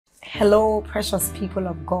Hello, precious people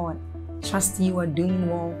of God. Trust you are doing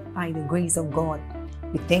well by the grace of God.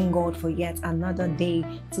 We thank God for yet another day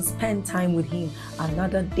to spend time with Him,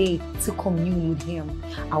 another day to commune with Him.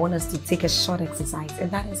 I want us to take a short exercise, and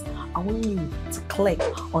that is, I want you to click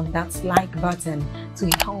on that like button to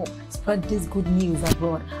help spread this good news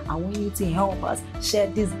abroad. I want you to help us share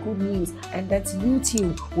this good news, and that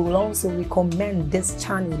YouTube will also recommend this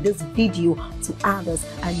channel, this video to others,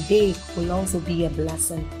 and they will also be a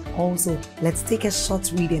blessing. Also, let's take a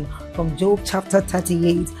short reading from Job chapter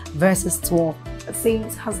 38 verses 12. It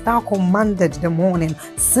says, "Hast thou commanded the morning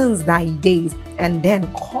since thy days, and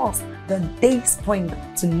then caused the day spring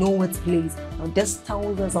to know its place?" Now this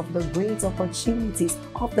tells us of the great opportunities,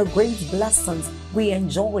 of the great blessings we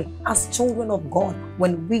enjoy as children of God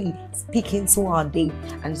when we speak into our day.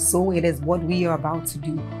 And so it is what we are about to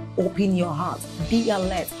do. Open your heart, be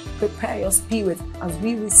alert, prepare your spirit as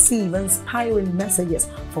we receive inspiring messages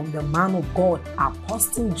from the man of God,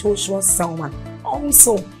 Apostle Joshua Selman.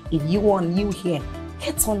 Also, if you are new here,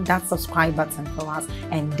 hit on that subscribe button for us,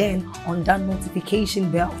 and then on that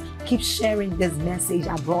notification bell. Keep sharing this message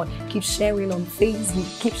abroad. Keep sharing on Facebook.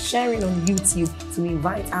 Keep sharing on YouTube to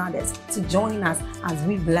invite others to join us as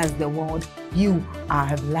we bless the world. You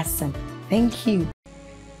are a blessing. Thank you.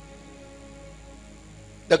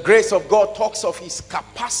 The grace of God talks of His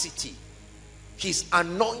capacity, His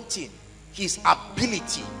anointing, His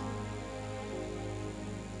ability.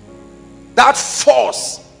 That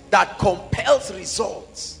force that compels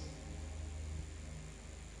results.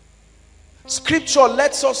 Scripture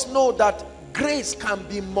lets us know that grace can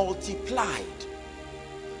be multiplied.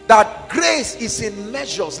 That grace is in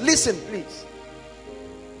measures. Listen, please.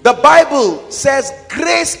 The Bible says,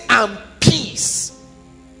 "Grace and peace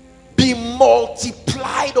be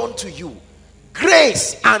multiplied unto you."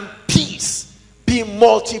 Grace and peace be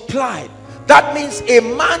multiplied. That means a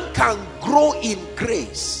man can grow in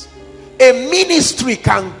grace. A ministry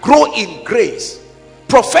can grow in grace.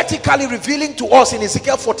 Prophetically revealing to us in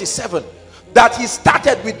Ezekiel 47 that he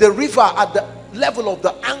started with the river at the level of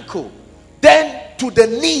the ankle, then to the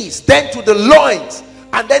knees, then to the loins,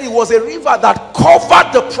 and then it was a river that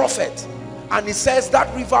covered the prophet. And he says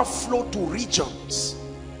that river flowed to regions,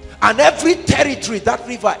 and every territory that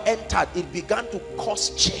river entered, it began to cause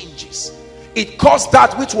changes. It caused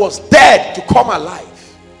that which was dead to come alive.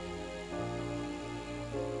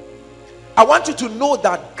 I want you to know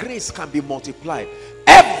that grace can be multiplied.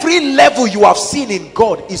 Every level you have seen in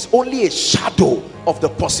God is only a shadow of the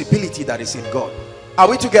possibility that is in God. Are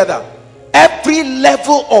we together? Every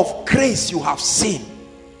level of grace you have seen.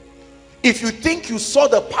 If you think you saw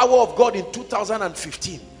the power of God in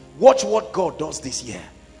 2015, watch what God does this year.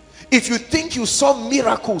 If you think you saw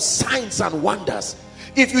miracles, signs and wonders,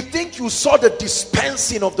 if you think you saw the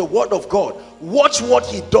dispensing of the word of God, watch what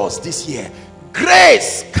He does this year.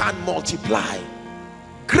 Grace can multiply.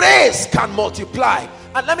 Grace can multiply.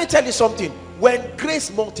 And let me tell you something. When grace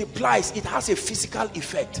multiplies, it has a physical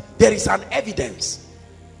effect. There is an evidence.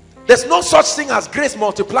 There's no such thing as grace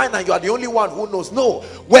multiplying and you are the only one who knows. No.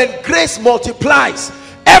 When grace multiplies,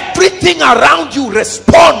 everything around you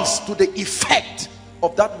responds to the effect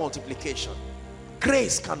of that multiplication.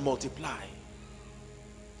 Grace can multiply.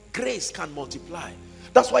 Grace can multiply.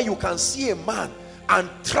 That's why you can see a man and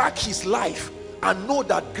track his life and know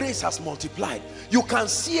that grace has multiplied. You can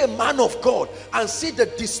see a man of God and see the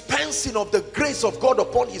dispensing of the grace of God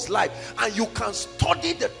upon his life, and you can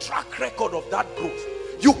study the track record of that growth.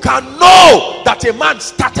 You can know that a man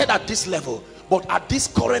started at this level, but at this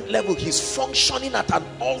current level he's functioning at an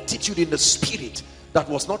altitude in the spirit that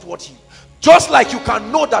was not what he... Just like you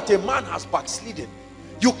can know that a man has backslidden,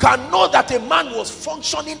 you can know that a man was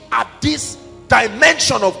functioning at this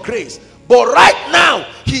dimension of grace, but right now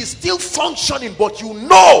he is still functioning, but you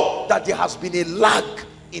know that there has been a lag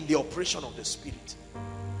in the operation of the spirit.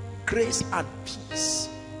 Grace and peace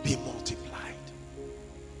be multiplied.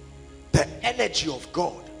 The energy of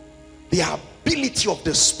God, the ability of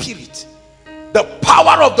the spirit, the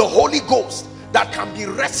power of the Holy Ghost that can be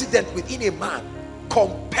resident within a man,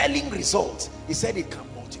 compelling results. He said it can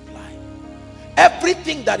multiply.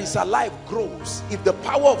 Everything that is alive grows. If the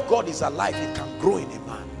power of God is alive, it can grow in a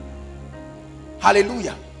man.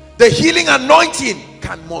 Hallelujah. The healing anointing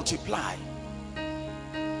can multiply.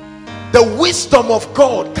 The wisdom of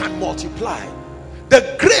God can multiply.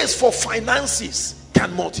 The grace for finances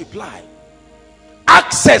can multiply.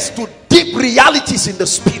 Access to deep realities in the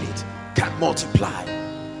spirit can multiply.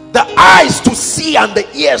 The eyes to see and the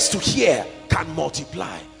ears to hear can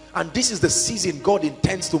multiply. And this is the season God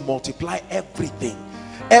intends to multiply everything.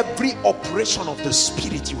 Every operation of the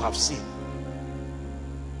spirit you have seen.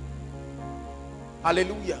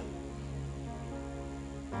 Hallelujah.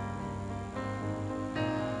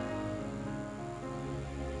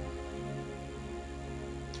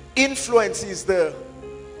 Influence is the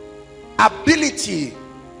ability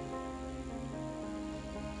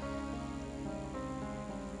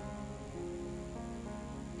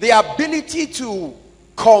to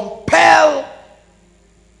compel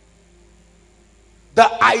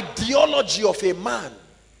the ideology of a man,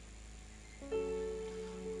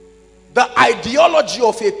 the ideology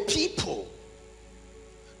of a people,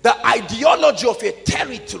 the ideology of a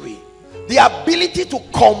territory, the ability to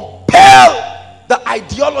compel the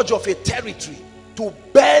ideology of a territory to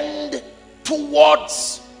bend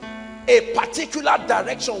towards a particular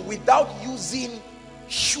direction without using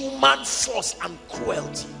human force and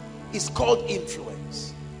cruelty is called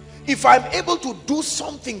influence. If I'm able to do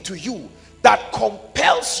something to you that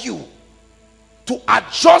compels you to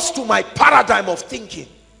adjust to my paradigm of thinking,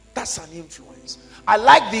 that's an influence. I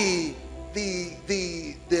like the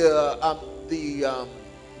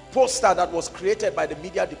poster that was created by the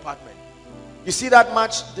media department. You see that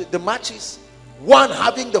match, the matches, one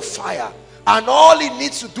having the fire, and all he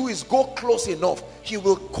needs to do is go close enough. He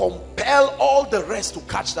will compel all the rest to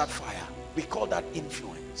catch that fire. We call that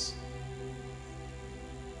influence.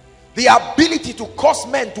 The ability to cause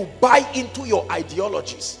men to buy into your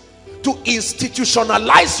ideologies, to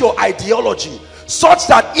institutionalize your ideology, such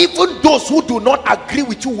that even those who do not agree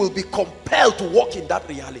with you will be compelled to walk in that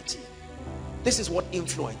reality. This is what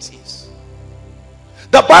influence is.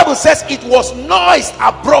 The Bible says it was noised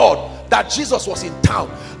abroad that Jesus was in town,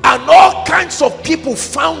 and all kinds of people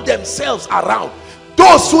found themselves around.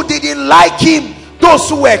 Those who didn't like him, those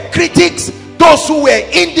who were critics, those who were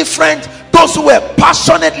indifferent, those who were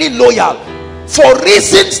passionately loyal. For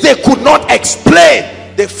reasons they could not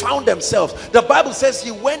explain, they found themselves. The Bible says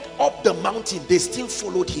he went up the mountain, they still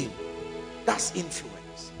followed him. That's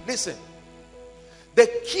influence. Listen, the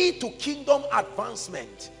key to kingdom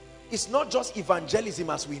advancement is not just evangelism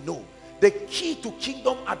as we know. The key to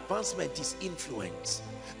kingdom advancement is influence.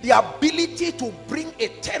 The ability to bring a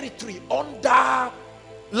territory under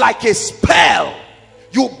like a spell.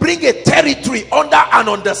 You bring a territory under an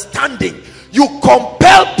understanding. You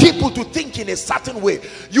compel people to think in a certain way.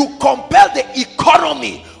 You compel the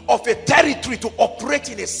economy of a territory to operate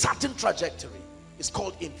in a certain trajectory. It's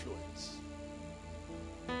called influence.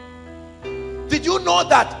 Did you know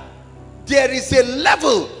that there is a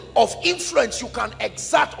level of influence you can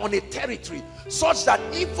exert on a territory such that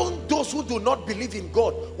even those who do not believe in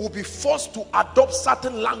God will be forced to adopt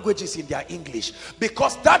certain languages in their English,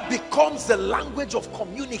 because that becomes the language of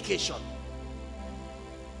communication.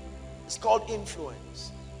 It's called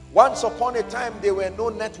influence. Once upon a time there were no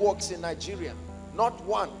networks in Nigeria, not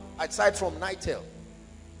one aside from Nitel,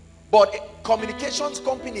 but a communications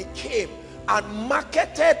company came and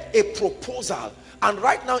marketed a proposal, and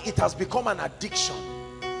right now it has become an addiction.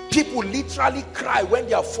 People literally cry when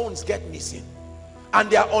their phones get missing, and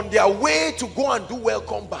they are on their way to go and do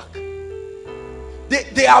welcome back.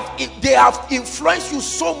 They have influenced you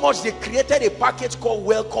so much, they created a package called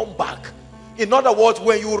welcome back. In other words,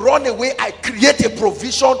 when you run away, I create a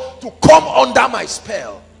provision to come under my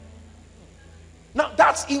spell. Now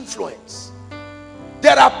that's influence.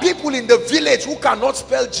 There are people in the village who cannot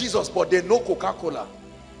spell Jesus, but they know Coca-Cola.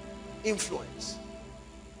 Influence.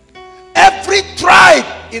 Every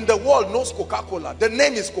tribe in the world knows Coca-Cola. The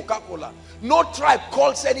name is Coca-Cola. No tribe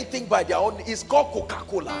calls anything by their own. It's called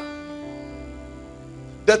Coca-Cola.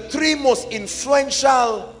 The three most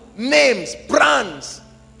influential names, brands,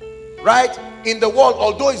 right, in the world,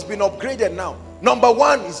 although it's been upgraded now. Number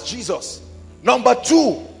one is Jesus. Number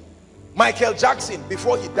two, Michael Jackson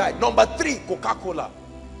before he died. Number three, Coca-Cola.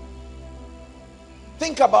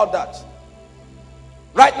 Think about that.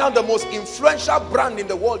 Right now, the most influential brand in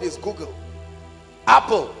the world is Google.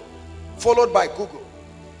 Apple, followed by Google.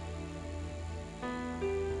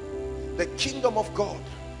 The kingdom of God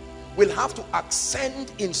will have to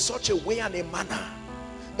ascend in such a way and a manner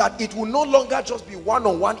that it will no longer just be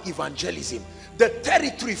one-on-one evangelism. The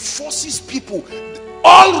territory forces people.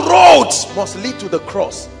 All roads must lead to the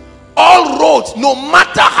cross. All roads, no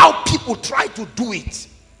matter how people try to do it.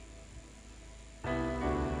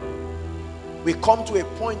 We come to a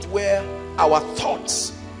point where our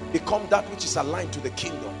thoughts become that which is aligned to the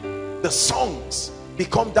kingdom. The songs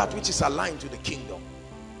become that which is aligned to the kingdom.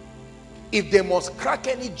 If they must crack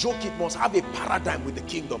any joke, it must have a paradigm with the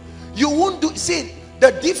kingdom. You won't do, see,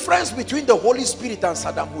 the difference between the Holy Spirit and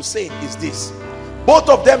Saddam Hussein is this. Both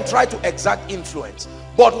of them try to exert influence,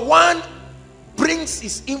 but one brings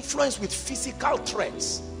his influence with physical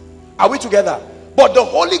threats. Are we together? But the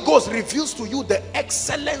Holy Ghost reveals to you the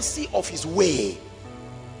excellency of his way.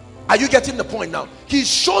 Are you getting the point now? He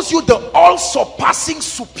shows you the all-surpassing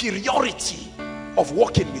superiority of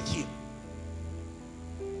walking with him.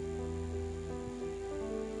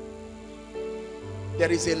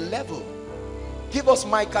 There is a level. Give us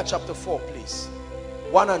Micah chapter 4, please.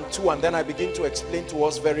 1 and 2, and then I begin to explain to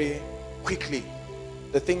us very quickly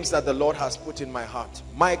the things that the Lord has put in my heart.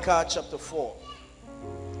 Micah chapter 4,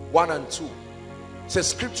 1 and 2. It's a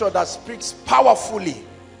scripture that speaks powerfully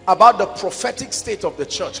about the prophetic state of the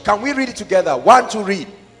church. Can we read it together? 1, 2, read.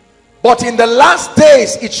 But in the last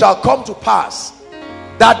days it shall come to pass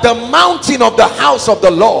that the mountain of the house of the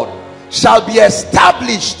Lord shall be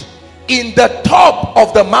established in the top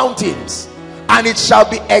of the mountains, and it shall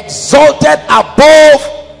be exalted above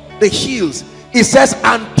the hills. It says,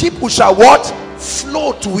 and people shall what?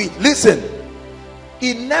 Flow to it. Listen,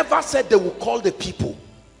 he never said they will call the people.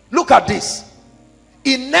 Look at this.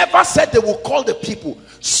 He never said they will call the people.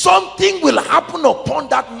 Something will happen upon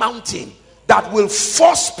that mountain that will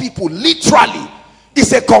force people, literally.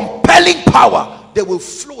 It's a compelling power. They will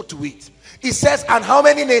flow to it. It says, and how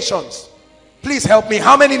many nations? Please help me.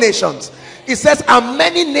 How many nations? It says, and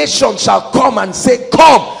many nations shall come and say,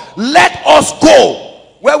 come, let us go.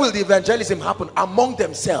 Where will the evangelism happen? Among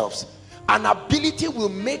themselves. An ability will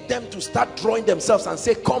make them to start drawing themselves and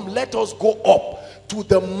say, come, let us go up to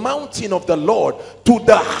the mountain of the Lord, to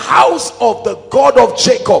the house of the God of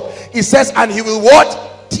Jacob. It says, and he will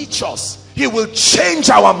what? Teach us. He will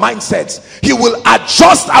change our mindsets. He will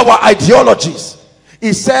adjust our ideologies.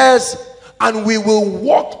 It says, and we will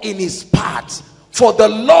walk in his paths. For the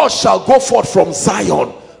Lord shall go forth from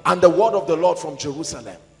Zion, and the word of the Lord from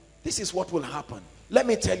Jerusalem. This is what will happen. Let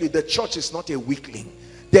me tell you, the church is not a weakling.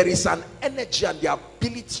 There is an energy and the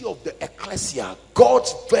ability of the ecclesia,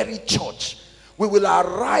 God's very church. We will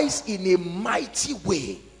arise in a mighty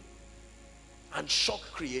way and shock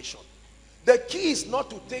creation. The key is not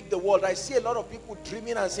to take the world. I see a lot of people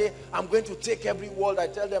dreaming and say, I'm going to take every world. I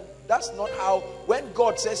tell them, that's not how. When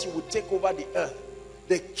God says you will take over the earth,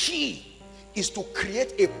 the key is to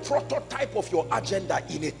create a prototype of your agenda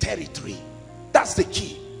in a territory. That's the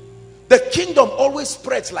key. The kingdom always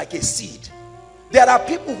spreads like a seed. There are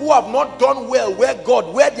people who have not done well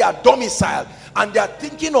where they are domiciled, and they are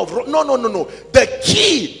thinking of no. The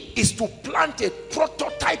key is to plant a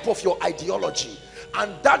prototype of your ideology,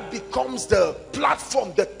 and that becomes the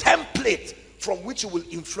platform, the template from which you will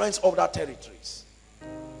influence other territories.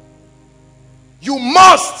 You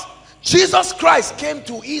must. Jesus Christ came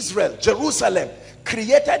to Israel, Jerusalem,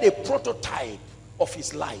 created a prototype of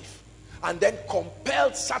his life, and then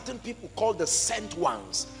compelled certain people called the sent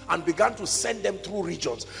ones and began to send them through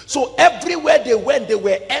regions. So everywhere they went, they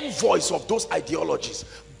were envoys of those ideologies,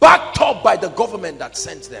 backed up by the government that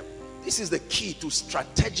sent them. This is the key to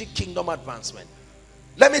strategic kingdom advancement.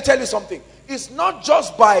 Let me tell you something. It's not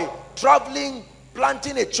just by traveling,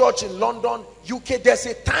 planting a church in London, UK. There's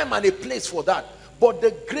a time and a place for that. But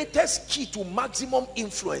the greatest key to maximum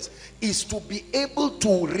influence is to be able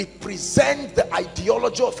to represent the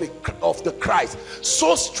ideology of the Christ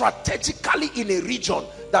so strategically in a region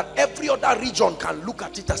that every other region can look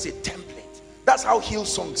at it as a template. That's how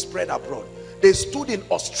Hillsong spread abroad. They stood in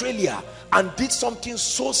Australia and did something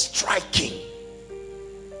so striking.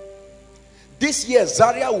 This year,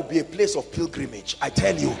 Zaria will be a place of pilgrimage. I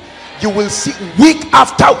tell you, you will see week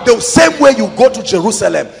after, the same way you go to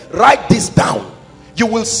Jerusalem. Write this down. You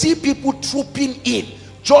will see people trooping in,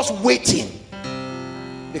 just waiting,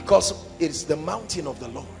 because it's the mountain of the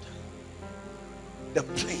Lord, the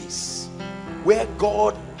place where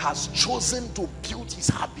God has chosen to build his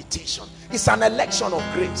habitation. It's an election of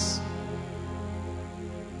grace.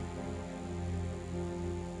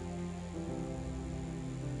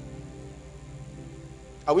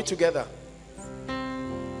 Are we together?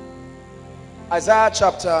 Isaiah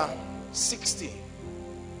chapter 60.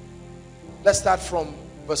 Let's start from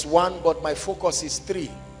verse 1, but my focus is 3.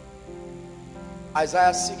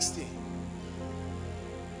 Isaiah 60.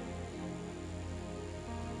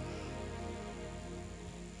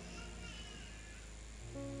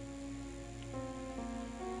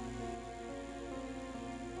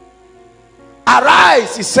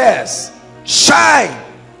 Arise, he says, shine,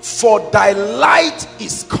 for thy light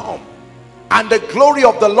is come, and the glory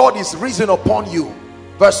of the Lord is risen upon you.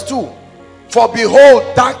 Verse 2. For behold,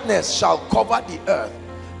 darkness shall cover the earth,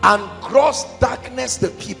 and gross darkness the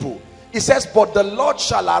people. It says, but the Lord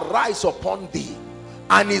shall arise upon thee,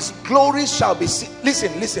 and his glory shall be seen.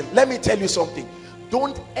 Listen, let me tell you something.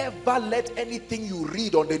 Don't ever let anything you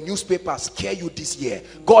read on the newspaper scare you this year.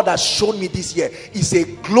 God has shown me this year is a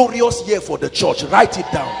glorious year for the church. Write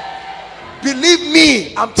it down. Believe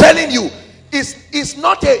me, I'm telling you, it's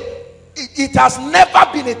not it has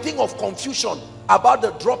never been a thing of confusion about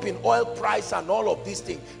the drop in oil price and all of these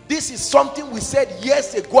things. This is something we said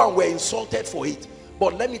years ago and we're insulted for it.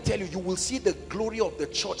 But let me tell you, you will see the glory of the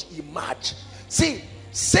church emerge. See,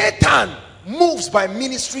 Satan moves by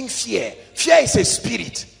ministering fear. Fear is a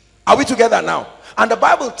spirit. Are we together now? And the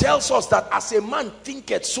Bible tells us that as a man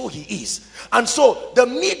thinketh, so he is. And so the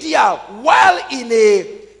media, while in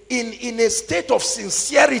a state of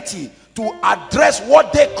sincerity to address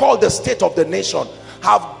what they call the state of the nation,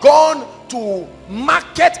 have gone to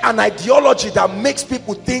market an ideology that makes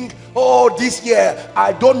people think, oh, this year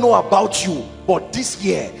I don't know about you, but this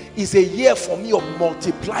year is a year for me of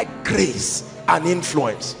multiplied grace and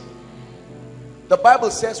influence. The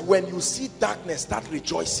Bible says when you see darkness, start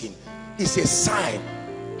rejoicing. It's a sign.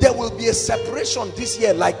 There will be a separation this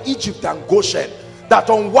year like Egypt and Goshen, that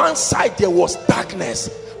on one side there was darkness,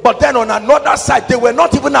 but then on another side they were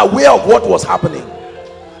not even aware of what was happening.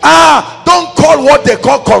 Don't call what they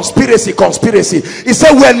call conspiracy conspiracy. He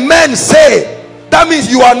said when men say, that means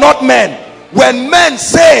you are not men. When men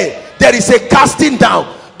say there is a casting down,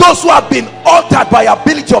 those who have been altered by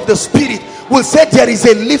ability of the spirit will say there is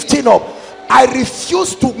a lifting up. I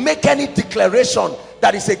refuse to make any declaration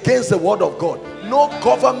that is against the word of God. No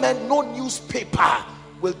government, no newspaper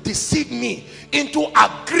will deceive me into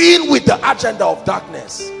agreeing with the agenda of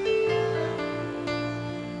darkness.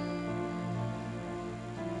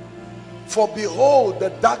 For behold, the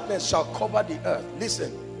darkness shall cover the earth.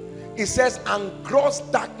 Listen, it says, and gross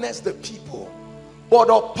darkness the people, but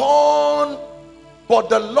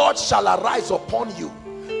the Lord shall arise upon you,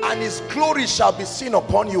 and his glory shall be seen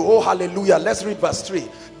upon you. Oh, hallelujah. Let's read verse 3.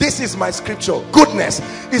 This is my scripture. Goodness.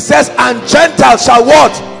 It says, and Gentiles shall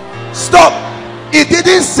what? Stop. It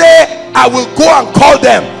didn't say, I will go and call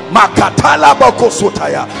them.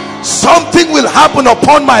 Something will happen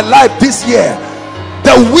upon my life this year.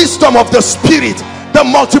 The wisdom of the spirit, the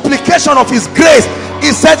multiplication of his grace.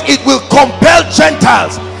 It says it will compel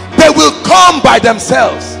Gentiles. They will come by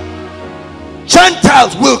themselves.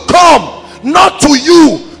 Gentiles will come, not to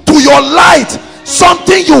you, to your light.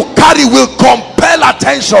 Something you carry will compel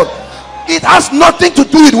attention. It has nothing to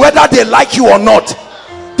do with whether they like you or not.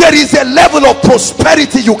 There is a level of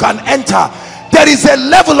prosperity you can enter. There is a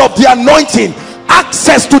level of the anointing,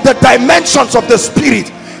 access to the dimensions of the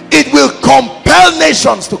spirit. It will compel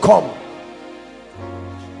nations to come.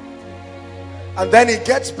 And then it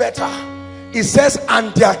gets better. It says,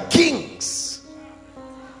 and their kings,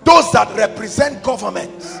 those that represent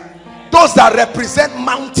governments, those that represent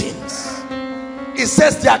mountains, it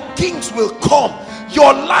says their kings will come.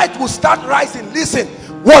 Your light will start rising. Listen,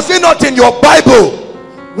 was it not in your Bible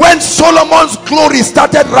when Solomon's glory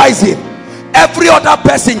started rising? Every other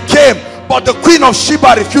person came, but the Queen of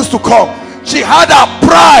Sheba refused to come. She had her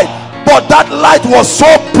pride, but that light was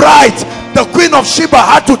so bright, the Queen of Sheba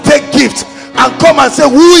had to take gifts and come and say,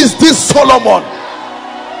 who is this Solomon?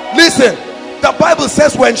 Listen, the Bible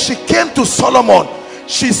says when she came to Solomon,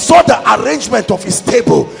 she saw the arrangement of his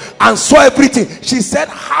table and saw everything. She said,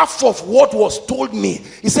 half of what was told me.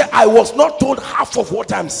 He said, I was not told half of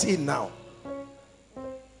what I'm seeing now.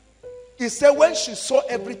 He said when she saw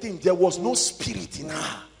everything, there was no spirit in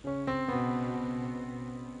her.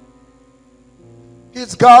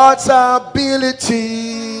 It's God's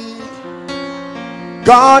ability.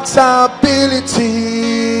 God's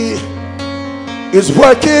ability is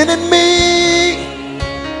working in me.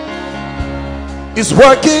 Is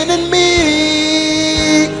working in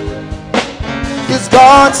me. It's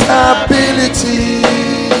God's ability.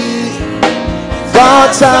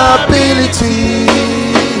 God's ability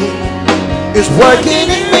is working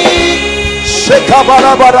in me.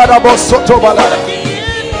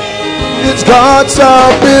 It's God's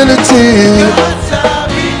ability.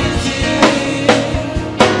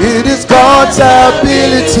 It is God's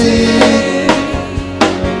ability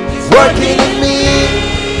working in me.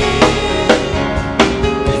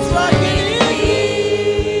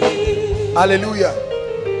 Hallelujah.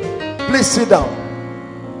 Please sit down.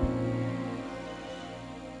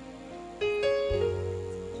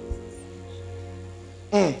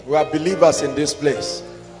 We are believers in this place.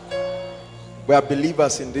 We are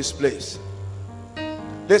believers in this place.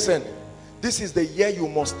 Listen, this is the year you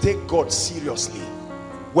must take God seriously.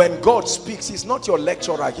 When God speaks, he's not your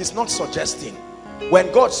lecturer, he's not suggesting. When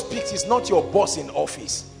God speaks, he's not your boss in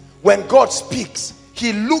office. When God speaks,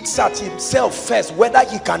 he looks at himself first, whether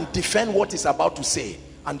he can defend what he's about to say,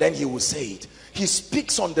 and then he will say it. He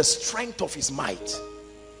speaks on the strength of his might.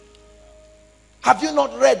 Have you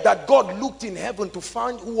not read that God looked in heaven to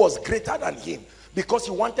find who was greater than him? Because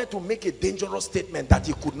he wanted to make a dangerous statement that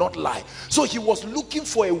he could not lie. So he was looking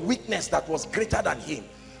for a witness that was greater than him,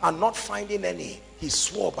 and not finding any, he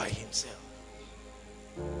swore by himself.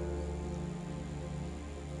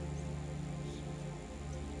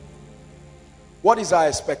 What is our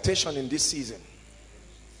expectation in this season?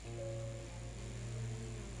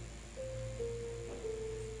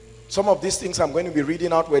 Some of these things I'm going to be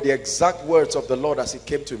reading out were the exact words of the Lord as it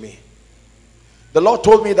came to me. The Lord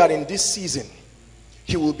told me that in this season,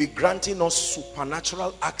 he will be granting us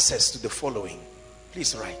supernatural access to the following.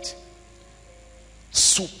 Please write.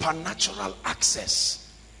 Supernatural access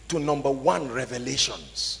to number one,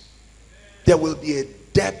 revelations. There will be a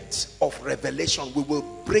depth of revelation. We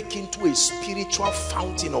will break into a spiritual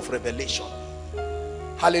fountain of revelation.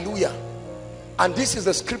 Hallelujah. And this is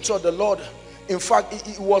the scripture of the Lord. In fact,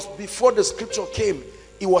 it was before the scripture came,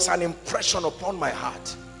 it was an impression upon my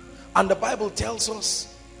heart. And the Bible tells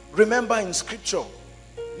us, remember in scripture,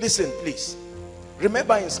 listen please,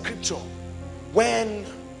 remember in scripture, when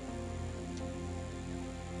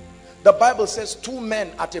the Bible says two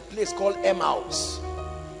men at a place called Emmaus,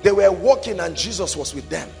 they were walking and Jesus was with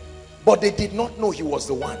them, but they did not know he was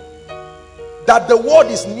the one. That the word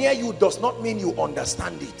is near you does not mean you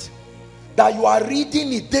understand it. That you are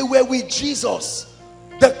reading it. They were with Jesus,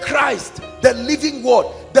 the Christ, the living word,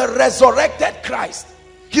 the resurrected Christ.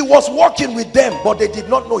 He was walking with them, but they did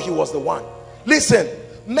not know he was the one. Listen,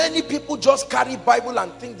 many people just carry Bible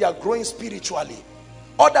and think they are growing spiritually.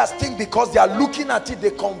 Others think because they are looking at it,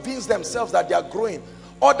 they convince themselves that they are growing.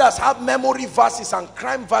 Others have memory verses and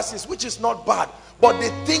crime verses, which is not bad, but they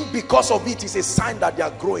think because of it is a sign that they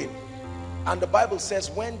are growing. And the Bible says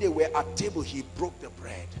when they were at table, he broke the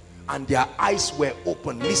bread and their eyes were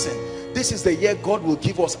open. Listen, this is the year God will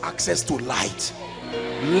give us access to light.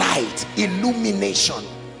 Light, illumination.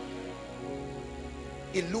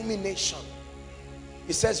 Illumination.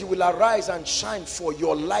 He says you will arise and shine, for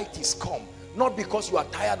your light is come. Not because you are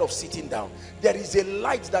tired of sitting down. There is a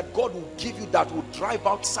light that God will give you that will drive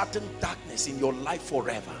out certain darkness in your life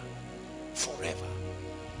forever. Forever.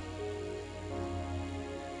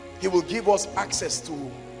 He will give us access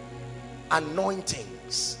to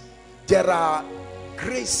anointings. There are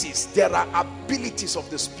graces, there are abilities of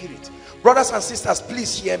the Spirit. Brothers and sisters,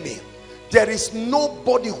 please hear me. There is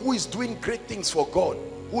nobody who is doing great things for God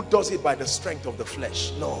who does it by the strength of the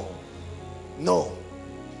flesh. No. No.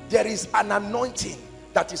 There is an anointing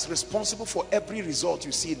that is responsible for every result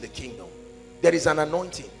you see in the kingdom. There is an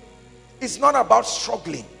anointing. It's not about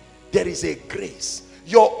struggling. There is a grace.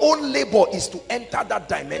 Your own labor is to enter that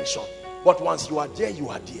dimension. But once you are there, you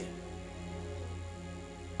are there.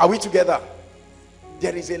 Are we together?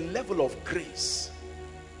 There is a level of grace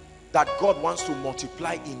that God wants to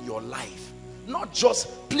multiply in your life. Not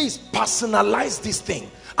just, please personalize this thing.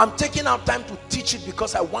 I'm taking out time to teach it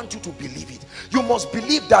because I want you to believe it. You must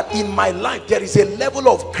believe that in my life there is a level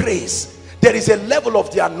of grace. There is a level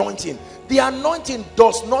of the anointing. The anointing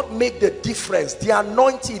does not make the difference. The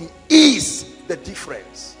anointing is the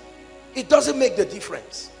difference. It doesn't make the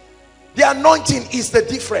difference. The anointing is the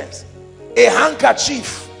difference. A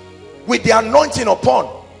handkerchief with the anointing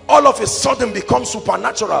upon, all of a sudden becomes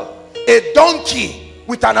supernatural. A donkey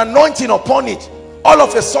with an anointing upon it, all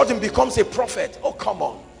of a sudden becomes a prophet. Oh, come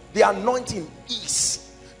on. The anointing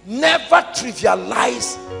is. Never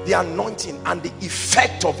trivialize the anointing and the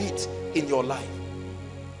effect of it in your life.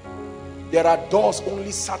 There are doors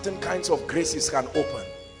only certain kinds of graces can open.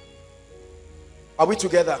 Are we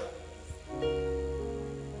together?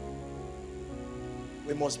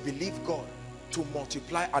 We must believe God to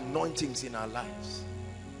multiply anointings in our lives.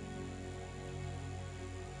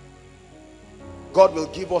 God will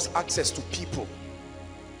give us access to people.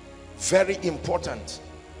 Very important.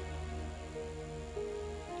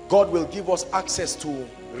 God will give us access to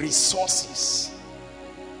resources.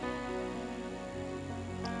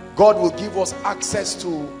 God will give us access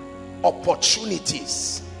to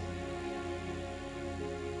opportunities.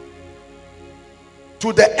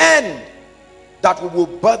 To the end that we will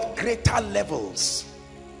birth greater levels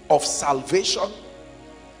of salvation,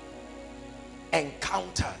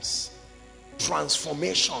 encounters,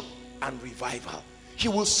 transformation, and revival. He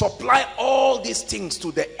will supply all these things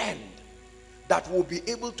to the end that will be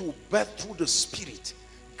able to birth through the Spirit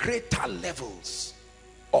greater levels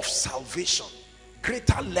of salvation,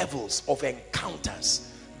 greater levels of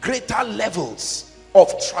encounters, greater levels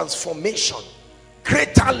of transformation,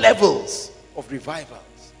 greater levels of revivals.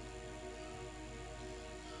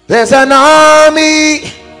 There's an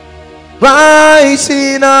army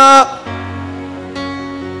rising up.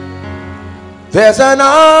 There's an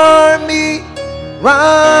army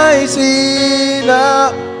rising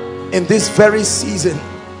up in this very season.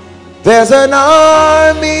 There's an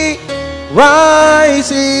army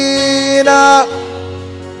rising up.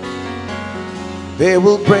 They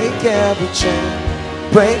will break every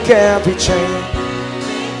chain, break every chain.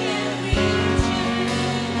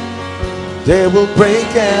 They will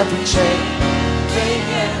break every chain, break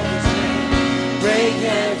every chain, break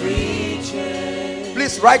every chain. Please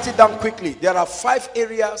Please write it down quickly. There are 5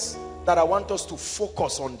 areas that I want us to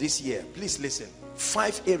focus on this year. Please listen.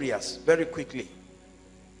 5 areas very quickly.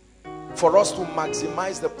 For us to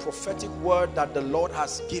maximize the prophetic word that the Lord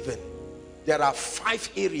has given. There are 5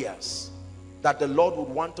 areas that the Lord would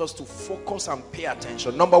want us to focus and pay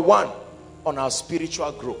attention. Number 1, on our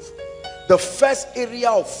spiritual growth. The first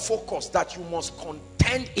area of focus that you must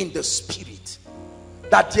contend in the spirit,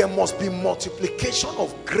 that there must be multiplication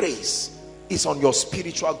of grace, is on your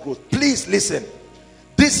spiritual growth. Please listen.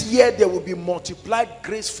 This year there will be multiplied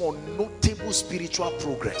grace for notable spiritual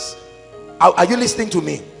progress. Are you listening to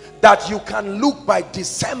me? That you can look by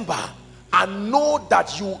December and know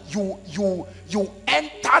that you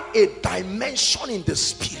entered a dimension in the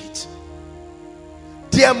spirit.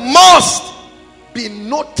 There must be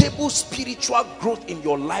notable spiritual growth in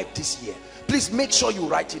your life this year. Please make sure you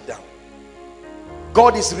write it down.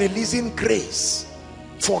 God is releasing grace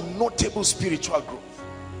for notable spiritual growth.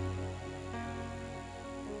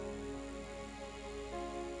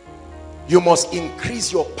 You must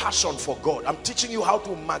increase your passion for God. I'm teaching you how to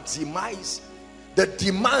maximize the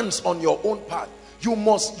demands on your own part. You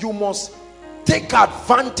must take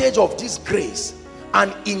advantage of this grace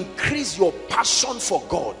and increase your passion for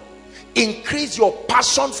God. Increase your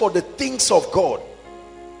passion for the things of God.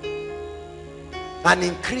 And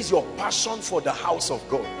increase your passion for the house of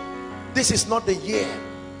God. This is not the year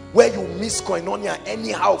where you miss Koinonia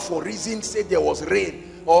anyhow for reasons, say there was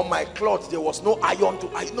rain, or my clothes, there was no iron to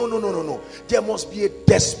iron. No. There must be a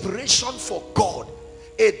desperation for God,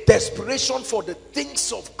 a desperation for the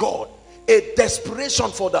things of God, a desperation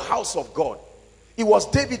for the house of God. It was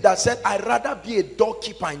David that said, I'd rather be a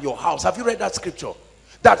doorkeeper in your house. Have you read that scripture?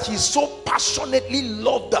 That he so passionately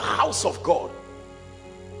loved the house of God.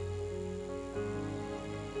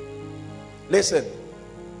 Listen,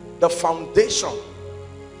 the foundation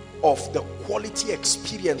of the quality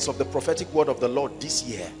experience of the prophetic word of the Lord this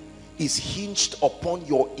year is hinged upon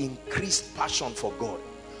your increased passion for God.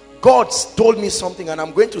 God told me something, and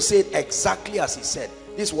I'm going to say it exactly as he said.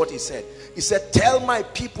 This is what he said. He said, tell my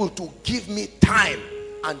people to give me time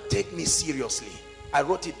and take me seriously. I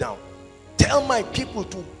wrote it down. Tell my people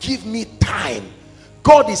to give me time.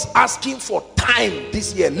 God is asking for time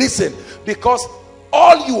this year. Listen, because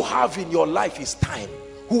all you have in your life is time.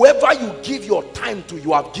 Whoever you give your time to,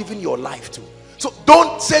 you have given your life to. So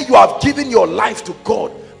don't say you have given your life to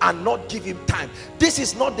God and not give him time. This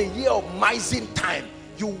is not the year of mising time.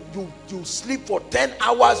 You sleep for 10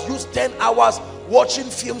 hours, use 10 hours watching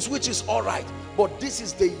films, which is all right. But this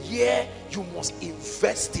is the year you must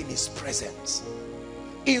invest in his presence.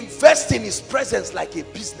 Invest in his presence like a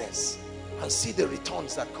business and see the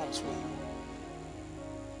returns that comes for you.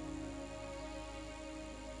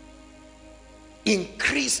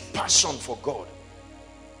 Increase passion for God.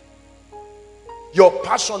 Your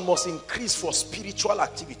passion must increase for spiritual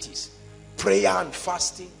activities, prayer and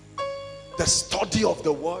fasting, the study of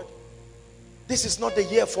the word. This is not the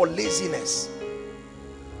year for laziness.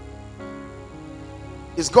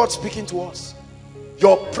 Is God speaking to us?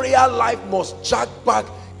 Your prayer life must jack back.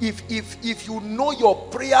 If you know your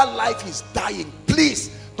prayer life is dying, please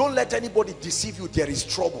don't let anybody deceive you. There is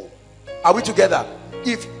trouble. Are we together?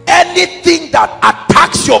 If anything that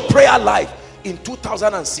attacks your prayer life in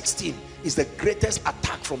 2016 is the greatest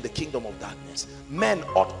attack from the kingdom of darkness, men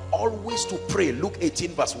ought always to pray. Luke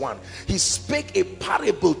 18 verse 1. He spake a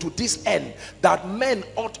parable to this end, that men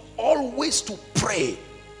ought always to pray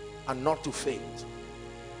and not to faint.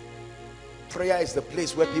 Prayer is the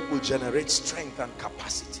place where people generate strength and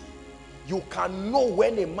capacity. You can know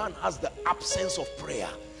when a man has the absence of prayer.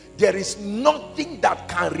 There is nothing that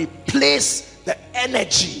can replace the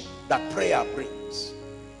energy that prayer brings.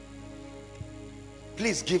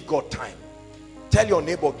 Please give God time. Tell your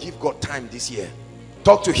neighbor, give God time this year.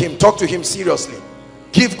 Talk to him seriously.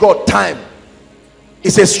 Give God time.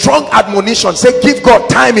 It's a strong admonition. Say, give God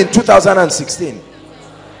time in 2016.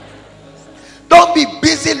 Don't be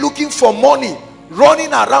busy looking for money,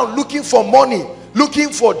 running around looking for money, looking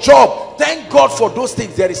for job. Thank God for those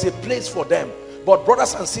things. There is a place for them. But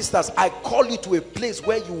brothers and sisters, I call you to a place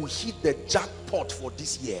where you will hit the jackpot for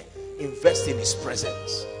this year. Invest in his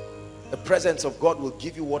presence. The presence of God will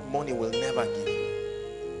give you what money will never give you.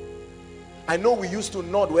 I know we used to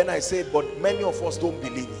nod when I say it, but many of us don't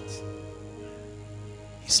believe it.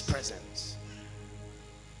 His presence.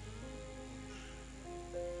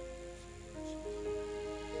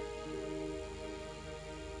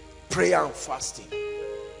 Prayer and fasting.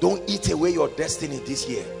 Don't eat away your destiny this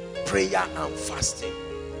year. Prayer and fasting.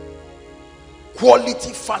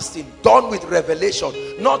 Quality fasting done with revelation,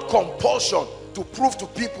 not compulsion to prove to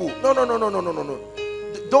people. No.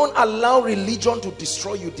 Don't allow religion to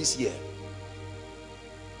destroy you this year.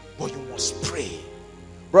 But you must pray.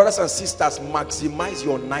 Brothers and sisters, maximize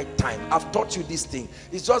your night time. I've taught you this thing.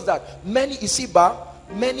 It's just that many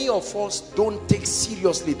of us don't take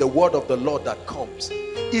seriously the word of the Lord that comes.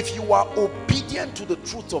 If you are obedient to the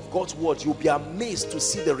truth of God's word, you'll be amazed to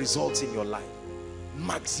see the results in your life.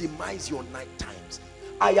 Maximize your night times.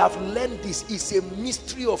 I have learned this. It's a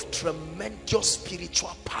mystery of tremendous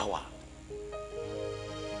spiritual power.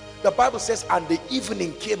 The Bible says, and the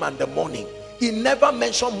evening came and the morning. He never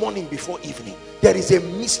mentioned morning before evening. There is a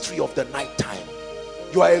mystery of the night time.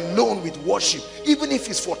 You are alone with worship, even if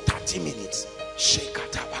it's for 30 minutes.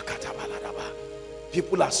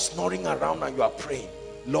 People are snoring around and you are praying.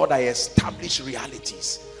 Lord, I establish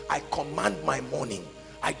realities. I command my morning.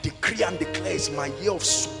 I decree and declare it's my year of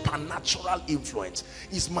supernatural influence.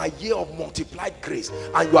 It's my year of multiplied grace.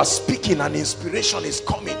 And you are speaking and inspiration is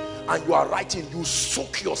coming and you are writing. You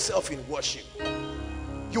soak yourself in worship.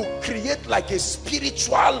 You create like a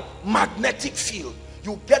spiritual magnetic field.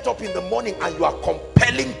 You get up in the morning and you are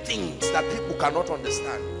compelling things that people cannot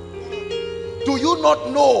understand. Do you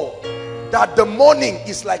not know that the morning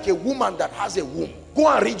is like a woman that has a womb? Go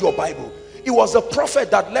and read your Bible. It was a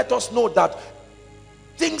prophet that let us know that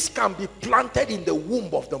things can be planted in the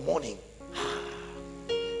womb of the morning.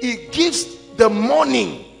 It gives the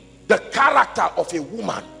morning the character of a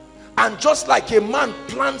woman. And just like a man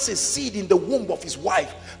plants a seed in the womb of his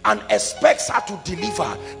wife and expects her to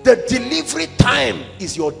deliver, the delivery time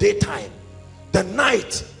is your daytime. The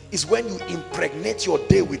night is when you impregnate your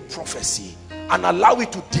day with prophecy and allow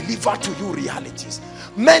it to deliver to you realities.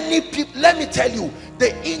 Many people, let me tell you,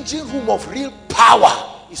 the engine room of real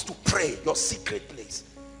power is to pray, your secret place,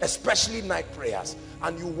 especially night prayers.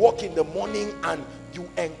 And you walk in the morning and you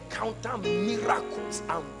encounter miracles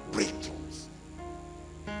and breakthroughs.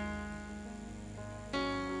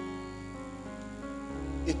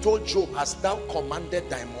 He told Job, hast thou commanded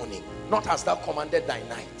thy morning, not hast thou commanded thy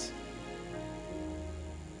night.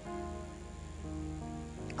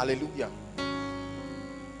 Hallelujah.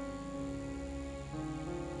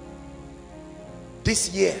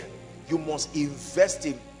 This year, you must invest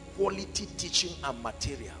in quality teaching and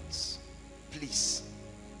materials. Please.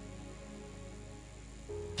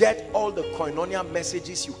 Get all the Koinonia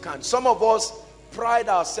messages you can. Some of us pride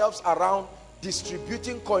ourselves around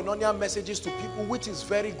distributing Koinonia messages to people, which is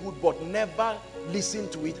very good, but never listen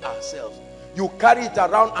to it ourselves. You carry it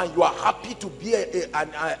around and you are happy to be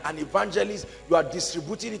an evangelist. You are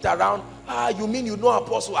distributing it around. You mean you know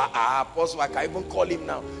Apostle? Apostle, I can't even call him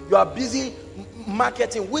now. You are busy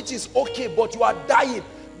marketing, which is okay, but you are dying.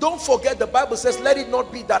 Don't forget, the Bible says, let it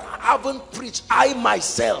not be that I haven't preached, I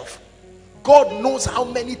myself. God knows how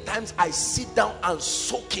many times I sit down and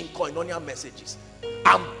soak in Koinonia messages.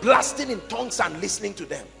 I'm blasting in tongues and listening to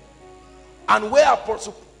them. And where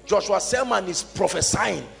Apostle Joshua Selman is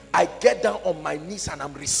prophesying, I get down on my knees and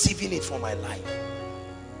I'm receiving it for my life.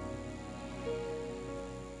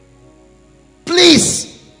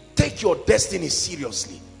 Please take your destiny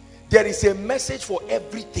seriously. There is a message for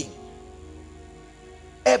everything.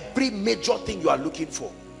 Every major thing you are looking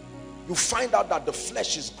for. You find out that the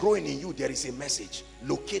flesh is growing in you, there is a message.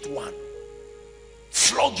 Locate one.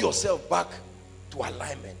 Flog yourself back to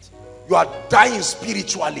alignment. You are dying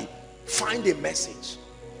spiritually. Find a message.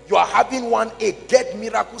 You are having get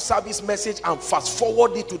miracle service message and fast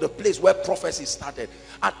forward it to the place where prophecy started.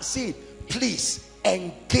 And see, please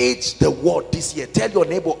engage the word this year. Tell your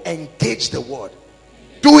neighbor, engage the word.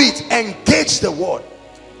 Do it. Engage the word.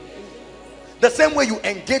 The same way you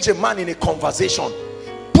engage a man in a conversation.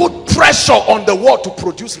 Put pressure on the word to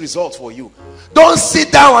produce results for you. Don't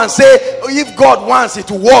sit down and say, oh, if God wants it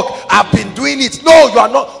to work, I've been doing it. No, you are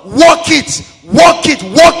not. Work it. Work it.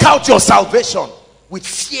 Work out your salvation with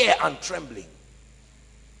fear and trembling.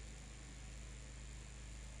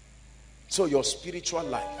 So your spiritual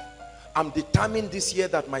life. I'm determined this year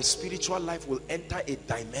that my spiritual life will enter a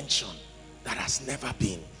dimension that has never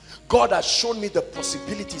been. God has shown me the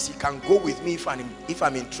possibilities. He can go with me if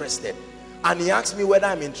I'm interested. And he asked me whether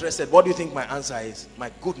I'm interested. What do you think my answer is? My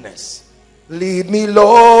goodness. Lead me,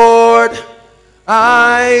 Lord.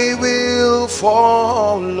 I will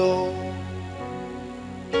follow.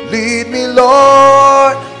 Lead me,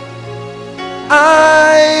 Lord.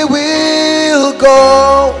 I will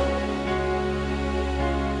go.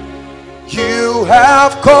 You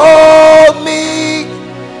have called me,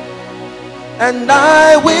 and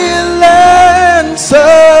I will answer.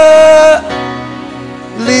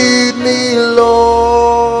 Lead me,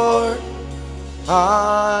 Lord.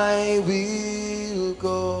 I will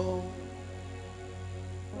go.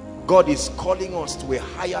 God is calling us to a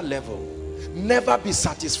higher level. Never be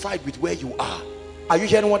satisfied with where you are. Are you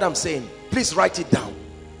hearing what I'm saying? Please write it down.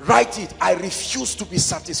 Write it. I refuse to be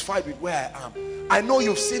satisfied with where I am. I know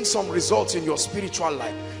you've seen some results in your spiritual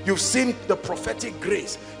life. You've seen the prophetic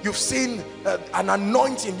grace. You've seen an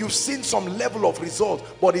anointing. You've seen some level of result,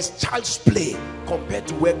 but it's child's play compared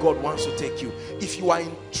to where God wants to take you. If you are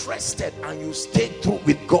interested and you stay through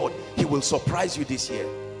with God, He will surprise you this year.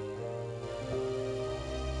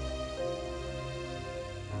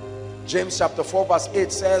 James chapter 4 verse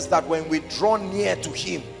 8 says that when we draw near to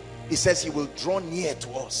Him, He says He will draw near to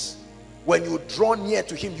us. When you draw near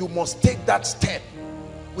to Him, you must take that step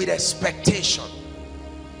with expectation.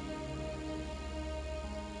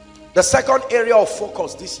 The second area of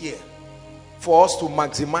focus this year for us to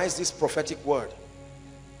maximize this prophetic word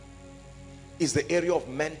is the area of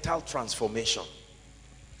mental transformation.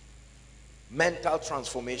 Mental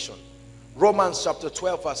transformation. Romans chapter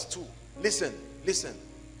 12 verse 2. Listen, listen.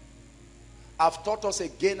 I've taught us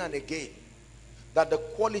again and again that the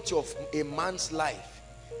quality of a man's life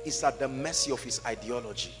is at the mercy of his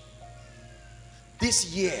ideology.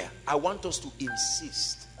 This year, I want us to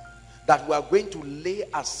insist that we are going to lay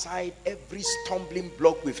aside every stumbling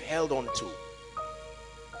block we've held on to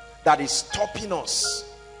that is stopping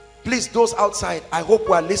us. Please, those outside, I hope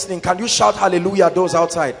we are listening. Can you shout hallelujah, those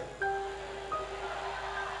outside?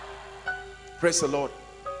 Praise the Lord.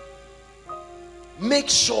 Make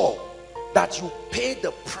sure that you pay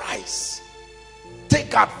the price.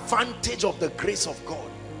 Take advantage of the grace of God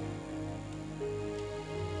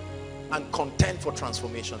and contend for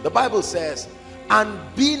transformation. The Bible says, and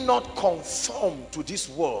be not conformed to this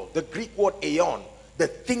world. The Greek word aeon, the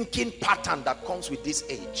thinking pattern that comes with this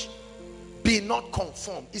age. Be not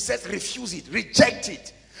conformed. It says refuse it, reject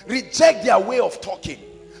it. Reject their way of talking.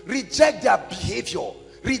 Reject their behavior.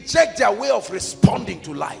 Reject their way of responding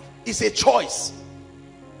to life. It's a choice.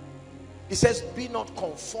 It says be not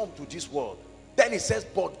conformed to this world. Then it says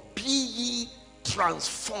but be ye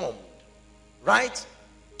transformed. Right?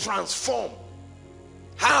 Transformed.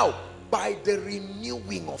 How? By the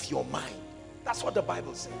renewing of your mind. That's what the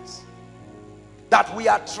Bible says. That we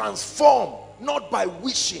are transformed not by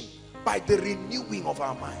wishing, by the renewing of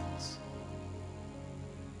our minds.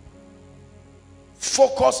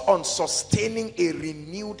 Focus on sustaining a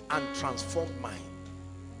renewed and transformed mind.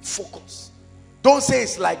 Focus. Don't say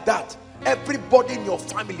it's like that. Everybody in your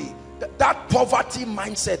family, that poverty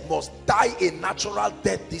mindset must die a natural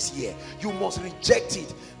death this year. You must reject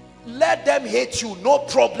it. Let them hate you, no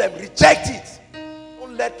problem. Reject it.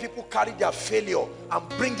 Don't let people carry their failure and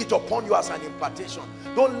bring it upon you as an impartation.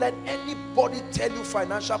 Don't let anybody tell you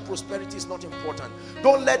financial prosperity is not important.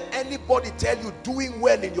 Don't let anybody tell you doing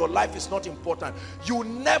well in your life is not important. You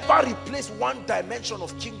never replace one dimension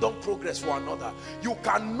of kingdom progress for another. You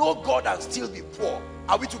can know God and still be poor.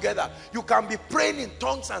 Are we together? You can be praying in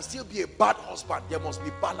tongues and still be a bad husband. There must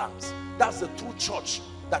be balance. That's the true church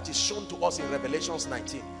that is shown to us in Revelations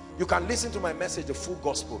 19. You can listen to my message, the full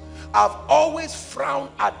gospel. I've always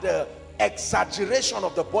frowned at the exaggeration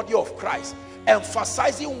of the body of Christ,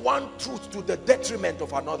 emphasizing one truth to the detriment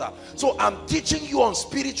of another. So I'm teaching you on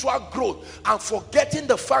spiritual growth and forgetting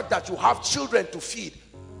the fact that you have children to feed.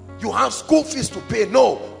 You have school fees to pay.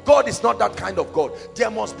 No, God is not that kind of God.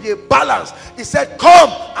 There must be a balance. He said,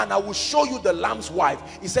 come and I will show you the Lamb's wife.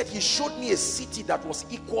 He said he showed me a city that was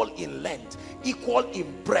equal in length, equal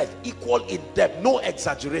in breadth, equal in depth. No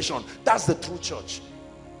exaggeration. That's the true church.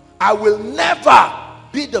 I will never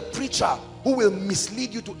be the preacher who will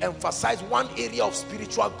mislead you to emphasize one area of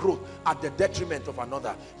spiritual growth at the detriment of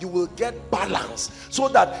another. You will get balance so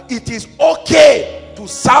that it is okay to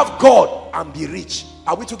serve God and be rich.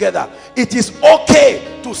 Are we together? It is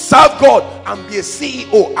okay to serve God and be a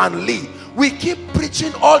CEO and lead. We keep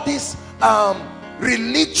preaching all these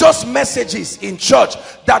religious messages in church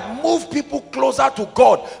that move people closer to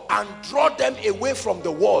God and draw them away from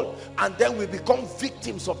the world, and then we become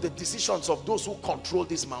victims of the decisions of those who control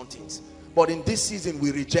these mountains. But in this season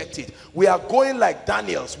we reject it. We are going like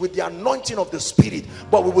Daniel's with the anointing of the Spirit,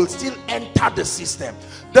 but we will still enter the system.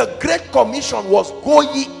 The Great Commission was go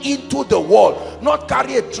ye into the world, not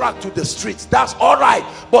carry a tract to the streets. That's all right,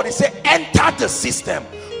 but it said enter the system.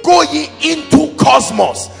 Go ye into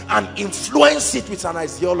cosmos and influence it with an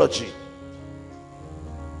ideology.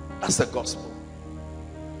 That's the gospel.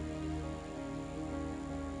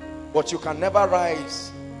 But you can never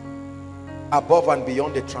rise above and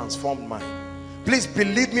beyond a transformed mind. Please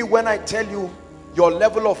believe me when I tell you your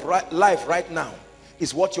level of life right now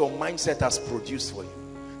is what your mindset has produced for you.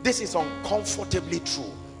 This is uncomfortably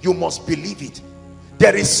true. You must believe it.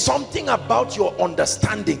 There is something about your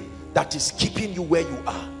understanding that is keeping you where you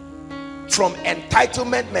are. From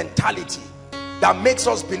entitlement mentality that makes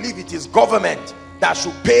us believe it is government that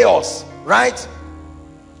should pay us, right?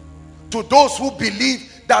 To those who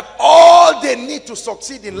believe that all they need to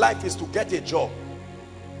succeed in life is to get a job.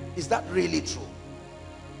 Is that really true?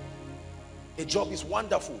 A job is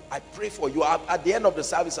wonderful. I pray for you. At the end of the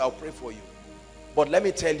service, I'll pray for you. But let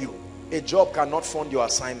me tell you, a job cannot fund your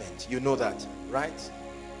assignment. You know that, right?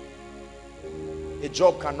 A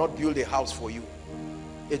job cannot build a house for you.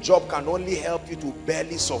 A job can only help you to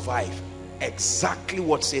barely survive. Exactly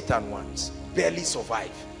what Satan wants. Barely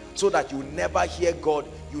survive. So that you never hear God,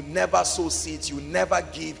 you never sow seeds, you never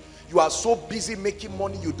give. You are so busy making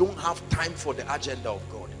money, you don't have time for the agenda of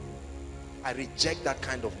God. I reject that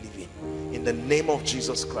kind of living in the name of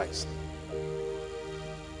Jesus Christ.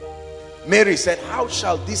 Mary said, how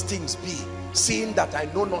shall these things be, seeing that I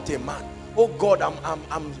know not a man? Oh God,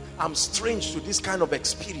 I'm strange to this kind of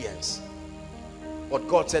experience. But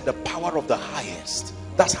God said, the power of the highest,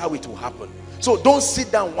 that's how it will happen. So don't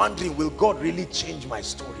sit down wondering, will God really change my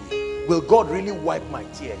story? Will God really wipe my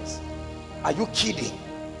tears? Are you kidding?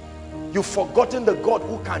 You've forgotten the God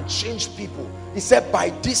who can change people. He said,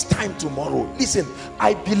 by this time tomorrow, listen,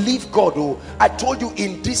 I believe God. Oh, I told you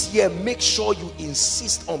in this year, make sure you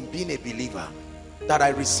insist on being a believer, that I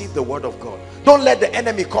receive the word of God. Don't let the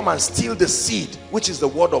enemy come and steal the seed, which is the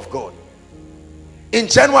word of God. In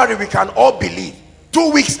January, we can all believe.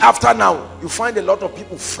 2 weeks after now, you find a lot of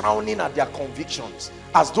people frowning at their convictions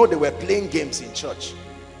as though they were playing games in church.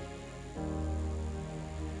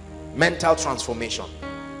 Mental transformation.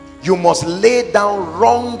 You must lay down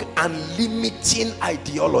wrong and limiting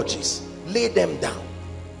ideologies. Lay them down.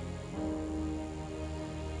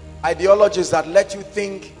 Ideologies that let you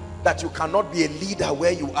think that you cannot be a leader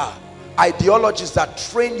where you are. Ideologies that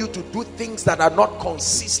train you to do things that are not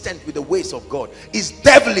consistent with the ways of God. Is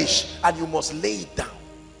devilish, and you must lay it down.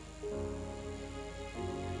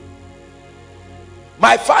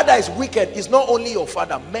 My father is wicked. It's not only your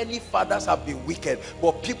father. Many fathers have been wicked,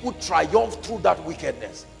 but people triumph through that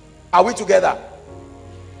wickedness. Are we together?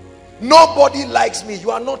 Nobody likes me.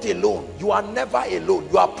 You are not alone. You are never alone.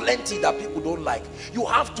 You are plenty that people don't like. You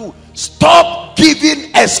have to stop giving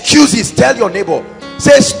excuses. Tell your neighbor,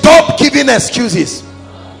 say, stop giving excuses.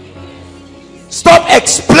 Stop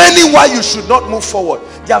explaining why you should not move forward.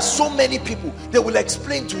 There are so many people, they will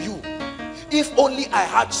explain to you, if only I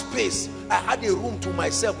had space, I had a room to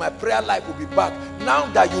myself, my prayer life will be back. Now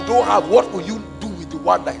that you don't have, what will you do with the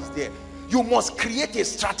one that is there? You must create a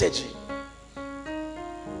strategy.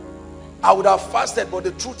 I would have fasted, but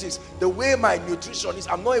the truth is, the way my nutrition is,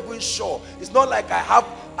 I'm not even sure. It's not like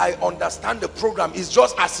I understand the program. It's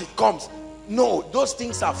just as it comes. No, those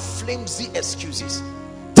things are flimsy excuses.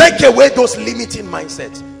 Take away those limiting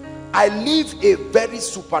mindsets. I live a very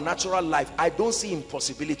supernatural life. I don't see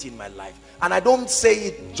impossibility in my life. And I don't say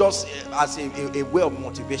it just as a way of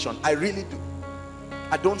motivation. I really do.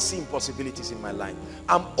 I don't see impossibilities in my life.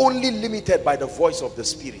 I'm only limited by the voice of the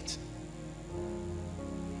Spirit.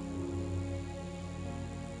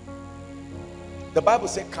 The Bible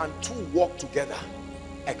says, can two walk together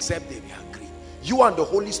except they be agreed? You and the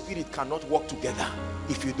Holy Spirit cannot walk together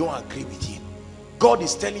if you don't agree with him. God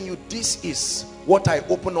is telling you, this is what I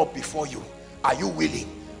open up before you. Are you willing?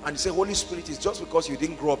 And you say, Holy Spirit, it's just because you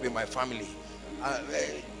didn't grow up in my family.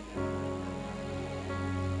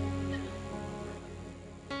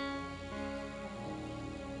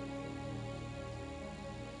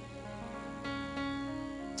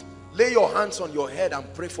 Lay your hands on your head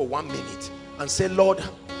and pray for 1 minute and say, Lord,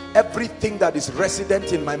 everything that is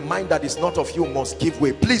resident in my mind that is not of you must give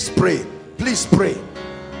way. Please pray. Please pray.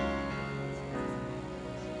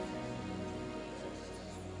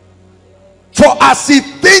 For as he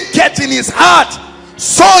thinketh in his heart,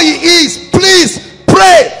 so he is. Please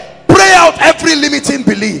pray. Pray out every limiting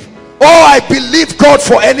belief. Oh, I believe God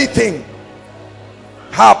for anything.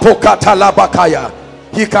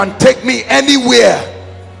 He can take me anywhere.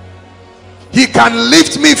 He can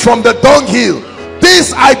lift me from the dunghill.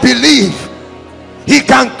 This I believe. He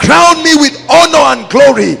can crown me with honor and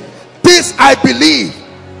glory. This I believe.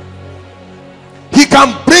 He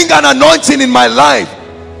can bring an anointing in my life.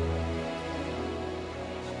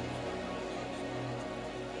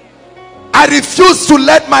 I refuse to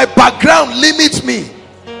let my background limit me.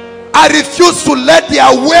 I refuse to let the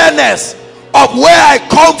awareness of where I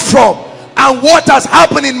come from and what has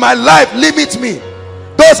happened in my life limit me.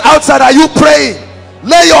 Those outside, are you praying?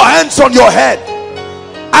 Lay your hands on your head.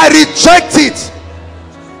 I reject it.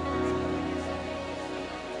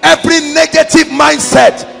 Every negative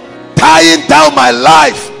mindset tying down my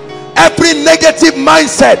life, every negative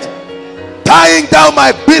mindset tying down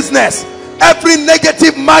my business, every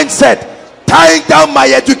negative mindset tying down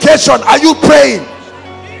my education. Are you praying?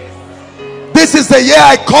 This is the year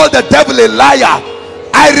I call the devil a liar.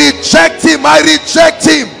 I reject him. I reject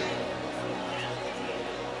him.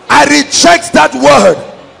 I reject that word.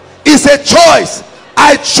 It's a choice.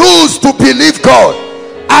 I choose to believe God.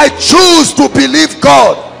 I choose to believe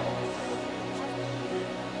God.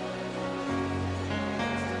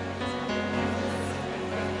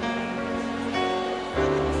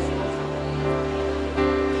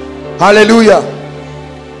 Hallelujah.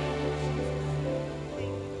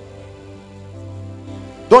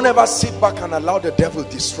 Don't ever sit back and allow the devil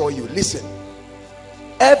destroy you. Listen,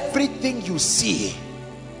 everything you see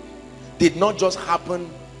did not just happen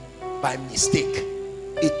by mistake.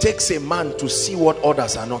 It takes a man to see what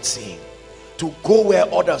others are not seeing, to go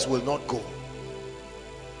where others will not go.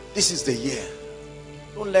 This is the year.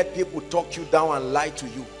 Don't let people talk you down and lie to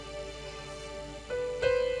you.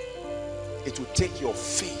 It will take your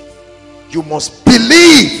faith. You must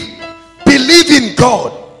believe in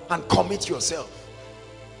God and commit yourself.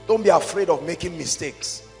 Don't be afraid of making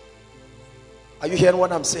mistakes. Are you hearing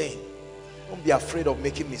what I'm saying? Don't be afraid of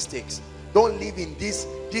making mistakes. Don't live in this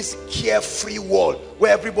carefree world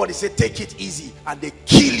where everybody say take it easy and they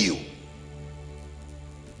kill you.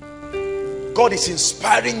 God is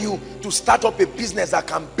inspiring you to start up a business that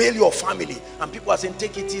can bail your family, and people are saying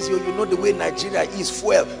take it easy. You know the way Nigeria is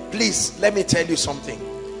fuel. Please, let me tell you something.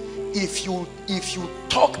 If you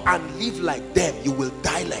talk and live like them, you will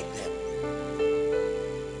die like them.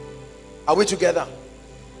 Are we together?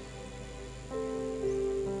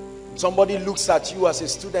 Somebody looks at you as a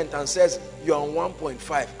student and says you're on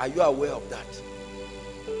 1.5. Are you aware of that?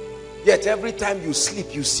 Yet every time you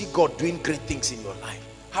sleep, you see God doing great things in your life.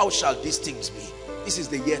 How shall these things be? This is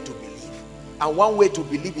the year to believe. And one way to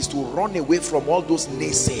believe is to run away from all those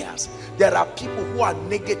naysayers. There are people who are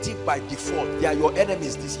negative by default. They are your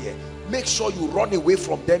enemies this year. Make sure you run away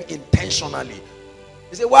from them intentionally.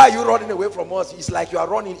 You say, why are you running away from us? It's like you are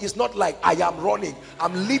running. It's not like I am running.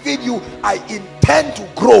 I'm leaving you. I intend to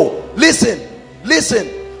grow. Listen.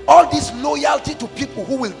 All this loyalty to people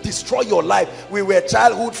who will destroy your life. We were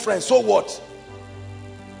childhood friends. So what?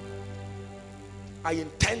 I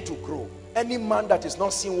intend to grow. Any man that is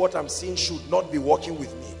not seeing what I'm seeing should not be working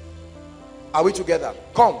with me. Are we together?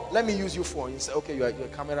 Come, let me use you for. You say, okay, you're a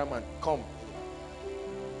cameraman. Come.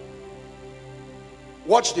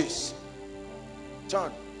 Watch this.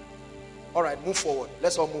 Turn. All right, move forward.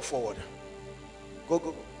 Let's all move forward. Go.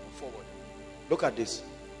 Move forward. Look at this.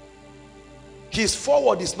 His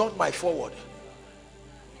forward is not my forward.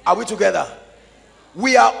 Are we together?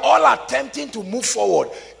 We are all attempting to move forward.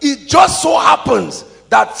 It just so happens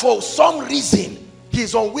that for some reason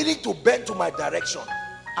he's unwilling to bend to my direction.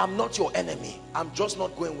 I'm not your enemy. I'm just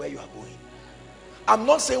not going where you are going. I'm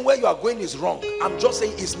not saying where you are going is wrong. I'm just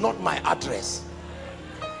saying it's not my address.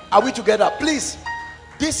 Are we together? Please,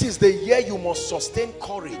 this is the year you must sustain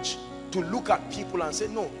courage to look at people and say,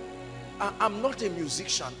 no, I'm not a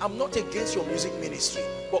musician. I'm not against your music ministry,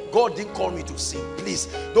 but God didn't call me to sing. Please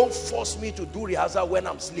don't force me to do rehearsal when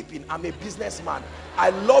I'm sleeping. I'm a businessman.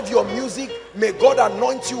 I love your music. May God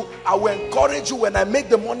anoint you. I will encourage you. When I make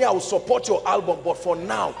the money, I will support your album. But for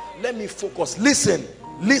now, let me focus. Listen.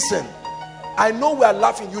 I know we are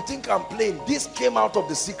laughing. You think I'm playing. This came out of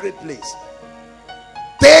the secret place.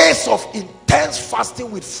 Days of intense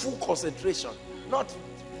fasting with full concentration, not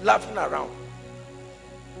laughing around.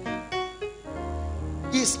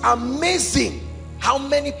 It's amazing how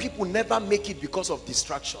many people never make it because of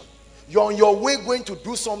distraction. You're on your way going to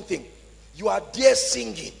do something. You are there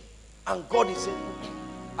singing, and God is saying,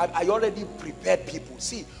 I already prepared people.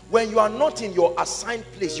 See, when you are not in your assigned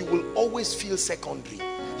place, you will always feel secondary.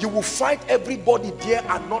 You will fight everybody there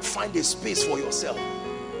and not find a space for yourself.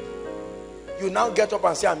 You now get up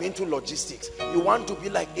and say, I'm into logistics. You want to be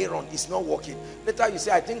like Aaron. It's not working. Later you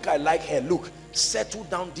say, I think I like her. Look, settle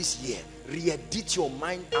down this year. Re-edit your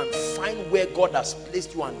mind and find where God has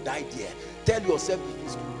placed you and die there. Tell yourself, if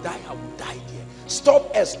it's to die, I will die there.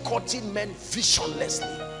 Stop escorting men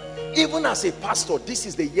visionlessly. Even as a pastor, this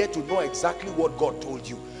is the year to know exactly what God told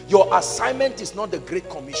you. Your assignment is not the Great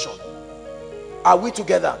Commission. Are we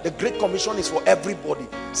together? The Great Commission is for everybody.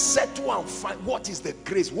 Settle and find what is the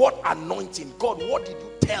grace, what anointing. God, what did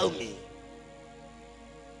you tell me?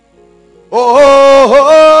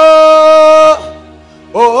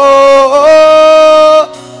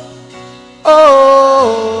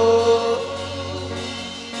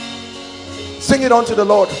 Sing it unto the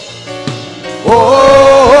Lord.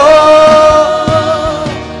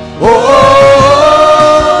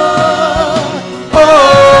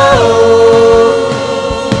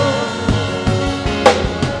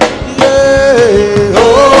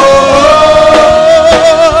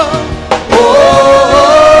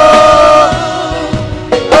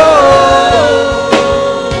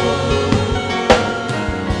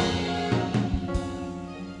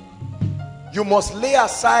 must lay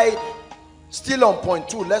aside, still on point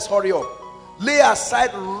 2, let's hurry up. Lay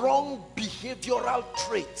aside wrong behavioral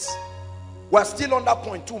traits. We're still on that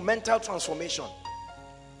point 2, mental transformation.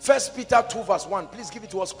 1 Peter 2 verse 1. Please give it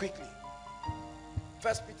to us quickly.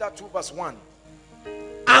 1 Peter 2 verse 1.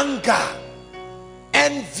 Anger,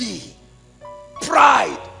 envy,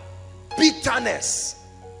 pride, bitterness,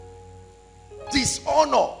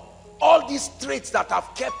 dishonor, all these traits that have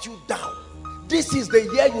kept you down. This is the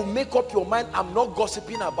year you make up your mind, I'm not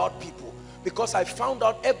gossiping about people, because I found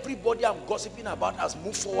out everybody I'm gossiping about has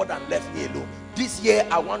moved forward and left me alone. This year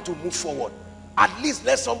I want to move forward. At least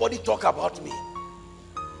let somebody talk about me.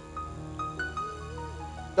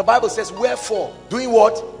 The Bible says, wherefore, doing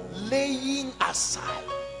what? Laying aside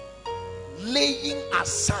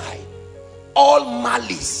all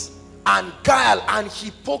malice and guile and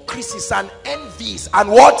hypocrisies and envies and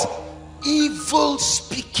what? Evil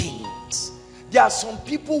speakings. There are some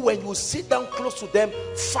people, when you sit down close to them,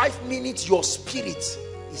 5 minutes your spirit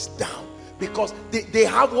is down, because they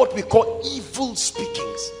have what we call evil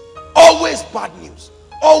speakings. Always bad news,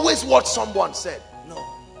 always what someone said. No,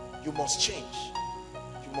 you must change.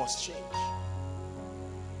 You must change.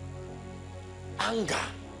 Anger,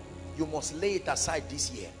 you must lay it aside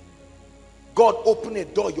this year. God opened a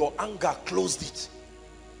door, your anger closed it.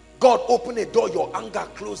 God opened a door, your anger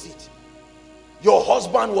closed it. Your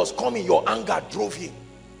husband was coming, your anger drove him.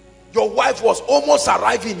 Your wife was almost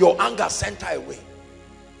arriving, your anger sent her away.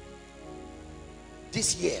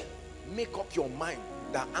 This year, make up your mind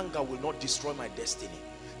that anger will not destroy my destiny.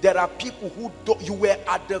 There are people who you were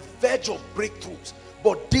at the verge of breakthroughs,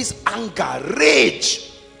 but this anger, rage,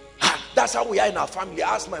 that's how we are in our family.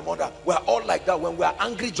 I asked my mother, we're all like that. When we are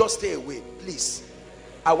angry, just stay away, please.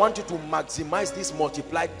 I want you to maximize this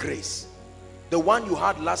multiplied grace. The one you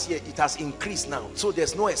had last year, it has increased now, so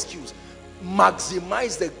there's no excuse.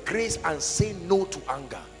 Maximize the grace and say no to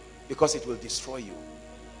anger, because it will destroy you.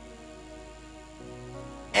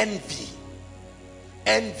 Envy.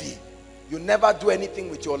 You never do anything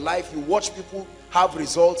with your life. You watch people have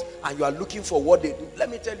results and you are looking for what they do. Let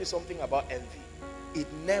me tell you something about envy. It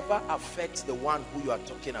never affects the one who you are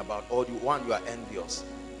talking about or the one you are envious.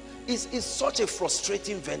 It's such a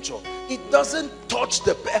frustrating venture. It doesn't touch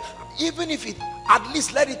the person. Even if it, at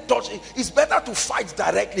least let it touch it. It's better to fight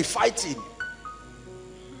directly. Fighting.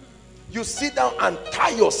 You sit down and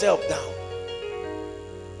tie yourself down.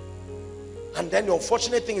 And then the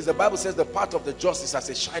unfortunate thing is, the Bible says the path of the just is as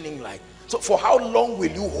a shining light. So for how long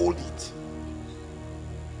will you hold it?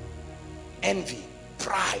 Envy,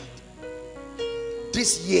 pride.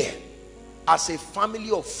 This year, as a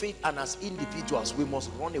family of faith and as individuals, we must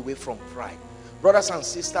run away from pride. Brothers and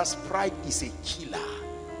sisters, pride is a killer.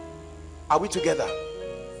 Are we together?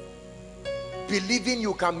 Believing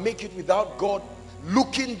you can make it without God,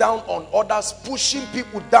 looking down on others, pushing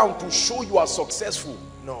people down to show you are successful.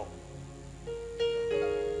 No.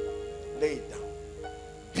 Lay it down.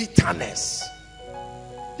 Bitterness.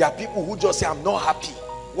 There are people who just say, I'm not happy.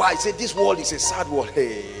 Why? I say this world is a sad world.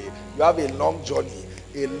 Hey, you have a long journey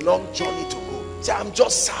to go. Say, I'm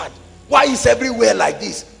just sad. Why is everywhere like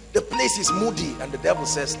this? The place is moody. And the devil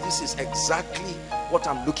says, this is exactly what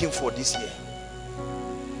I'm looking for this year.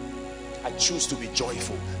 I choose to be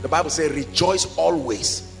joyful. The Bible says rejoice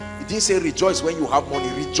always. It didn't say rejoice when you have money.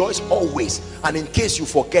 Rejoice always. And in case you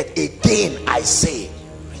forget, again I say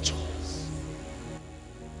rejoice.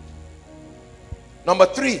 Number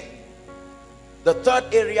 3, the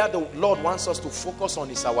third area the Lord wants us to focus on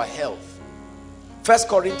is our health. 1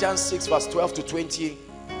 Corinthians 6 verse 12 to 20.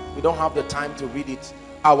 We don't have the time to read it.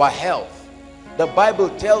 Our health. The Bible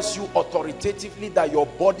tells you authoritatively that your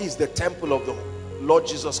body is the temple of the Lord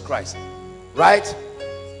Jesus Christ. Right?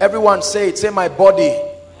 Everyone say it. Say, my body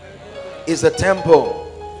is the temple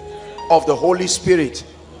of the Holy Spirit.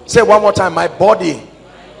 Say one more time. My body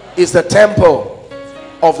is the temple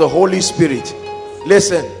of the Holy Spirit.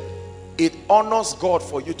 Listen, it honors God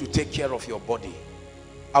for you to take care of your body.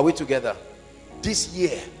 Are we together? This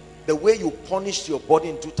year, the way you punished your body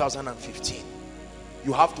in 2015,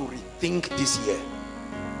 you have to rethink this year.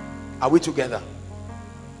 Are we together?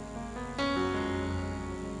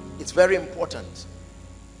 It's very important.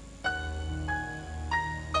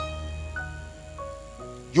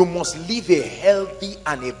 You must live a healthy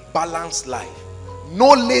and a balanced life. No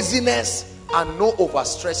laziness and no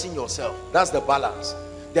overstressing yourself. That's the balance.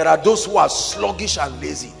 There are those who are sluggish and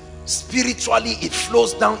lazy. Spiritually, it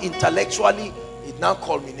flows down. Intellectually, it now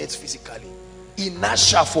culminates physically.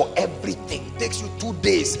 Inertia for everything. It takes you 2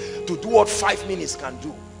 days to do what 5 minutes can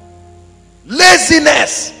do.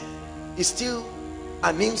 Laziness is still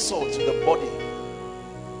an insult to the body.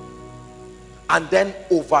 and then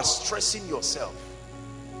overstressing yourself.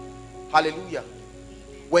 Hallelujah.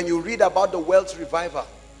 When you read about the wealth revival,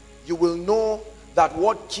 you will know that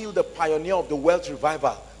what killed the pioneer of the wealth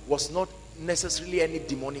revival was not necessarily any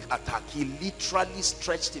demonic attack. He literally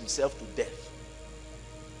stretched himself to death.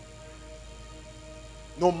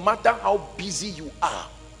 No matter how busy you are,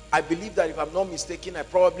 I believe that if I'm not mistaken, I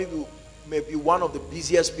probably will maybe one of the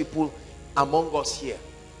busiest people among us here,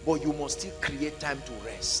 but you must still create time to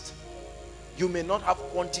rest. You may not have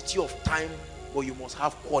quantity of time, but you must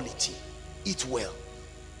have quality. Eat well.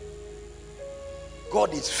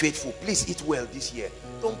 God is faithful. Please eat well this year.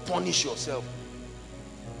 Don't punish yourself.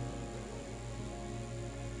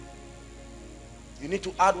 You need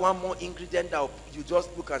to add one more ingredient that you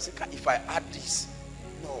just look and say, if I add this,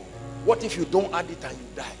 no. What if you don't add it and you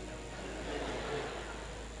die?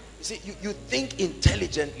 You see, you think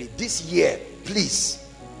intelligently. This year, please.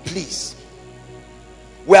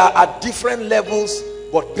 We are at different levels,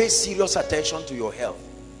 but pay serious attention to your health.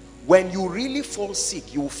 When you really fall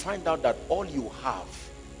sick, you will find out that all you have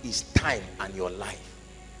is time and your life.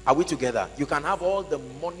 Are we together? You can have all the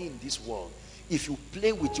money in this world. If you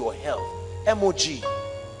play with your health, MOG,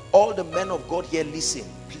 all the men of God here, listen,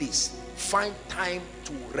 please. Find time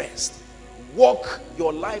to rest. Walk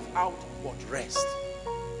your life out, but rest.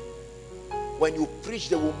 When you preach,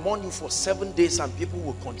 they will mourn you for 7 days and people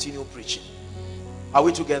will continue preaching. Are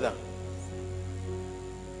we together?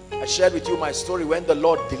 I shared with you my story when the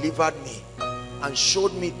Lord delivered me and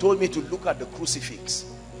told me to look at the crucifix.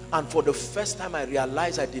 And for the first time I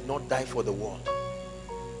realized I did not die for the world.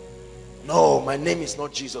 No, my name is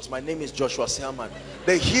not Jesus. My name is Joshua Selman.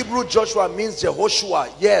 The Hebrew Joshua means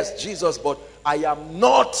Jehoshua. Yes, Jesus, but I am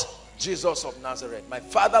not Jesus of Nazareth. My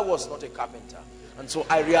father was not a carpenter. And so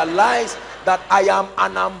I realized that I am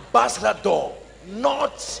an ambassador,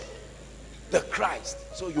 not the Christ.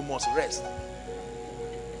 So you must rest.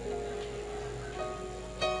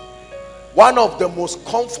 One of the most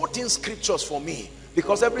comforting scriptures for me,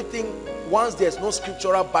 because everything, once there's no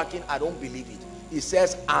scriptural backing, I don't believe it. It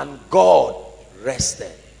says, and God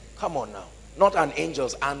rested. Come on now. Not an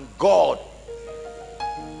angels, and God.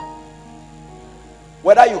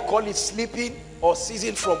 Whether you call it sleeping or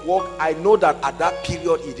ceasing from work, I know that at that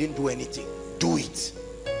period he didn't do anything. Do it.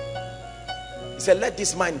 He said, let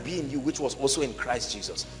this mind be in you, which was also in Christ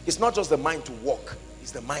Jesus. It's not just the mind to walk,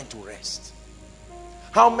 it's the mind to rest.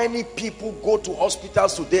 How many people go to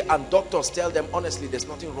hospitals today and doctors tell them, honestly, there's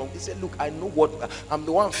nothing wrong. They say, look, I know what, I'm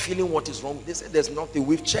the one feeling what is wrong. They say, there's nothing,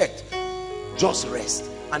 we've checked. Just rest.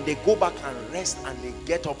 And they go back and rest and they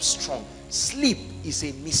get up strong. Sleep is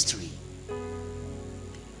a mystery.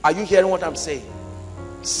 Are you hearing what I'm saying?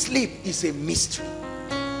 Sleep is a mystery.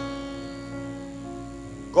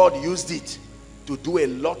 God used it to do a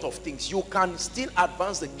lot of things. You can still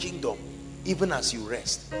advance the kingdom even as you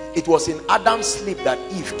rest. It was in Adam's sleep that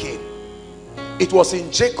Eve came. It was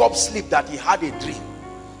in Jacob's sleep that he had a dream.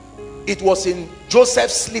 It was in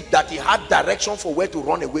Joseph's sleep that he had direction for where to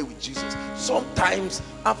run away with Jesus. Sometimes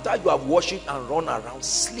after you have worshipped and run around,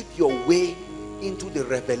 sleep your way into the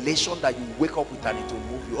revelation that you wake up with and it will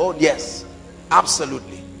move you. Oh yes,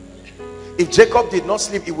 absolutely. If Jacob did not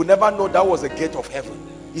sleep, he would never know that was the gate of heaven.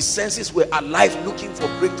 His senses were alive, looking for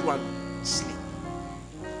breakthrough, and sleep.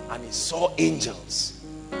 And he saw angels.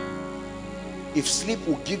 If sleep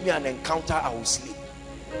will give me an encounter, I will sleep.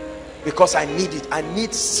 Because I need it. I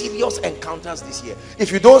need serious encounters this year.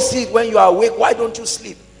 If you don't see it when you are awake, why don't you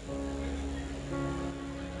sleep?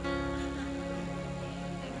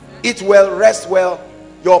 Eat well, rest well.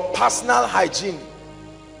 Your personal hygiene.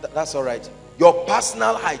 That's all right. Your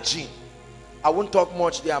personal hygiene. I won't talk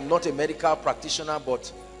much there. I'm not a medical practitioner,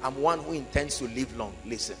 but I'm one who intends to live long.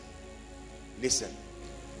 Listen. Listen.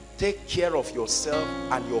 Take care of yourself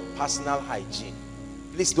and your personal hygiene.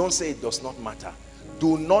 Please don't say it does not matter.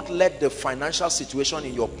 Do not let the financial situation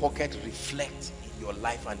in your pocket reflect in your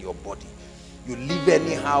life and your body. You live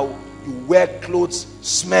anyhow. You wear clothes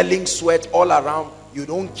smelling sweat all around. You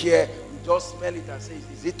don't care. You just smell it and say,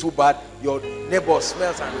 is it too bad? Your neighbor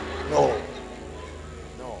smells and no.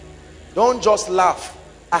 Don't just laugh.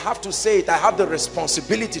 I have to say it. I have the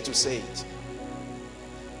responsibility to say it.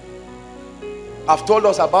 I've told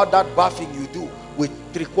us about that bathing you do with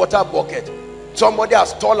 3/4 bucket. Somebody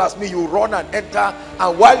as tall as me, you run and enter,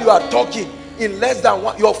 and while you are talking, in less than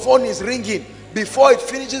one, your phone is ringing. Before it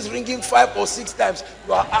finishes ringing 5 or 6 times,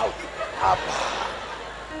 you are out.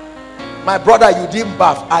 My brother, you didn't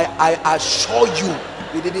bath. I assure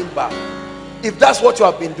you didn't bath. If that's what you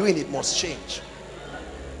have been doing, it must change.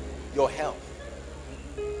 Your health.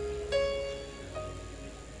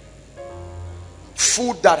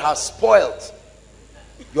 Food that has spoiled.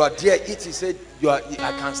 You are there, eat. He said,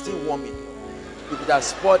 I can still warm it. If it has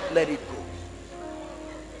spoiled, let it go.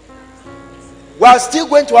 We are still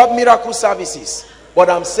going to have miracle services, but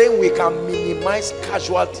I'm saying we can minimize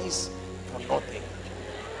casualties for nothing.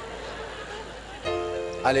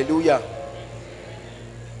 Hallelujah.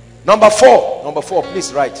 Number four,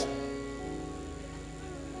 please write.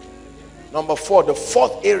 Number 4, the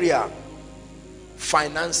fourth area,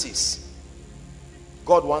 finances.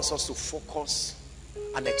 God wants us to focus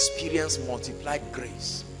and experience multiplied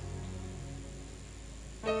grace.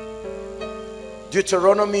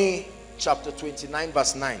 Deuteronomy chapter 29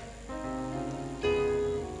 verse 9.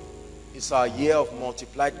 It's our year of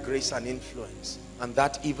multiplied grace and influence, and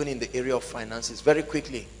that even in the area of finances. Very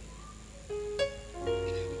quickly,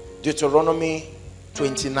 Deuteronomy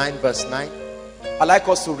 29 verse 9. I'd like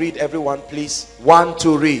us to read, everyone, please. 1,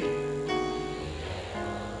 2, read.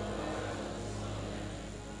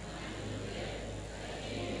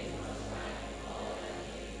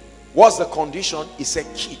 What's the condition? He said,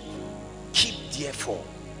 keep therefore,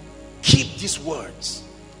 keep these words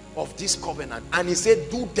of this covenant. And he said,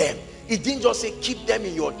 do them. He didn't just say keep them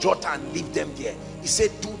in your jotter and leave them there. He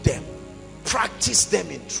said, do them. Practice them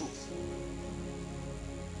in truth.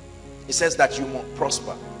 He says that you will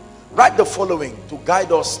prosper. Write the following to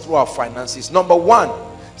guide us through our finances. Number 1,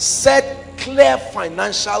 set clear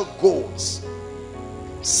financial goals.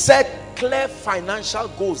 Set clear financial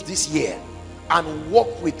goals this year and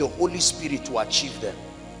walk with the Holy Spirit to achieve them.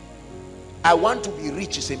 I want to be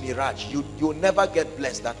rich is a mirage. You'll never get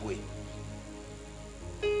blessed that way.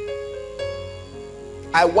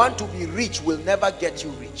 I want to be rich will never get you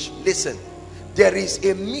rich. Listen, there is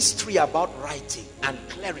a mystery about writing and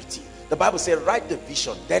clarity. The Bible says write the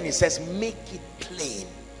vision, then it says make it plain.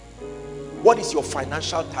 What is your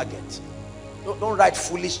financial target? Don't write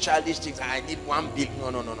foolish, childish things. I need 1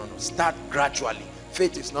 billion. No. Start gradually.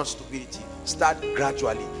 Faith is not stupidity. Start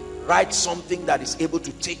gradually. Write something that is able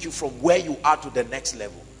to take you from where you are to the next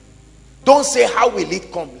level. Don't say how will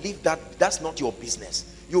it come. Leave that. That's not your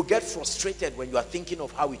business. You get frustrated when you are thinking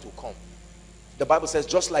of how it will come. The Bible says,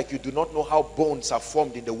 just like you do not know how bones are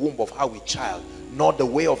formed in the womb of how a child, nor the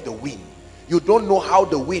way of the wind. You don't know how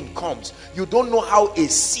the wind comes. You don't know how a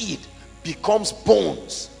seed becomes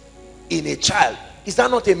bones in a child. Is that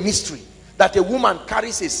not a mystery? That a woman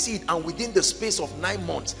carries a seed and within the space of 9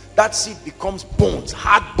 months, that seed becomes bones,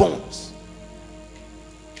 hard bones.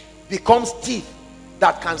 Becomes teeth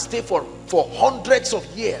that can stay for hundreds of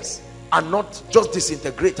years and not just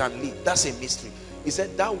disintegrate and leave. That's a mystery. He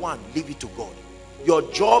said, that one, leave it to God. Your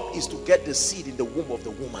job is to get the seed in the womb of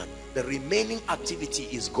the woman. The remaining activity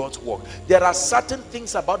is God's work. There are certain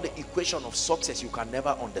things about the equation of success you can never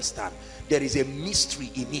understand. There is a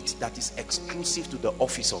mystery in it that is exclusive to the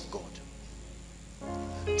office of God.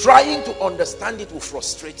 Trying to understand it will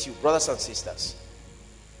frustrate you, brothers and sisters.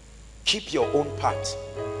 Keep your own part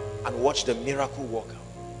and watch the miracle work out.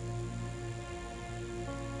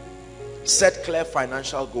 Set clear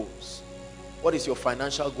financial goals. What is your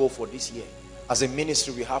financial goal for this year? As a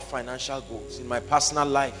ministry, we have financial goals. In my personal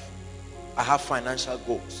life, I have financial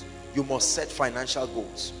goals. You must set financial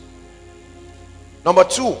goals. Number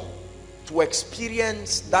 2, to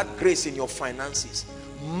experience that grace in your finances,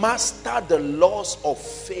 master the laws of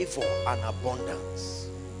favor and abundance.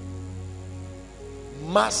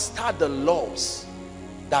 Master the laws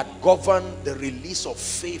that govern the release of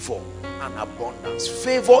favor and abundance.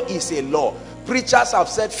 Favor is a law. Preachers have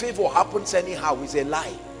said favor happens anyhow. It's a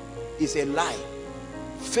lie. It's a lie.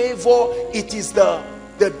 Favor, it is the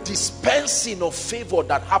dispensing of favor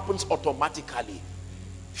that happens automatically.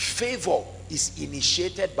 Favor is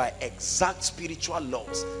initiated by exact spiritual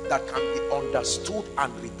laws that can be understood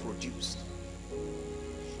and reproduced.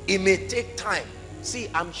 It may take time. See,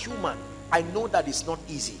 I'm human. I know that it's not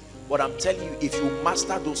easy. But I'm telling you, if you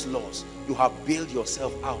master those laws, you have bailed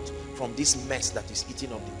yourself out from this mess that is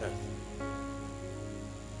eating up the earth.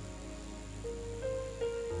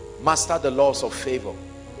 Master the laws of favor.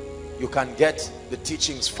 You can get the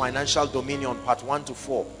teachings, Financial Dominion, part 1 to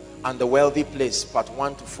 4, and The Wealthy Place, part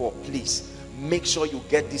 1 to 4. Please, make sure you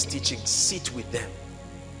get these teachings. Sit with them.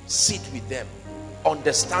 Sit with them.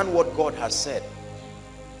 Understand what God has said.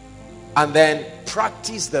 And then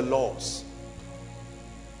practice the laws.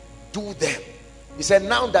 Do them. He said,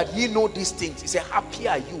 now that ye know these things, he said, happy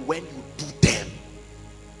are you when you do them.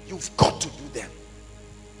 You've got to do them.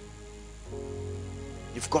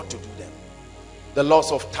 You've got to do them. The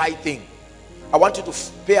laws of tithing. I want you to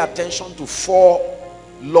pay attention to 4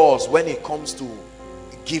 laws when it comes to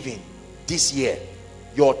giving this year.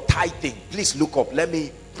 Your tithing. Please look up. Let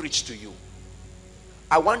me preach to you.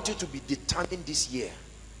 I want you to be determined this year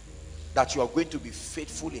that you are going to be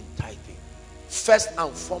faithful in tithing. First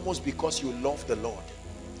and foremost, because you love the Lord.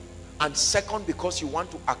 And second, because you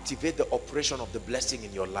want to activate the operation of the blessing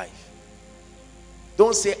in your life.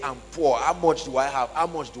 Don't say, I'm poor. How much do I have? How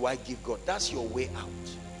much do I give God? That's your way out.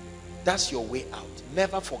 That's your way out.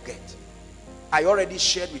 Never forget. I already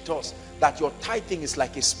shared with us that your tithing is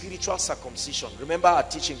like a spiritual circumcision. Remember our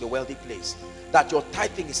teaching, The Wealthy Place, that your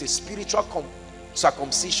tithing is a spiritual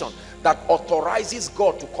circumcision that authorizes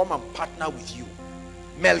God to come and partner with you.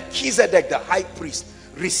 Melchizedek, the high priest,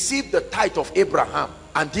 received the tithe of Abraham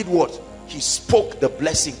and did what? He spoke the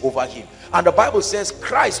blessing over him. And the Bible says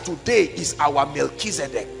Christ today is our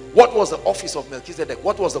Melchizedek. What was the office of Melchizedek?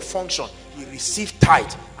 What was the function? He received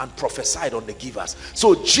tithe and prophesied on the givers.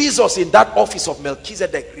 So Jesus in that office of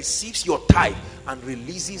Melchizedek receives your tithe and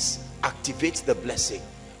releases, activates the blessing.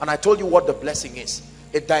 And I told you what the blessing is.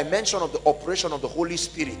 A dimension of the operation of the Holy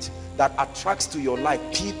Spirit that attracts to your life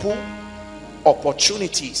people,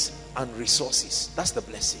 opportunities, and resources. That's the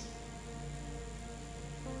blessing.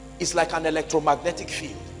 It's like an electromagnetic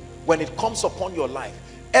field. When it comes upon your life,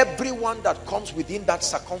 everyone that comes within that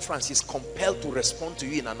circumference is compelled to respond to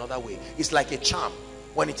you in another way. It's like a charm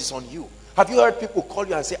when it is on you. Have you heard people call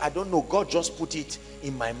you and say, I don't know, God just put it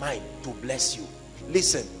in my mind to bless you?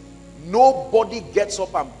 Listen, nobody gets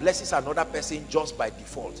up and blesses another person just by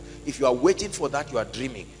default. If you are waiting for that, you are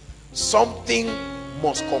dreaming. Something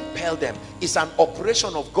must compel them. It's an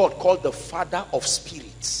operation of God called the Father of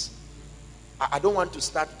Spirits. I don't want to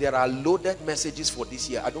start. There are loaded messages for this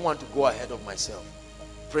year. I don't want to go ahead of myself.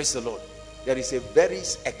 Praise the Lord. There is a very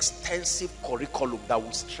extensive curriculum that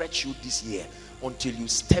will stretch you this year until you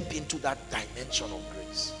step into that dimension of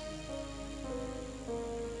grace.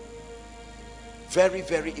 Very,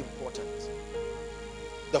 very important.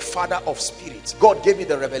 The Father of Spirits. God gave me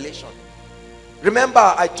the revelation.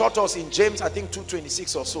 Remember, I taught us in James, I think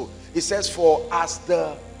 2:26 or so. It says, for as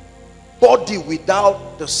the body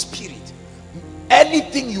without the spirit,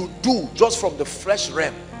 anything you do just from the flesh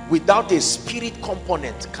realm without a spirit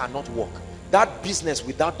component cannot work. That business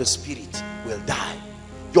without the spirit will die.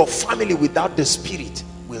 Your family without the spirit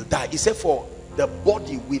will die. He said, for the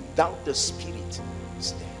body without the spirit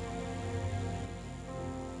is dead.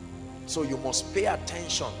 So you must pay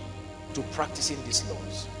attention to practicing these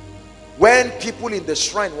laws. When people in the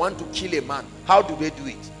shrine want to kill a man, how do they do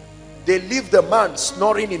it? They leave the man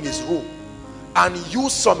snoring in his room and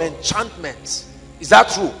use some enchantments. Is that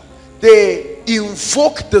true? They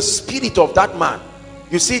invoke the spirit of that man.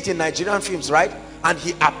 You see it in Nigerian films, right? And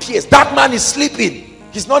he appears. That man is sleeping.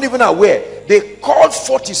 He's not even aware. They called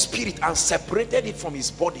forth his spirit and separated it from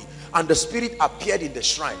his body. And the spirit appeared in the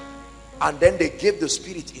shrine. And then they gave the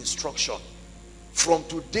spirit instruction. From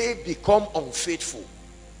today, become unfaithful.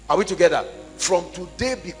 Are we together? From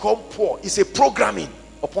today, become poor. It's a programming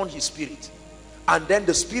upon his spirit. And then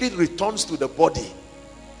the spirit returns to the body.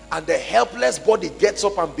 And the helpless body gets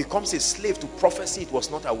up and becomes a slave to prophecy it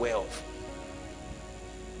was not aware of.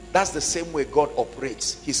 That's the same way God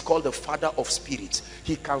operates. He's called the Father of Spirits.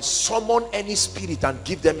 He can summon any spirit and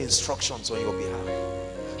give them instructions on your behalf.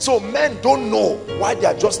 So men don't know why they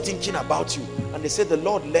are just thinking about you. And they say, the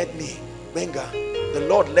Lord led me. Benga, the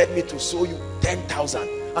Lord led me to sow you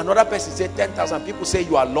 10,000. Another person said 10,000. People say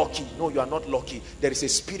you are lucky. No, you are not lucky. There is a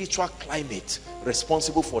spiritual climate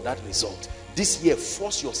responsible for that result. This year,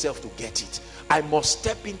 force yourself to get it. I must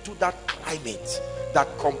step into that climate that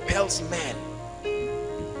compels men.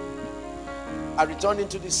 I returned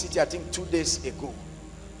into this city, I think 2 days ago.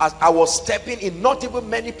 As I was stepping in, not even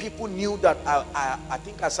many people knew that I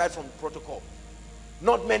think aside from the protocol,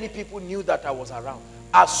 not many people knew that I was around.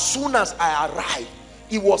 As soon as I arrived,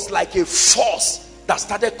 it was like a force that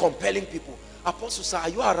started compelling people. Apostle, sir, are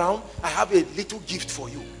you around? I have a little gift for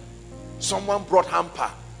you. Someone brought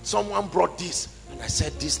hamper. Someone brought this. And I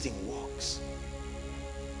said, this thing works.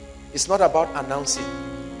 It's not about announcing.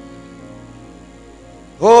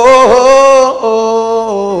 Oh, oh, oh,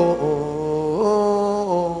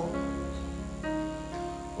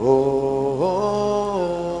 oh, oh, oh,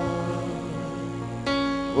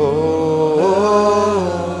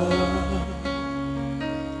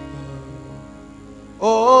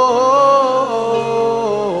 oh,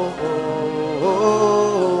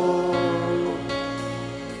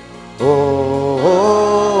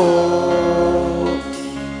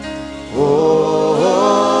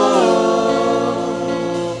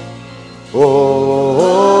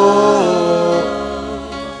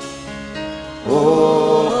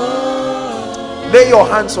 Lay your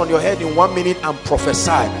hands on your head in 1 minute and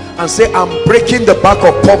prophesy and say, I'm breaking the back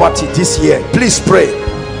of poverty this year. Please pray.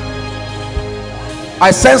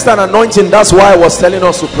 I sensed an anointing. That's why I was telling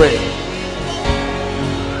us to pray.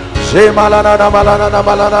 Lay your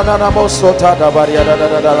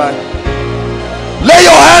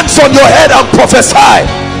hands on your head and prophesy.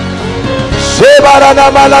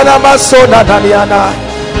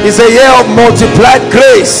 It's a year of multiplied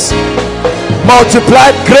grace.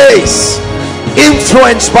 Multiplied grace.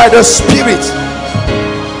 Influenced by the Spirit.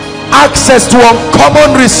 Access to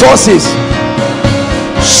uncommon resources.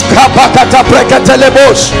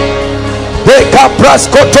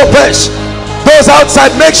 Those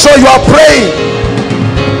outside, make sure you are praying.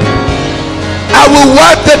 I will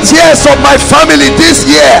wipe the tears of my family this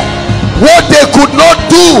year. What they could not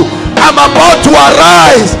do, I'm about to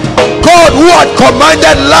arise. God, who had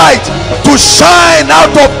commanded light to shine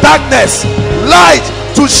out of darkness, light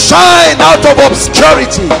to shine out of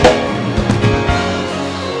obscurity.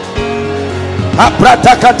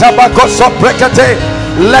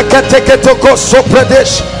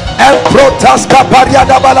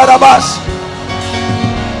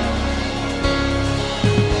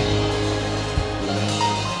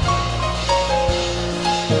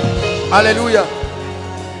 Hallelujah.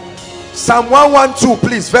 Psalm 112,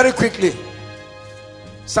 please, very quickly.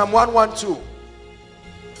 Psalm 112.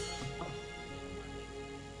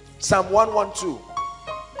 Psalm 112.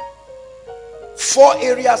 4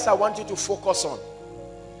 areas I want you to focus on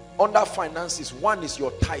under finances. One is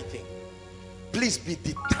your tithing. Please be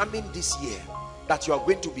determined this year that you are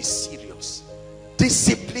going to be serious.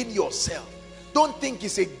 Discipline yourself. Don't think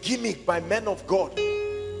it's a gimmick by men of God.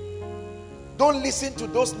 Don't listen to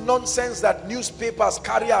those nonsense that newspapers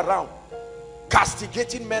carry around,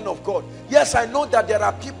 castigating men of God. Yes, I know that there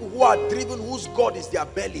are people who are driven, whose God is their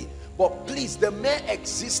belly. But please, the mere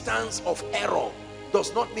existence of error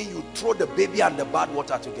does not mean you throw the baby and the bad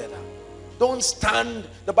water together. Don't stand.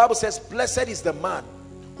 The Bible says, blessed is the man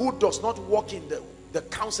who does not walk in the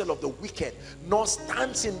counsel of the wicked, nor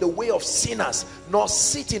stands in the way of sinners, nor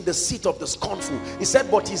sit in the seat of the scornful. He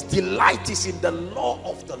said, but his delight is in the law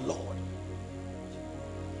of the Lord.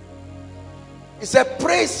 He said,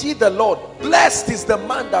 praise ye the Lord. Blessed is the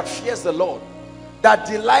man that fears the Lord, that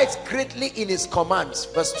delights greatly in his commands.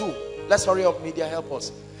 Verse 2. Let's hurry up, media, help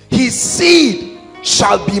us. His seed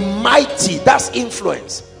shall be mighty. That's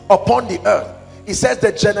influence upon the earth. He says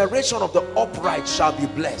the generation of the upright shall be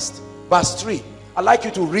blessed. Verse 3. I'd like you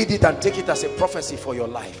to read it and take it as a prophecy for your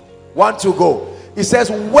life. 1 to go. He says,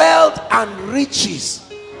 wealth and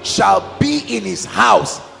riches shall be in his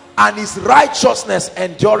house, and his righteousness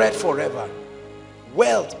endureth forever.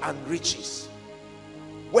 Wealth and riches.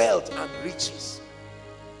 Wealth and riches.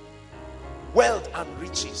 Wealth and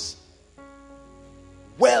riches.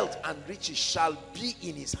 Wealth and riches shall be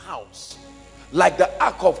in his house. Like the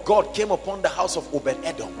ark of God came upon the house of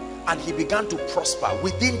Obed-Edom, and he began to prosper.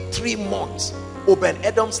 Within 3 months,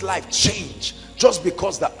 Obed-Edom's life changed just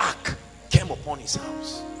because the ark came upon his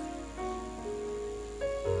house.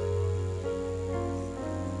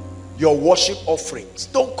 Your worship offerings,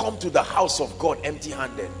 don't come to the house of God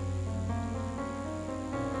empty-handed.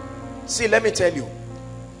 See, let me tell you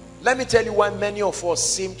why many of us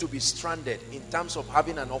seem to be stranded in terms of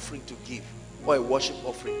having an offering to give, or a worship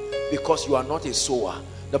offering. Because you are not a sower.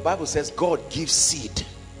 The Bible says God gives seed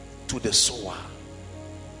to the sower.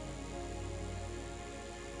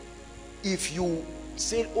 If you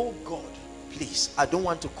say, oh God, please, I don't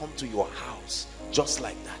want to come to your house just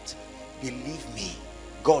like that, believe me,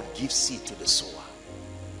 God gives seed to the sower.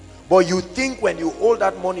 But you think when you hold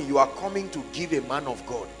that money, you are coming to give a man of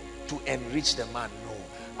God, to enrich the man. No,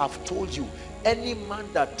 I've told you, any man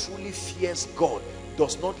that truly fears God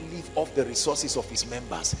does not live off the resources of his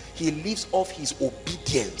members. He lives off his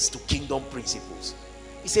obedience to kingdom principles.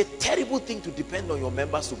 It's a terrible thing to depend on your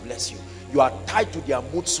members to bless you. You are tied to their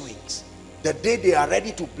mood swings. The day they are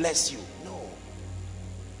ready to bless you, no.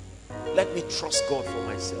 Let me trust God for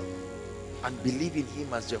myself and believe in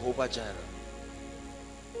him as Jehovah Jireh.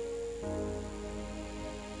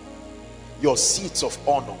 Your seeds of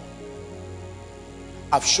honor.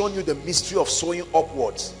 I've shown you the mystery of sowing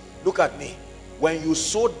upwards. Look at me. When you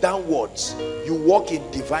sow downwards, you walk in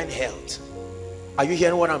divine health. Are you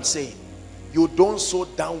hearing what I'm saying? You don't sow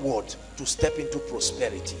downward to step into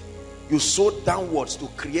prosperity. You sow downwards to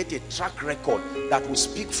create a track record that will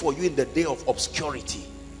speak for you in the day of obscurity.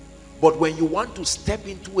 But when you want to step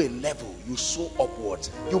into a level, you sow upwards.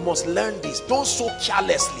 You must learn this. Don't sow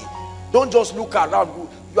carelessly. Don't just look around.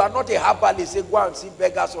 You are not a herbalist. Say, go and see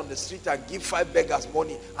beggars on the street and give 5 beggars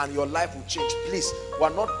money and your life will change. Please, we are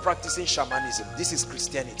not practicing shamanism. This is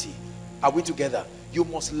Christianity. Are we together? You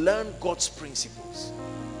must learn God's principles.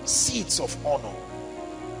 Seeds of honor.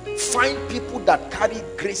 Find people that carry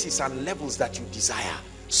graces and levels that you desire.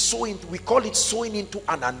 We call it sowing into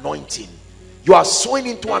an anointing. You are sowing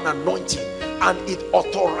into an anointing, and it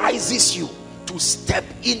authorizes you to step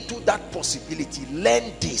into that possibility.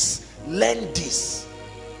 Learn this. Learn this.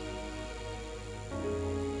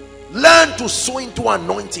 Learn to sow into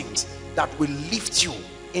anointings that will lift you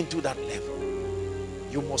into that level.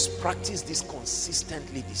 You must practice this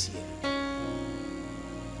consistently this year.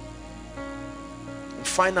 And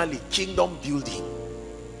finally, kingdom building.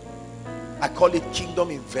 I call it kingdom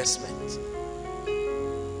investment.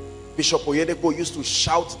 Bishop Oyedepo used to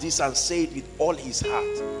shout this and say it with all his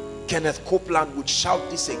heart. Kenneth Copeland would shout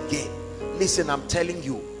this again. Listen, I'm telling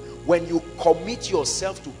you, when you commit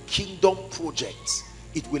yourself to kingdom projects,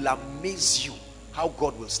 it will amaze you how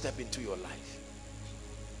God will step into your life.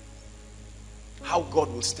 How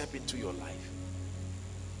God will step into your life.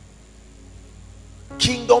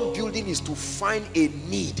 Kingdom building is to find a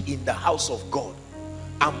need in the house of God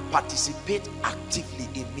and participate actively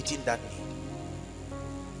in meeting that need.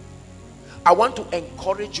 I want to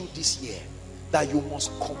encourage you this year that you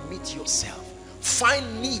must commit yourself.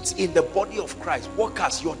 Find needs in the body of Christ. Work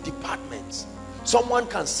as your departments. Someone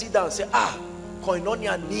can sit down and say,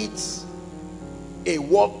 Koinonia needs a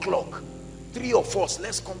wall clock. 3 of us,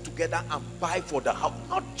 let's come together and buy for the house.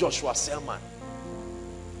 Not Joshua Selman.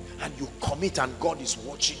 And you commit, and God is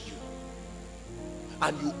watching you.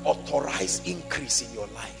 And you authorize increase in your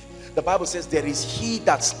life. The Bible says there is he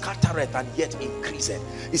that scattereth and yet increaseth.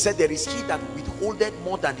 He said there is he that withholdeth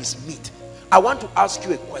more than is meet. I want to ask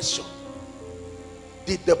you a question.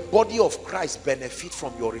 Did the body of Christ benefit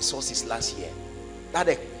from your resources last year?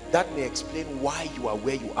 That may explain why you are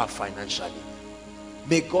where you are financially.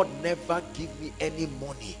 May God never give me any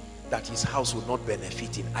money that his house will not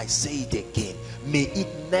benefit in. I say it again. May it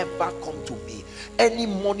never come to me. Any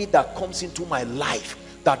money that comes into my life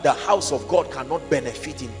that the house of God cannot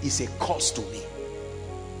benefit in is a cost to me.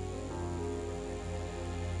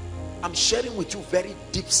 I'm sharing with you very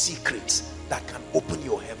deep secrets that can open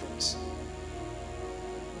your heavens.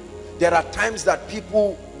 There are times that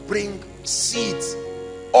people bring seeds,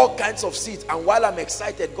 all kinds of seeds, and while I'm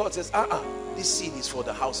excited, God says, this seed is for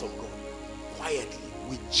the house of God. Quietly,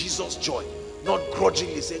 with Jesus' joy, not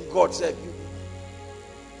grudgingly saying, God said,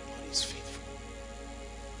 God is faithful.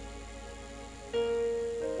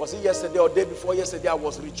 Was it yesterday or day before yesterday? I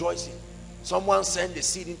was rejoicing. Someone sent a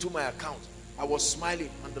seed into my account. I was smiling,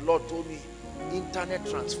 and the Lord told me, internet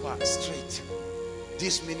transfer straight.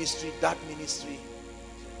 This ministry, that ministry.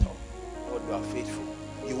 Lord, you are faithful.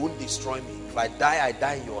 You won't destroy me. If I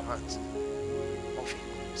die in your hands.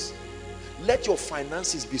 Let your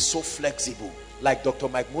finances be so flexible, like Dr.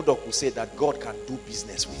 Mike Murdoch will say, that God can do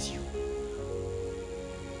business with you.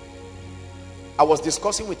 I was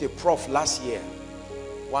discussing with a prof last year,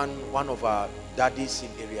 one of our daddies in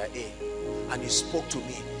area A, and he spoke to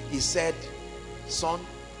me. He said, son,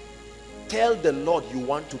 tell the Lord you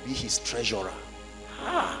want to be his treasurer.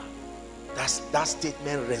 That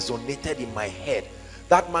statement resonated in my head.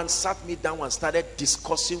 That man sat me down and started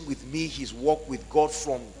discussing with me his walk with God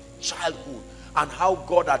from childhood and how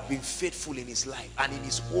God had been faithful in his life, and in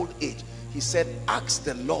his old age. He said, ask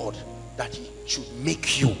the Lord that he should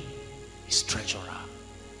make you his treasurer.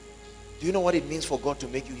 Do you know what it means for God to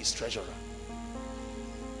make you his treasurer?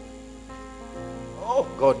 Oh,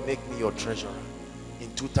 God, make me your treasurer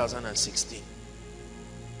in 2016.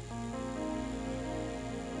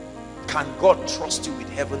 Can God trust you with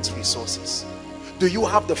heaven's resources? Do you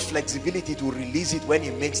have the flexibility to release it when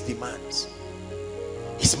he makes demands?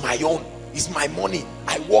 It's my own. It's my money.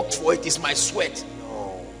 I worked for it. It's my sweat.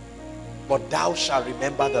 No. But thou shalt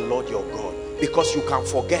remember the Lord your God, because you can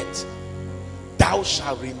forget. Thou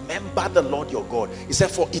shalt remember the Lord your God. He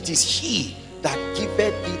said, for it is he that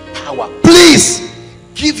giveth thee power. Please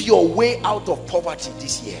give your way out of poverty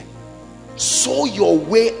this year. Sow your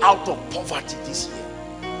way out of poverty this year.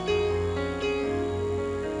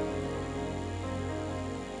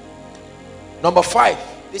 Number 5.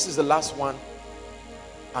 This is the last one,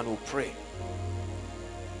 and we'll pray.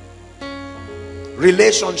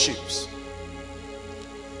 Relationships.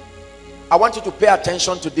 I want you to pay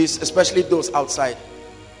attention to this, especially those outside.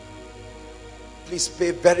 Please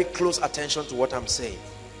pay very close attention to what I'm saying.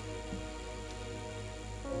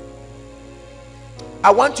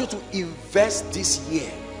 I want you to invest this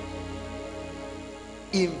year.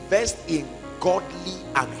 Invest in godly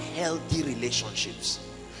and healthy relationships.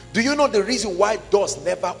 Do you know the reason why doors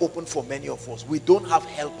never open for many of us? We don't have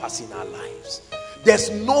helpers in our lives. There's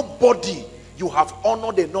nobody you have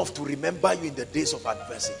honored enough to remember you in the days of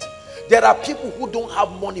adversity. There are people who don't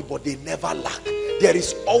have money, but they never lack. There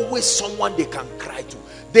is always someone they can cry to.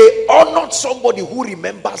 They honored somebody who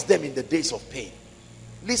remembers them in the days of pain.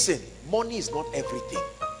 Listen, money is not everything.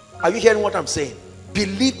 Are you hearing what I'm saying?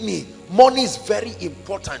 Believe me, money is very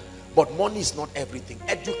important, but money is not everything.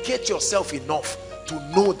 Educate yourself enough to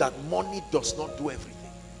know that money does not do everything.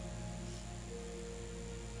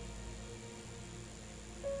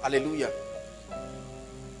 Hallelujah.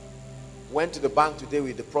 Went to the bank today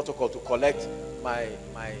with the protocol to collect my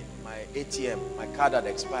ATM. My card had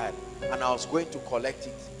expired and I was going to collect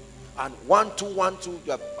it. And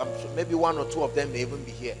 1212, maybe one or two of them may even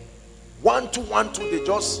be here. 1212, they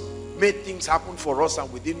just made things happen for us,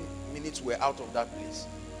 and within minutes we're out of that place.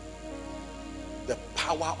 The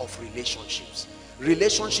power of relationships.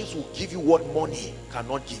 Relationships will give you what money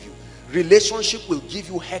cannot give you. Relationship will give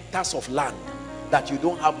you hectares of land that you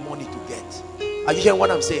don't have money to get. Are you hearing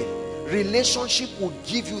what I'm saying? Relationship will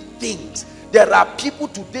give you things. There are people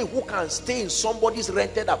today who can stay in somebody's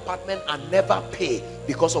rented apartment and never pay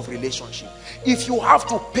because of relationship. If you have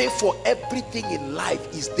to pay for everything in life,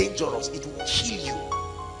 it's dangerous. It will kill you.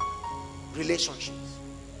 Relationships.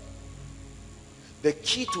 The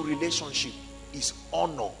key to relationship is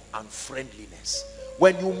honor and friendliness.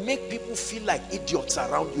 When you make people feel like idiots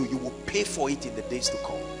around you, you will pay for it in the days to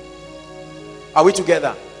come. Are we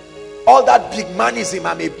together? All that big manism,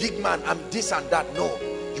 I'm a big man, I'm this and that. No,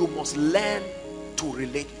 you must learn to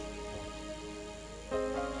relate with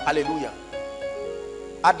people. Hallelujah.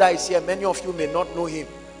 Ada is here. Many of you may not know him.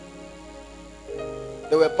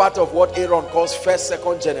 They were part of what Aaron calls first,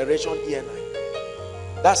 second generation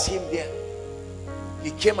ENI. That's him there.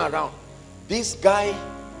 He came around. This guy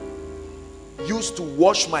used to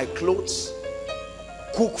wash my clothes,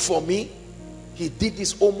 cook for me. He did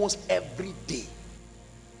this almost every day.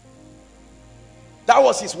 That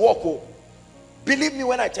was his work. Oh, believe me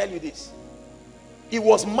when I tell you this. It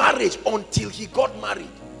was marriage until he got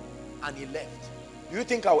married and he left. Do you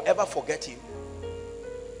think I will ever forget him?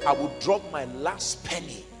 I would drop my last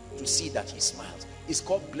penny to see that he smiles. It's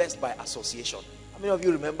called blessed by association. How many of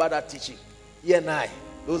you remember that teaching? ENI,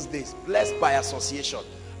 those days, blessed by association.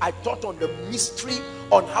 I taught on the mystery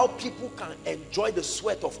on how people can enjoy the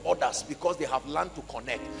sweat of others because they have learned to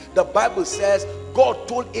connect. The Bible says God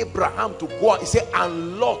told Abraham to go out. He said,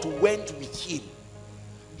 and Lot went with him.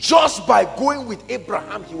 Just by going with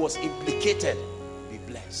Abraham, he was implicated. Be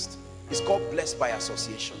blessed. It's called blessed by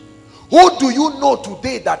association. Who do you know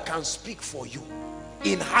today that can speak for you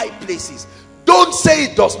in high places? Don't say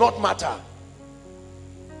it does not matter.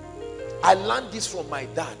 I learned this from my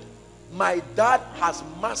dad. My dad has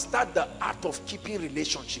mastered the art of keeping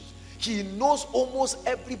relationships. He knows almost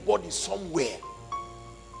everybody somewhere.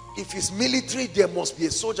 If it's military, there must be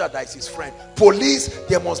a soldier that is his friend. Police,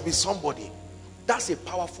 there must be somebody. That's a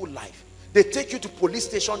powerful life. They take you to police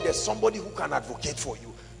station, there's somebody who can advocate for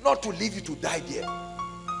you, not to leave you to die there.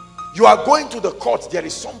 You are going to the court, there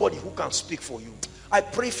is somebody who can speak for you. I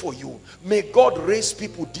pray for you. May God raise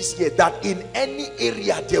people this year that in any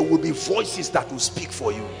area there will be voices that will speak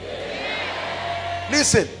for you.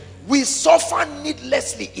 Listen, we suffer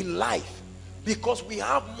needlessly in life because we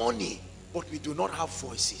have money, but we do not have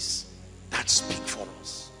voices that speak for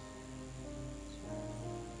us.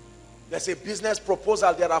 There's a business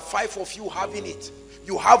proposal. There are 5 of you having it.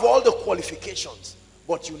 You have all the qualifications,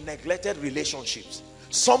 but you neglected relationships.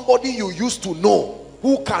 Somebody you used to know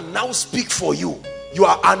who can now speak for you. You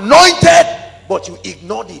are anointed, but you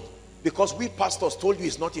ignored it because we pastors told you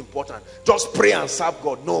it's not important. Just pray and serve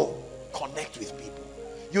God. No, connect with people.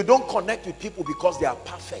 You don't connect with people because they are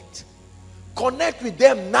perfect. Connect with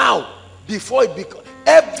them now before it becomes.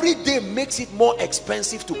 Every day makes it more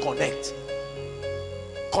expensive to connect.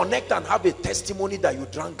 Connect and have a testimony that you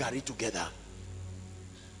drank Gary together.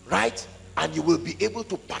 Right? And you will be able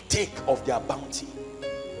to partake of their bounty.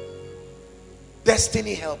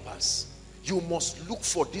 Destiny helpers. You must look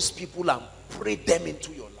for these people and pray them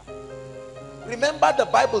into your life. Remember the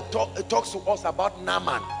Bible talks to us about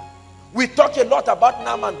Naaman. We talk a lot about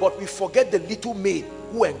Naaman, but we forget the little maid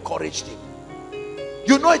who encouraged him.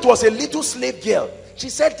 You know, it was a little slave girl. She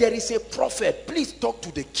said, there is a prophet. Please talk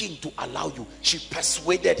to the king to allow you. She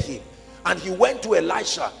persuaded him. And he went to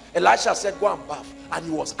Elisha. Elisha said, go and bath. And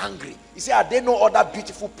he was angry. He said, are there no other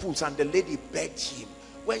beautiful pools? And the lady begged him.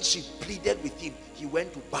 When she pleaded with him, he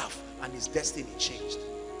went to bath and his destiny changed.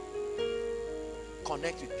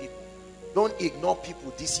 Connect with people. Don't ignore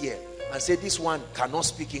people this year and say this one cannot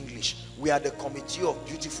speak English. We are the committee of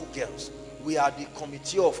beautiful girls. We are the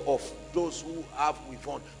committee of those who have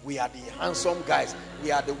withdrawn. We are the handsome guys.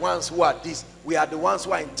 We are the ones who are this. We are the ones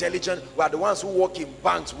who are intelligent. We are the ones who work in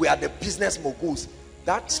banks. We are the business moguls.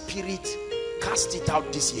 That spirit, cast it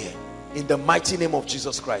out this year in the mighty name of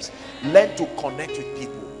Jesus Christ. Learn to connect with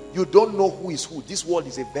people. You don't know who is who. This world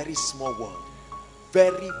is a very small world.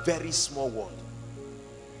 Very, very small world.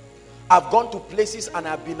 I've gone to places and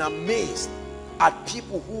I've been amazed at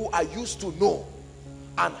people who I used to know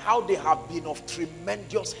and how they have been of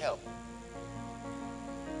tremendous help.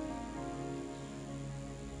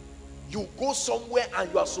 You go somewhere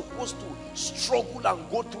and you are supposed to struggle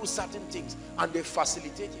and go through certain things, and they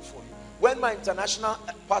facilitate it for you. When my international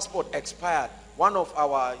passport expired, one of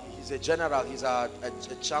our, he's a general, he's a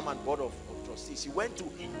chairman, board of trustees, he went to,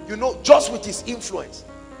 you know, just with his influence.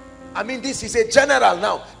 I mean, this is a general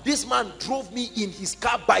now. This man drove me in his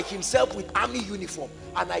car by himself with army uniform.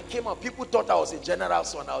 And I came out. People thought I was a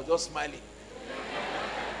general's son. I was just smiling.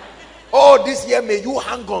 Oh, this year may you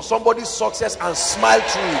hang on somebody's success and smile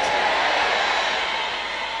through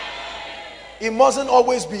it. It mustn't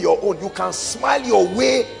always be your own. You can smile your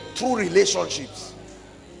way through relationships.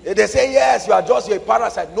 They say, yes, you are just a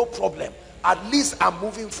parasite. No problem. At least I'm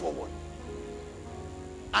moving forward.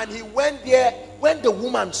 And he went there. When the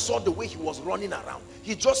woman saw the way he was running around,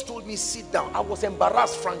 he just told me, sit down. I was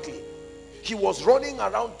embarrassed, frankly. He was running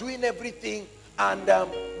around doing everything, and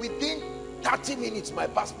within 30 minutes my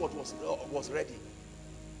passport was ready.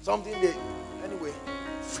 Anyway,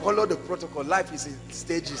 follow the protocol. Life is in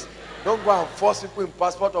stages. Don't go and force people in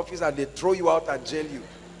passport office and they throw you out and jail you.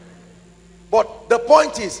 But the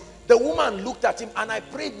point is, the woman looked at him and I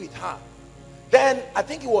prayed with her. Then I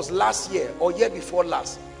think it was last year or year before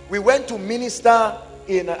last, we went to minister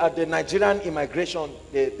in at the Nigerian immigration,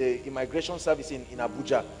 the immigration service in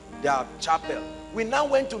Abuja, their chapel. We now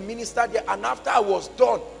went to minister there, and after I was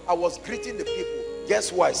done, I was greeting the people. Guess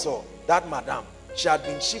who I saw? That madam. She had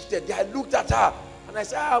been shifted. I looked at her and I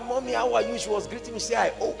said, mommy, how are you? She was greeting me. She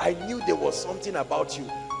said, I knew there was something about you.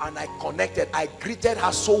 And I connected. I greeted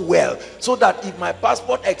her so well, so that if my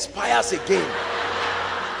passport expires again,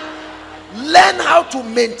 learn how to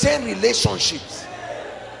maintain relationships.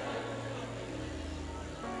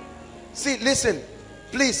 See, listen,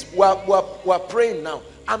 please, we're praying now.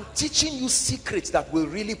 I'm teaching you secrets that will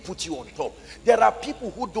really put you on top. There are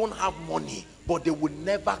people who don't have money, but they will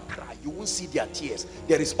never cry. You won't see their tears.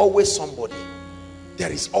 There is always somebody.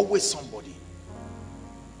 There is always somebody.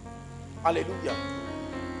 Hallelujah.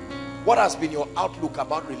 What has been your outlook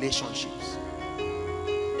about relationships?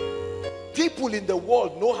 People in the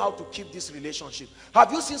world know how to keep this relationship.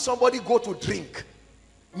 Have you seen somebody go to drink?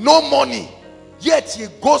 No money. Yet he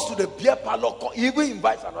goes to the beer parlor. He even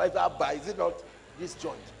invites another bar. Is it not this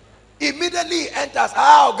joint? Immediately he enters.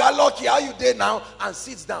 Oh, God, lucky, how you there now? And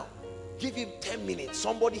sits down. Give him 10 minutes.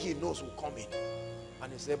 Somebody he knows will come in.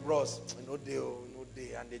 And he say, bros, no day, no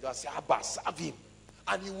day. And they just say, Abba, serve him.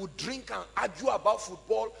 And he would drink and argue about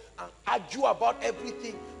football and argue about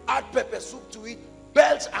everything. Add pepper soup to it.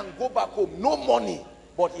 Belts and go back home. No money,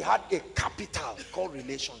 but he had a capital called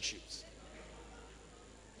relationships.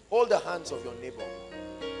 Hold the hands of your neighbor.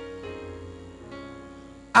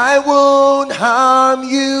 I won't harm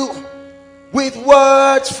you with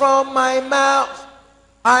words from my mouth.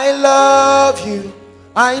 I love you.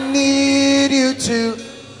 I need you to.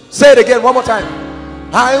 Say it again one more time.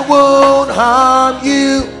 I won't harm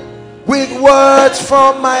you with words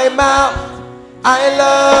from my mouth. I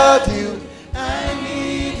love you.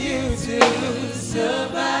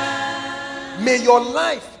 May your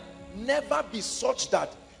life never be such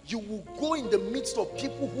that you will go in the midst of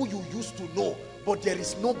people who you used to know, but there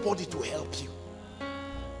is nobody to help you.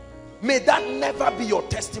 May that never be your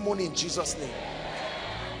testimony in Jesus' name.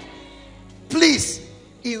 Please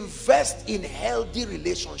invest in healthy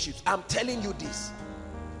relationships. I'm telling you this.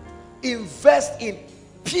 Invest in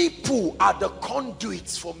people are the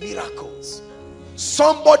conduits for miracles.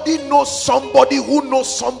 Somebody knows somebody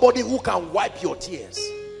who can wipe your tears.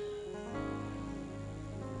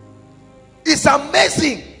 It's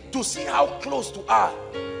amazing to see how close you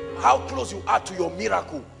are to your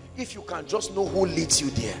miracle, if you can just know who leads you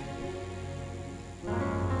there.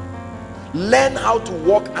 Learn how to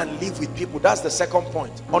walk and live with people. That's the second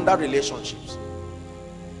point under relationships.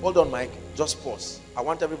 Hold on, Mike, just pause. I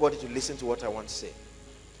want everybody to listen to what I want to say.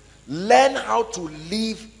 Learn how to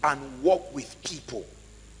live and walk with people.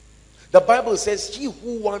 The Bible says he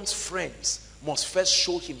who wants friends must first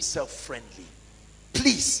show himself friendly.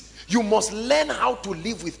 Please, you must learn how to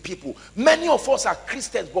live with people. Many of us are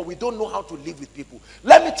Christians, but we don't know how to live with people.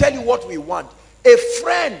 Let me tell you what we want. A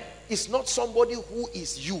friend is not somebody who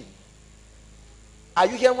is you. Are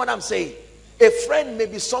you hearing what I'm saying? A friend may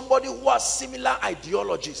be somebody who has similar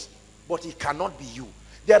ideologies, but he cannot be you.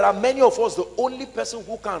 There are many of us, the only person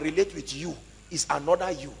who can relate with you is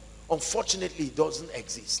another you. Unfortunately, it doesn't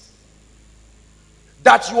exist.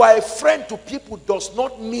 That you are a friend to people does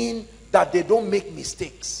not mean that they don't make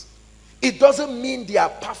mistakes. It doesn't mean they are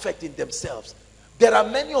perfect in themselves. There are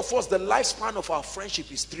many of us, the lifespan of our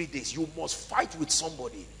friendship is 3 days. You must fight with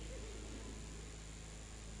somebody.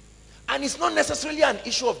 And it's not necessarily an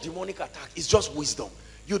issue of demonic attack. It's just wisdom.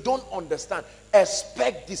 You don't understand.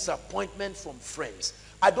 Expect disappointment from friends.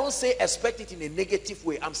 I don't say expect it in a negative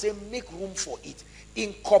way. I'm saying make room for it.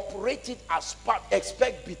 Incorporate it as part.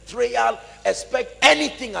 Expect betrayal. Expect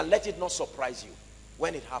anything and let it not surprise you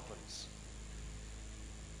when it happens.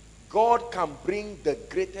 God can bring the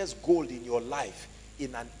greatest gold in your life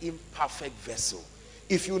in an imperfect vessel.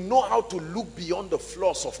 If you know how to look beyond the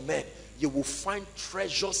flaws of men, you will find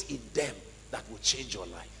treasures in them that will change your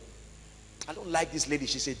life. I don't like this lady.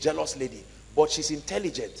 She's a jealous lady, but she's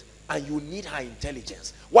intelligent and you need her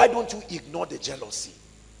intelligence. Why don't you ignore the jealousy?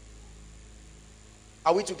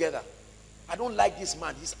 Are we together? I don't like this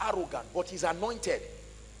man. He's arrogant, but he's anointed.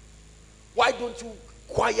 Why don't you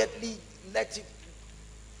quietly let it,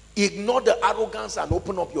 ignore the arrogance and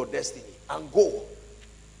open up your destiny and go?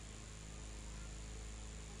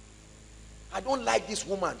 I don't like this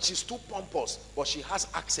woman. She's too pompous, but she has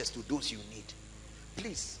access to those you need.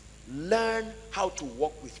 Please, learn how to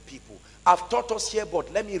walk with people. I've taught us here,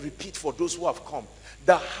 but let me repeat for those who have come.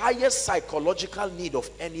 The highest psychological need of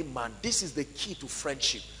any man, this is the key to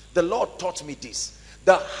friendship. The Lord taught me this.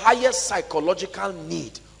 The highest psychological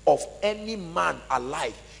need of any man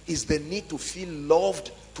alive is the need to feel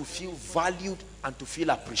loved, to feel valued, and to feel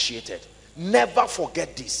appreciated. Never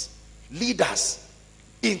forget this. Leaders,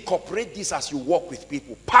 incorporate this as you walk with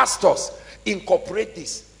people. Pastors, incorporate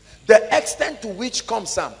this. The extent to which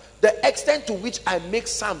Sam, the extent to which I make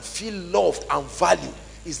Sam feel loved and valued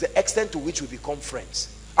is the extent to which we become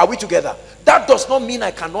friends. Are we together? That does not mean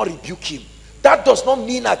I cannot rebuke him. That does not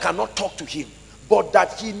mean I cannot talk to him. But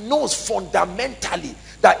that he knows fundamentally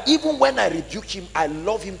that even when I rebuke him, I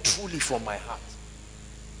love him truly from my heart.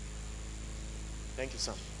 Thank you,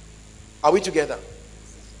 Sam. Are we together?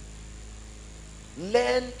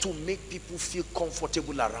 Learn to make people feel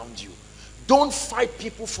comfortable around you. Don't fight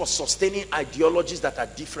people for sustaining ideologies that are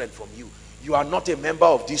different from you. You are not a member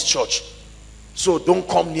of this church, so don't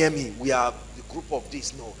come near me. We are the group of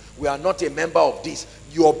this. No, we are not a member of this.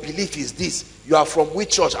 Your belief is this. You are from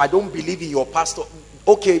which church? I don't believe in your pastor.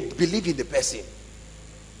 Okay, believe in the person.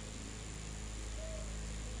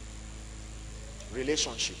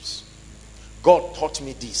 Relationships. God taught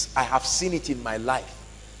me this. I have seen it in my life.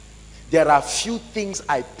 There are few things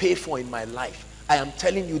I pay for in my life. I am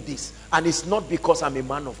telling you this, and it's not because I'm a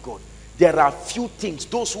man of God. There are few things,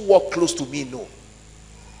 those who walk close to me know.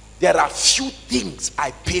 There are few things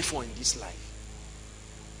I pay for in this life.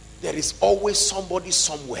 There is always somebody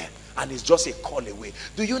somewhere, and it's just a call away.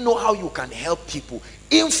 Do you know how you can help people?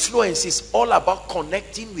 Influence is all about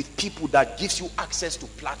connecting with people that gives you access to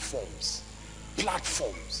platforms.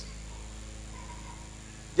 Platforms.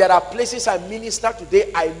 There are places I minister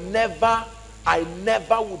today I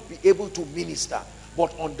never would be able to minister,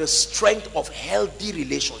 but on the strength of healthy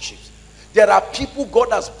relationships. There are people God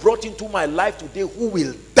has brought into my life today who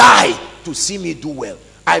will die to see me do well.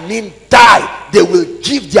 I mean die. They will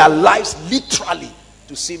give their lives literally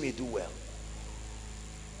to see me do well.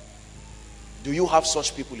 Do you have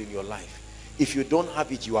such people in your life? If you don't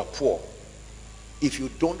have it, you are poor. If you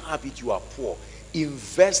don't have it, you are poor.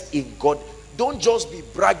 Invest in God. Don't just be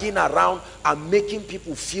bragging around and making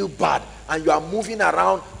people feel bad, and you are moving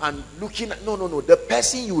around and looking at, no. The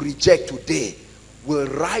person you reject today will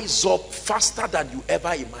rise up faster than you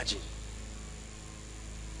ever imagined.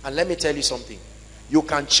 And let me tell you something. You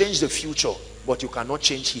can change the future, but you cannot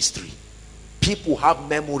change history. People have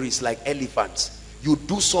memories like elephants. You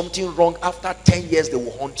do something wrong, after 10 years they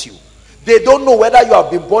will haunt you. They don't know whether you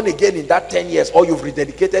have been born again in that 10 years or you've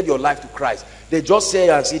rededicated your life to Christ. They just say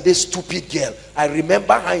and say, this stupid girl, I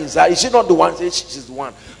remember her in Zara. Is she not the one? Say, she's the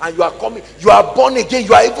one. And you are coming, you are born again.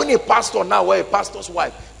 You are even a pastor now, or a pastor's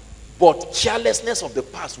wife. But carelessness of the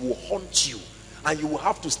past will haunt you. And you will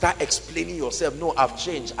have to start explaining yourself. No, I've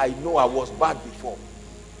changed. I know I was bad before.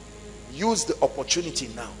 Use the opportunity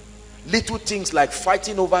now. Little things like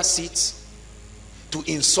fighting over seats, to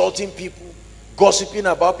insulting people, gossiping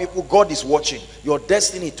about people. God is watching. Your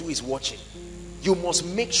destiny too is watching. You must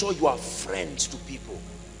make sure you are friends to people.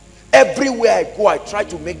 Everywhere I go, I try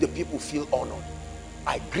to make the people feel honored.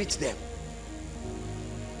 I greet them.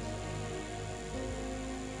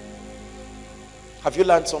 Have you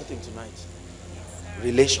learned something tonight?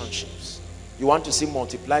 Relationships. You want to see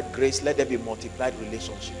multiplied grace? Let there be multiplied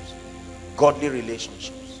relationships. Godly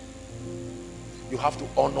relationships. You have to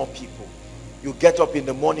honor people. You get up in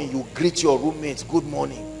the morning, you greet your roommates, good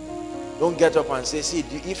morning. Don't get up and say, see,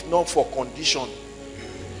 if not for condition.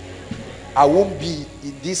 I won't be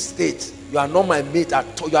in this state. You are not my mate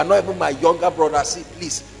at all. You are not even my younger brother. See,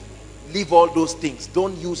 please, leave all those things.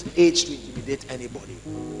 Don't use age to intimidate anybody.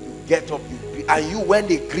 You get up, and you, when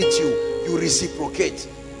they greet you, you reciprocate.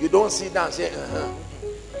 You don't sit down and say,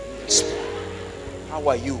 how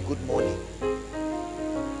are you? Good morning.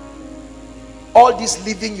 All this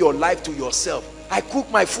living your life to yourself. I cook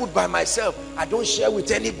my food by myself. I don't share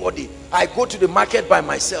with anybody. I go to the market by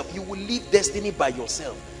myself. You will live destiny by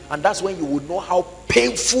yourself. And that's when you will know how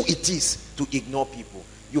painful it is to ignore people.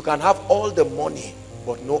 You can have all the money,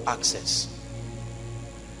 but no access.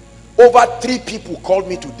 Over 3 people called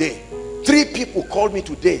me today. 3 people called me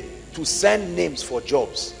today to send names for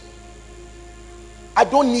jobs. I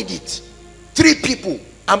don't need it. 3 people.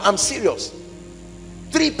 I'm serious.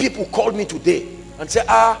 3 people called me today and said,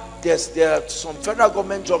 there are some federal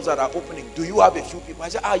government jobs that are opening. Do you have a few people? I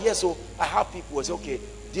said, yes, so I have people. I said, okay,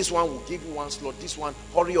 this one will give you 1 slot. This one,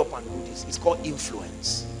 hurry up and do this. It's called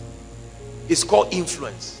influence. It's called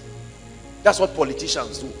influence. That's what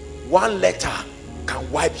politicians do. 1 letter can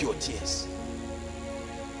wipe your tears.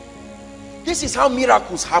 This is how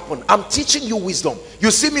miracles happen. I'm teaching you wisdom.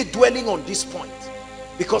 You see me dwelling on this point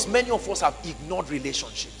because many of us have ignored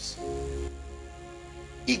relationships.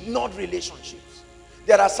 Ignored relationships.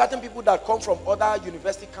 There are certain people that come from other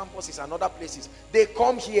university campuses and other places. They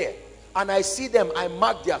come here and I see them, I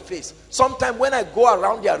mark their face. Sometimes when I go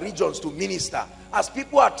around their regions to minister, as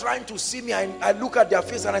people are trying to see me, I look at their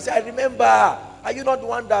face and I say, I remember, are you not the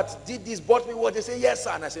one that did this, bought me what? They say, yes,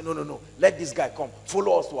 sir. And I say, no, let this guy come.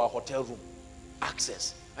 Follow us to our hotel room.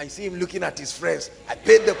 Access. I see him looking at his friends. I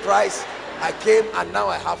paid the price. I came and now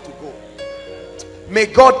I have to go. May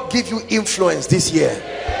God give you influence this year.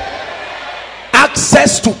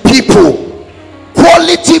 Access to people.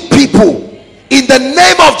 Quality people. In the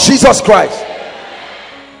name of Jesus Christ.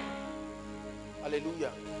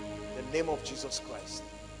 Hallelujah. In the name of Jesus Christ.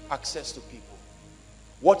 Access to people.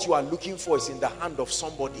 What you are looking for is in the hand of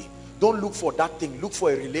somebody. Don't look for that thing. Look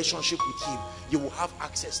for a relationship with him. You will have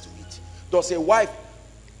access to it. Does a wife,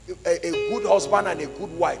 a good husband and a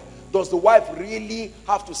good wife, does the wife really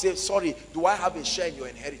have to say, sorry, do I have a share in your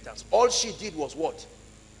inheritance? All she did was what?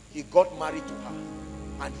 He got married to her.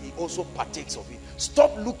 And he also partakes of it.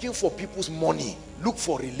 Stop looking for people's money. Look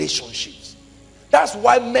for relationships. That's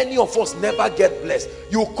why many of us never get blessed.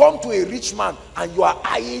 You come to a rich man and you are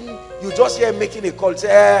eyeing, you just hear making a call,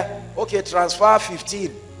 say, okay, transfer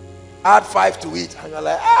 15, add 5 to it, and you're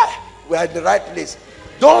like, we're in the right place.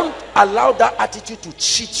 Don't allow that attitude to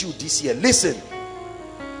cheat you this year. Listen,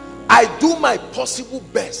 I do my possible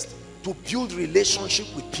best to build relationship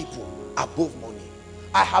with people above money.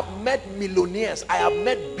 I have met millionaires. I have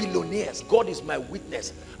met billionaires. God is my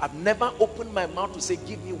witness. I've never opened my mouth to say,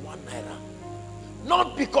 give me 1 naira.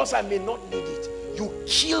 Not because I may not need it. You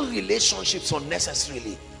kill relationships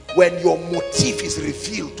unnecessarily when your motive is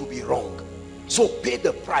revealed to be wrong. So pay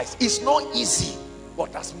the price. It's not easy,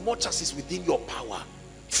 but as much as is within your power,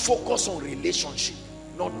 focus on relationship,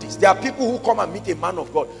 not this. There are people who come and meet a man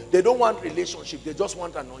of God. They don't want relationship. They just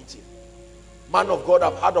want anointing. Man of God,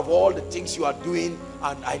 I've heard of all the things you are doing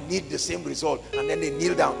and I need the same result. And then they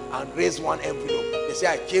kneel down and raise 1 envelope. They say,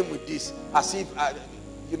 I came with this. As if,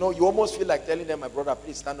 you know, you almost feel like telling them, my brother,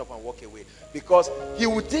 please stand up and walk away. Because he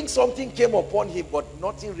would think something came upon him, but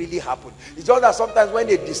nothing really happened. It's just that sometimes when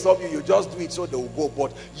they disturb you, you just do it so they will go.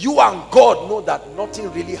 But you and God know that nothing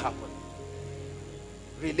really happened.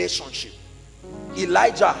 Relationship.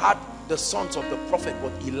 Elijah had the sons of the prophet,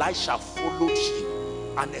 but Elisha followed him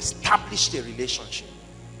and established a relationship.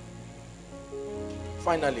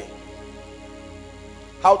 Finally,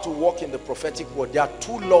 how to walk in the prophetic word. There are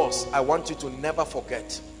 2 laws I want you to never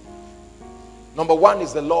forget. Number 1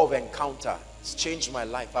 is the law of encounter. It's changed my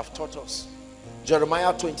life. I've taught us.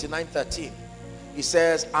 Jeremiah 29:13. He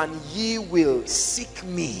says, and ye will seek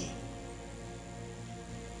me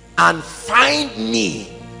and find me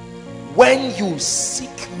when you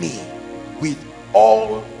seek me with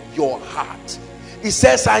all your heart. He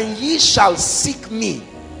says, and ye shall seek me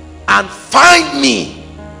and find me.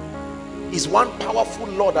 Is one powerful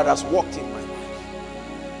law that has worked in my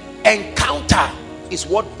life. Encounter is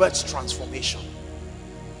what births transformation.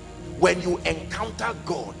 When you encounter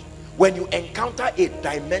God, when you encounter a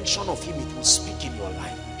dimension of him, it will speak in your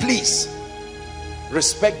life. Please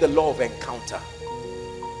respect the law of encounter.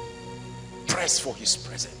 Press for his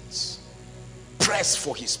presence. Press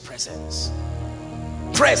for his presence.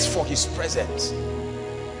 Press for his presence.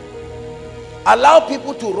 Allow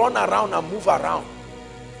people to run around and move around,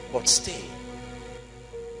 but stay.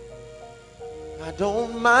 I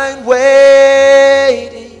don't mind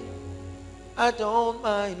waiting. I don't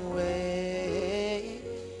mind waiting.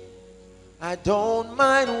 I don't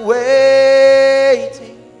mind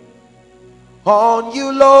waiting on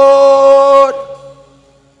you, Lord.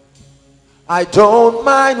 I don't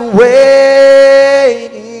mind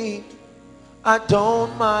waiting. I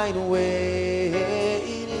don't mind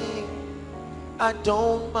waiting. I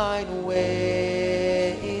don't mind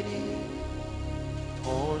waiting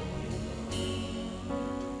on you.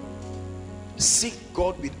 Seek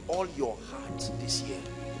God with all your heart this year.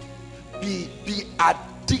 Be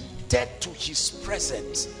addicted to his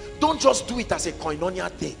presence. Don't just do it as a koinonia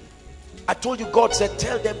thing. I told you, God said,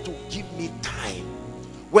 tell them to give me time.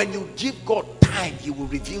 When you give God time, he will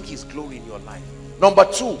reveal his glory in your life. Number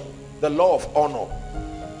 2, the law of honor.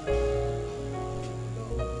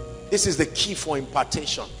 This is the key for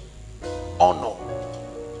impartation. Honor.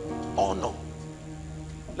 Honor.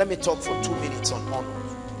 Let me talk for 2 minutes on honor.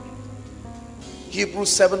 Hebrews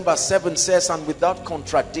 7 verse 7 says, and without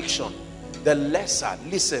contradiction, the lesser,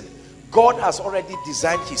 listen, God has already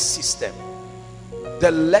designed his system. The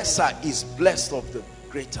lesser is blessed of the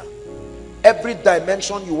greater. Every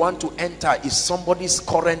dimension you want to enter is somebody's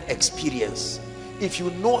current experience. If you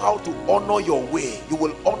know how to honor your way, you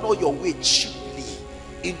will honor your way cheaply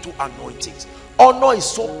into anointings. Honor is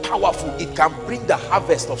so powerful, it can bring the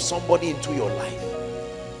harvest of somebody into your life.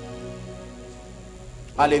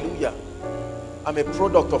 Hallelujah. I'm a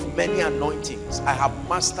product of many anointings. I have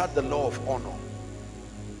mastered the law of honor.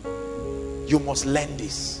 You must learn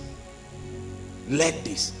this. Learn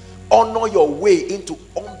this. Honor your way into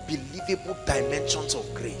unbelievable dimensions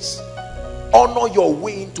of grace. Honor your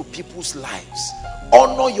way into people's lives.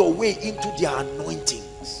 Honor your way into their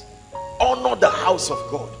anointings. Honor the house of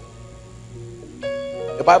God.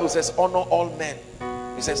 The Bible says honor all men.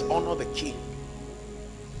 It says honor the king.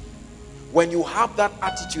 When you have that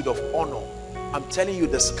attitude of honor, I'm telling you,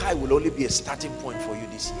 the sky will only be a starting point for you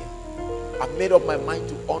this year. I've made up my mind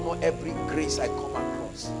to honor every grace I come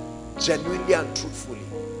across, genuinely and truthfully.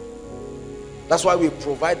 That's why we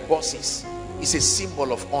provide buses. It's a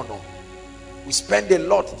symbol of honor. We spend a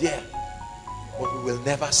lot there, but we will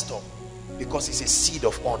never stop, because it's a seed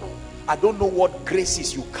of honor. I don't know what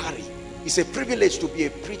graces you carry. It's a privilege to be a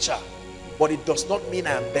preacher, but it does not mean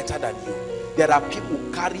I am better than you. There are people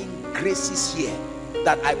carrying graces here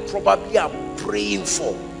that I probably am praying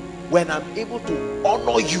for. When I'm able to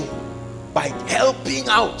honor you by helping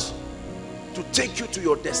out to take you to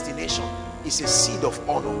your destination, is a seed of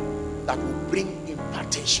honor that will bring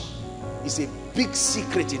impartation. It's a big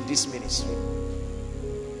secret in this ministry.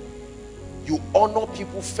 You honor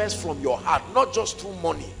people first from your heart, not just through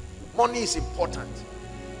money. Money is important,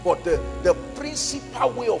 but the principal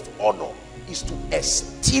way of honor is to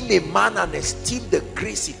esteem a man and esteem the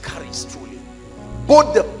grace he carries truly.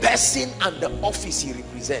 Both the person and the office he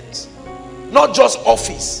represents. Not just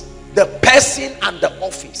office, the person and the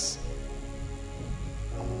office.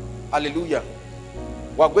 Hallelujah.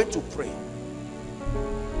 We are going to pray.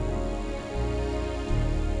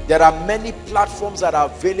 There are many platforms that are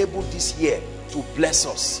available this year to bless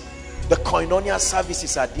us. The Koinonia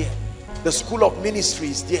services are there. The School of Ministry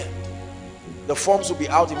is there. The forms will be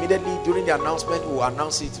out immediately during the announcement. We will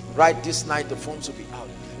announce it right this night. The forms will be out.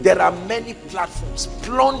 There are many platforms.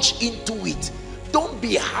 Plunge into it. Don't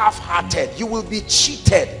be half-hearted. You will be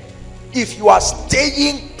cheated. If you are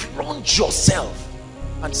staying, plunge yourself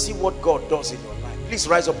and see what God does in your life. Please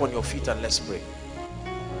rise up on your feet and let's pray.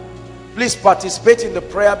 Please participate in the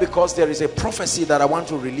prayer, because there is a prophecy that I want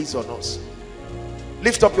to release on us.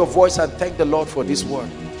 Lift up your voice and thank the Lord for this word.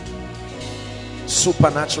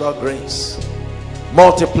 Supernatural grace,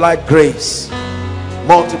 multiplied grace,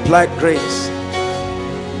 multiplied grace,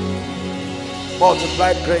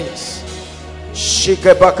 multiplied grace.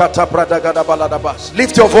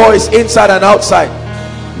 Lift your voice inside and outside.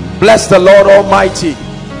 Bless the Lord Almighty,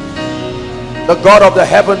 the God of the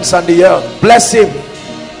heavens and the earth. Bless him.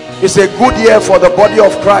 It's a good year for the body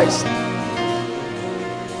of Christ.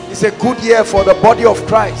 It's a good year for the body of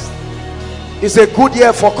Christ. It's a good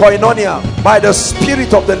year for Koinonia by the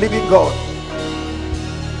Spirit of the living God.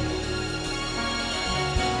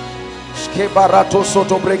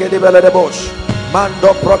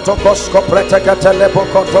 Mando protokos kopreteka telepo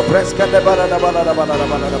konto preska de barada barada barada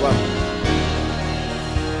barada.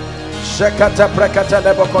 Shekata prekata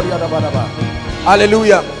lebo koryada barada.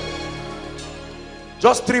 Hallelujah.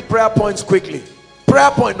 Just 3 prayer points quickly.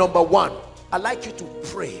 Prayer point number 1. I'd like you to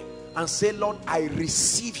pray and say, Lord, I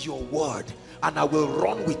receive your word and I will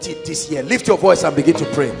run with it this year. Lift your voice and begin to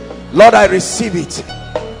pray. Lord, I receive it.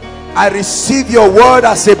 I receive your word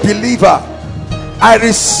as a believer. I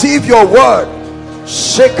receive your word.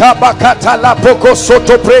 Shekabakata la poko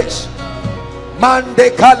soto praise.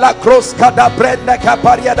 Mande kala cross kada brenda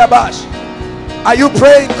kaparia da bash. Are you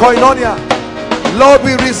praying, Koinonia? Lord,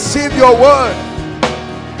 we receive your word.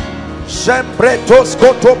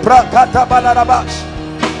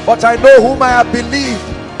 But I know whom I have believed,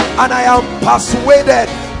 and I am persuaded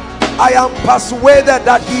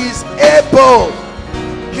that he is able.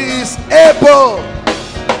 He is able.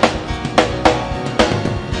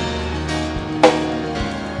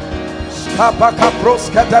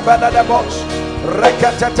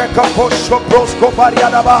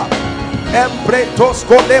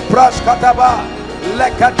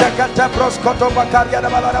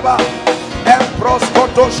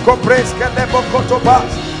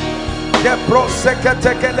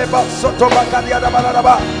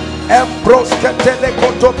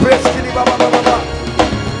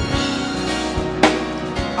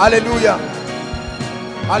 Hallelujah.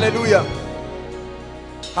 Hallelujah.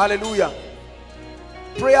 Hallelujah.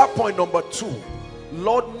 Prayer point number 2.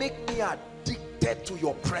 Lord, make me addicted to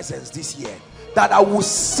your presence this year, that I will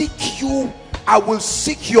seek you, I will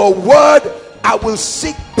seek your word, I will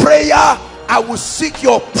seek prayer, I will seek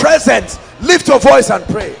your presence. Lift your voice and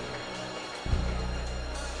pray.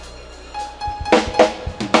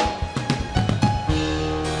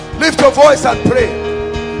 Lift your voice and pray.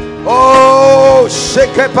 Oh,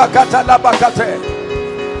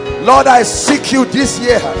 Lord, I seek you this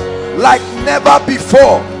year like never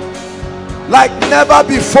before. Like never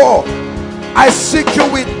before. I seek you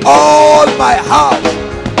with all my heart,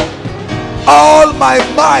 all my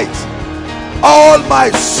might, all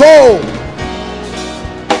my soul.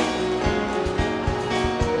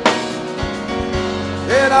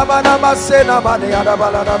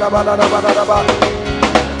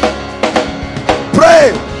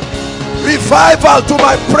 Pray. Revival to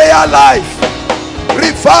my prayer life.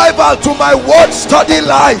 Revival to my word study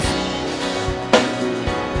life.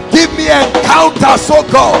 Give me encounters, oh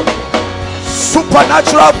God.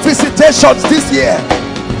 Supernatural visitations this year.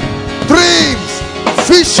 Dreams,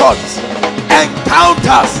 visions,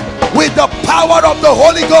 encounters with the power of the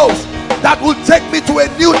Holy Ghost that will take me to a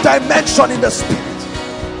new dimension in the spirit.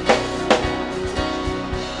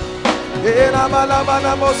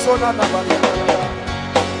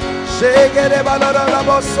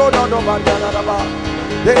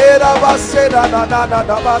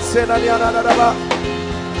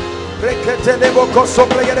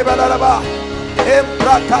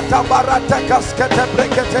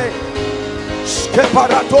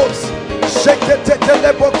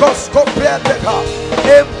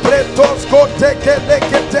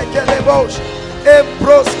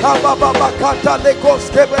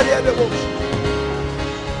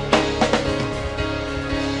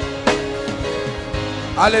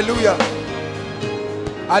 Hallelujah.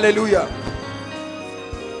 Hallelujah.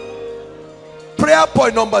 Prayer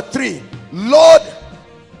point number 3. Lord,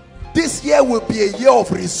 this year will be a year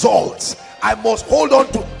of results. I must hold on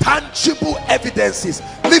to tangible evidences.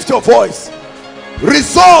 Lift your voice.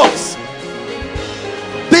 Results.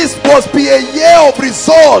 This must be a year of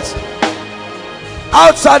results.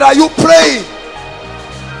 Outside, are you praying?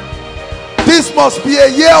 This must be a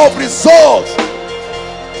year of results.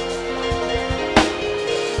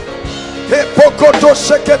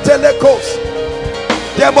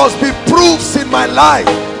 There must be proofs in my life.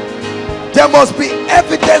 There must be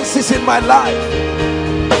evidences in my life.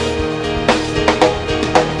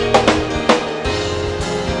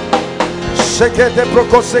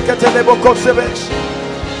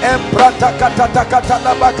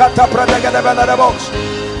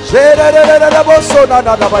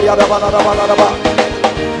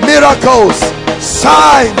 Miracles,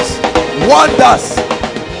 signs, wonders.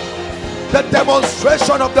 The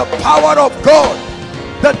demonstration of the power of God,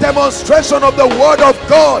 the demonstration of the word of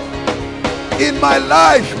God in my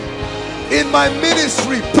life, in my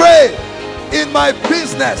ministry. Pray. In my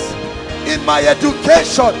business, in my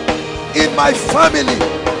education, in my family.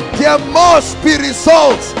 There must be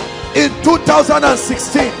results in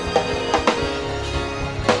 2016.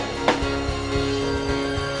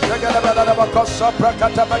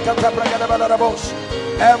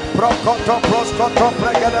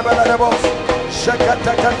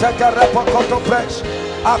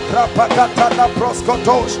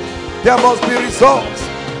 There must be results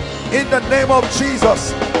in the name of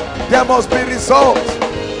Jesus. There must be results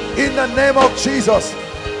in the name of Jesus.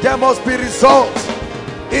 There must be results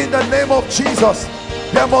in the name of Jesus.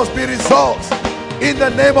 There must be results in the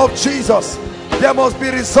name of Jesus. There must be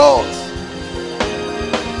results.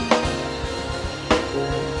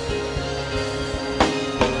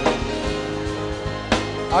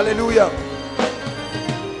 Hallelujah.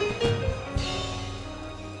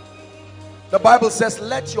 The Bible says,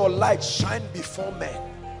 let your light shine before men,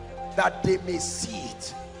 that they may see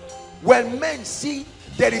it. When men see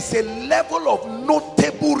there is a level of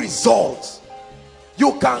notable results,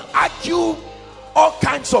 you can argue all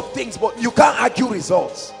kinds of things, but you can't argue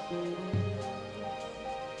results.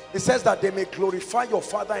 It says that they may glorify your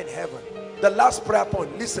Father in heaven. The last prayer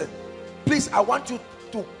point, listen, please, I want you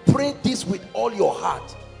to pray this with all your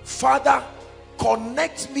heart. Father,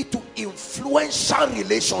 connect me to influential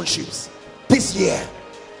relationships this year.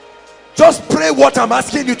 Just pray what I'm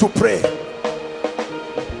asking you to pray.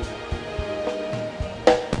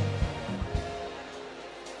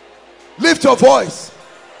 Lift your voice.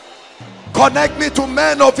 Connect me to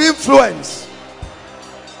men of influence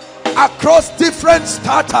across different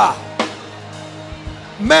strata.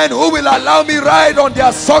 Men who will allow me ride on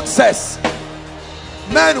their success.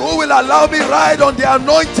 Men who will allow me ride on their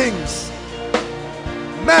anointings.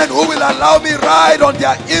 Men who will allow me ride on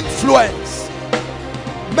their influence.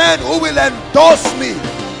 Men who will endorse me.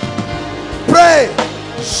 Pray.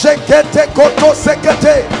 Shekete koto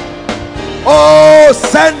sekete. Oh,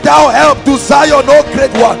 send thou help to Zion, oh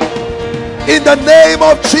great one. In the name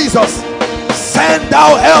of Jesus, send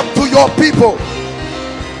thou help to your people.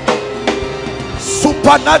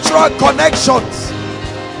 Supernatural connections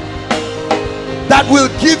that will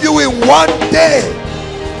give you in one day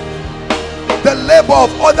the labor of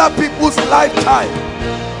other people's lifetime.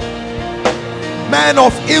 Men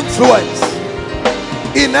of influence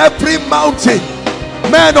in every mountain,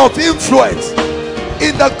 men of influence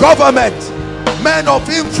in the government, men of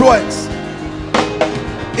influence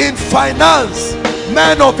in finance,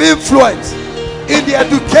 men of influence in the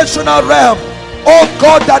educational realm. Oh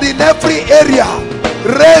God, that in every area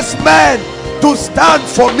raise men to stand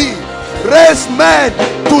for me, raise men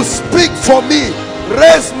to speak for me,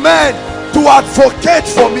 raise men to advocate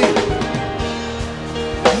for me.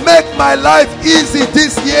 Make my life easy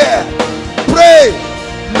this year. Pray,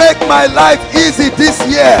 make my life easy this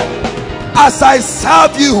year. As I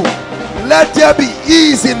serve you, let there be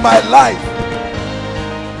ease in my life.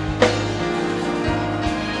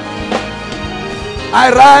 I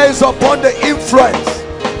rise upon the influence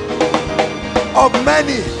of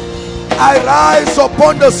many. I rise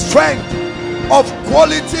upon the strength of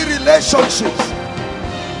quality relationships,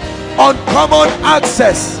 uncommon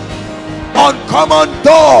access, uncommon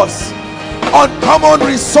doors, uncommon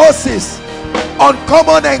resources,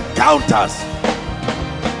 uncommon encounters.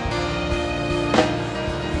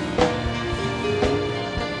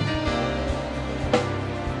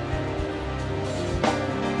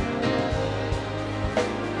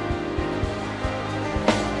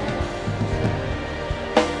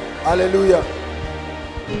 Hallelujah.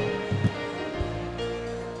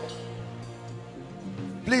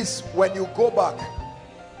 Please, when you go back,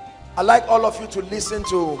 I'd like all of you to listen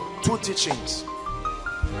to two teachings.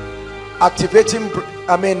 Activating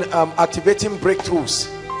breakthroughs,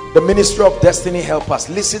 the ministry of destiny helpers.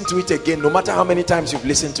 Listen to it again, no matter how many times you've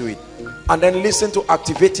listened to it. And then listen to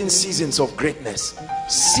activating seasons of greatness.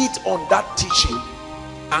 Sit on that teaching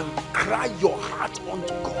and cry your heart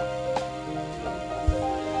unto God.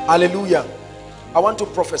 Hallelujah. I want to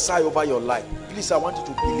prophesy over your life. Please, I want you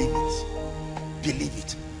to believe it. Believe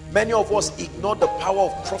it. Many of us ignore the power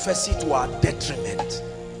of prophecy to our detriment.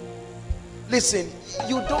 Listen,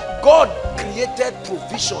 God created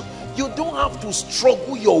provision. You don't have to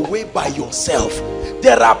struggle your way by yourself.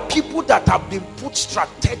 There are people that have been put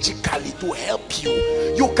strategically to help you.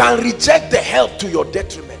 You can reject the help to your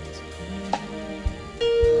detriment.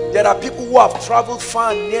 There are people who have traveled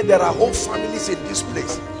far and near. There are whole families in this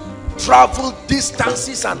place. Travel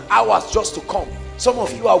distances and hours just to come. Some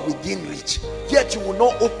of you are within reach, yet you will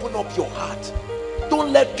not open up your heart.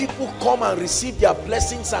 Don't let people come and receive their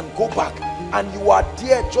blessings and go back, and you are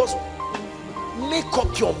there. Just make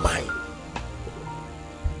up your mind.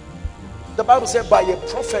 The Bible said by a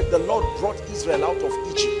prophet the Lord brought Israel out of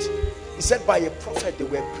Egypt. He said by a prophet they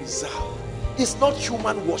were preserved. It's not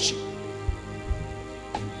human worship.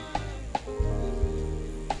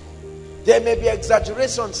 There may be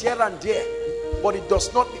exaggerations here and there, but it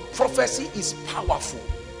does not mean prophecy is powerful.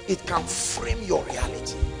 It can frame your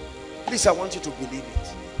reality. Please, I want you to believe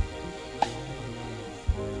it.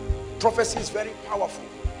 Prophecy is very powerful.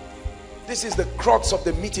 This is the crux of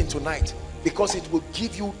the meeting tonight, because it will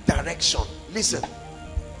give you direction. Listen,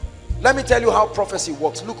 let me tell you how prophecy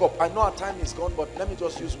works. Look up. I know our time is gone, but let me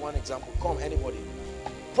just use one example. Come, anybody.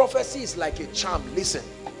 Prophecy is like a charm. Listen,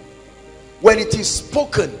 when it is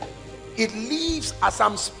spoken, it leaves as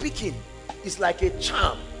I'm speaking. It's like a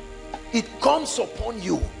charm. It comes upon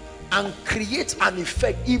you and creates an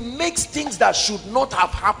effect. It makes things that should not have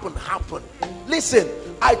happened happen. Listen,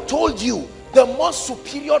 I told you The most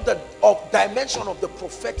superior dimension of the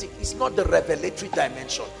prophetic is not the revelatory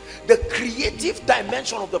dimension. The creative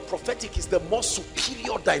dimension of the prophetic is the most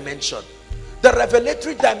superior dimension. The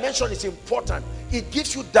revelatory dimension is important. It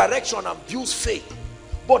gives you direction and builds faith.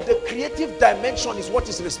 But the creative dimension is what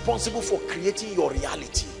is responsible for creating your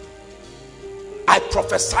reality. I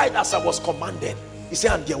prophesied as I was commanded. He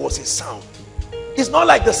said, and there was a sound. It's not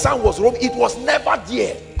like the sound was wrong. It was never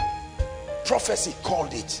there. Prophecy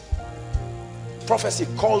called it. Prophecy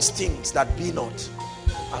calls things that be not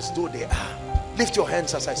as though they are. Lift your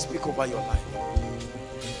hands as I speak over your life.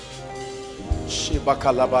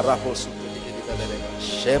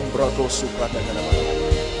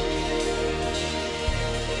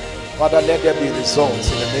 Father, let there be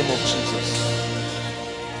results in the name of Jesus.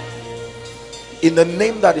 In the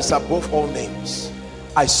name that is above all names,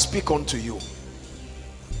 I speak unto you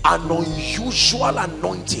an unusual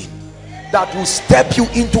anointing that will step you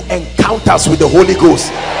into encounters with the Holy Ghost.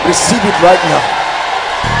 Receive it right now.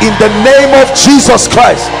 In the name of Jesus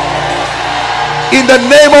Christ. In the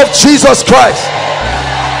name of Jesus Christ.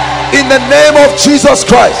 In the name of Jesus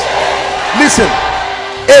Christ. Listen,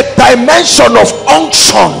 a dimension of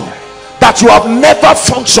unction that you have never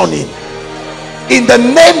functioned in the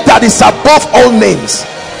name that is above all names.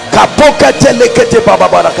 I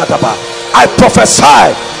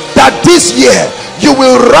prophesy that this year you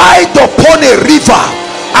will ride upon a river,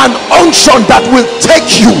 an unction that will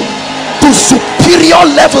take you to superior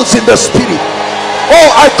levels in the spirit. Oh,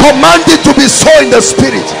 I command it to be so in the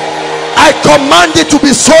spirit. I command it to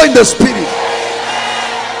be so in the spirit.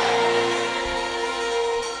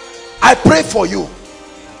 I pray for you,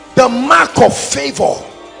 the mark of favor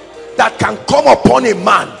that can come upon a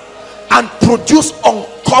man and produce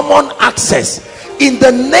uncommon access in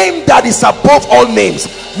the name that is above all names.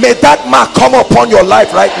 May that mark come upon your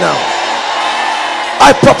life right now.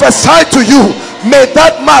 I prophesy to you, may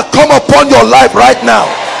that mark come upon your life right now.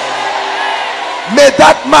 May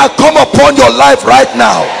that mark come upon your life right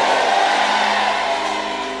now.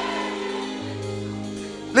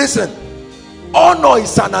 Listen, honor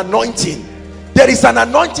is an anointing. There is an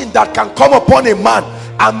anointing that can come upon a man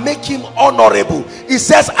and make him honorable. It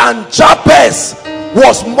says, and Jabez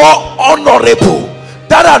was more honorable.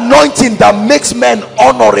 That anointing that makes men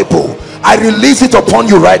honorable, I release it upon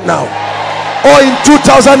you right now. Or in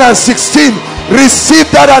 2016, receive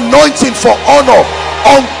that anointing for honor,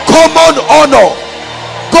 uncommon honor.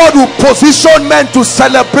 God will position men to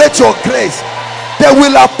celebrate your grace. They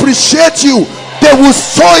will appreciate you. They will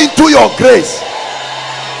sow into your grace.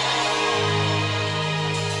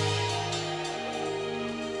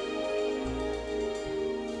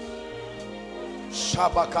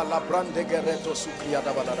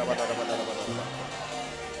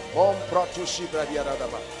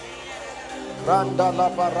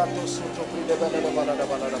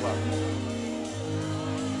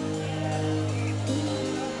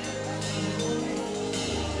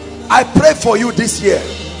 I pray for you this year.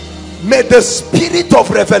 May the spirit of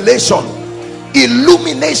revelation,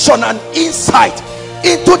 illumination and insight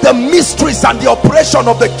into the mysteries and the operation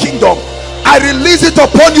of the kingdom, I release it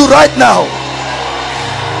upon you right now.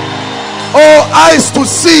 Oh, eyes to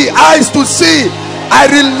see, eyes to see, I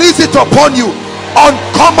release it upon you.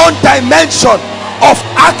 Uncommon dimension of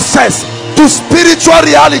access to spiritual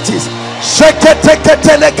realities.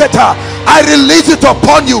 I release it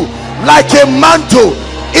upon you like a mantle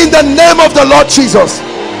in the name of the Lord Jesus.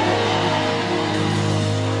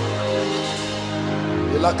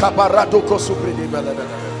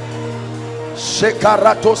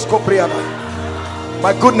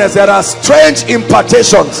 My goodness, there are strange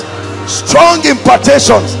impartations, strong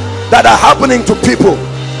impartations that are happening to people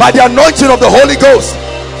by the anointing of the Holy Ghost.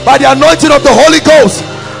 By the anointing of the Holy Ghost,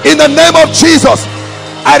 in the name of Jesus,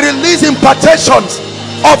 I release impartations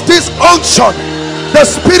of this unction, the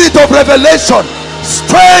spirit of revelation,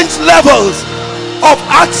 strange levels of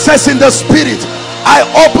access in the spirit. I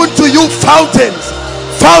open to you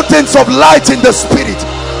fountains of light in the spirit.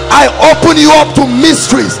 I open you up to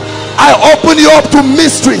mysteries. I open you up to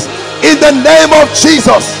mysteries in the name of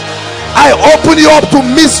Jesus. I open you up to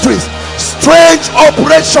mysteries, strange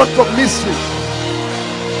operations of mysteries.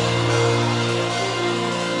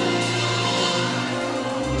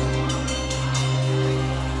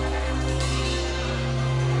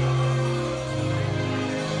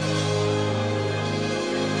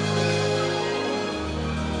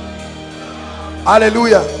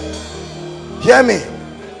 Hallelujah. Hear me.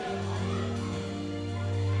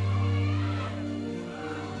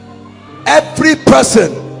 Every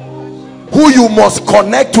person who you must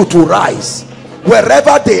connect to rise,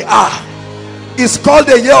 wherever they are, is called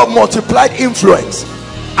a year of multiplied influence.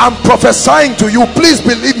 I'm prophesying to you, please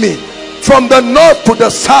believe me, from the north to the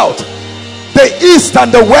south, the east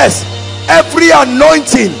and the west, every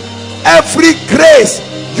anointing, every grace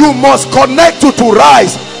you must connect to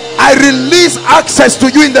rise, I release access to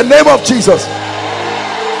you in the name of Jesus.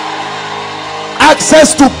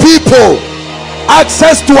 Access to people,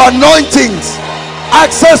 access to anointings,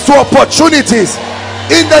 access to opportunities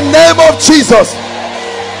in the name of Jesus.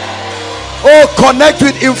 Oh, connect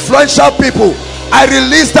with influential people. I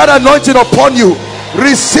release that anointing upon you.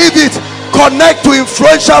 Receive it. Connect to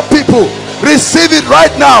influential people. Receive it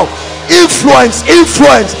right now. Influence.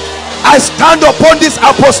 I stand upon this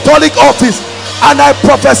apostolic office and I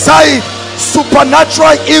prophesy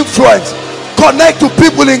supernatural influence. Connect to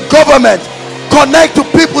people in government. Connect to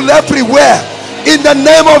people everywhere in the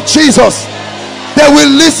name of Jesus. They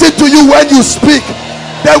will listen to you when you speak.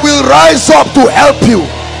 They will rise up to help you.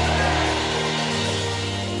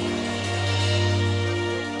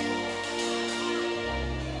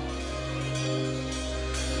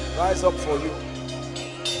 Rise up for you.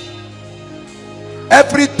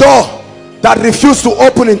 Every door that refused to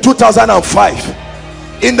open in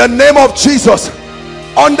 2005, in the name of Jesus,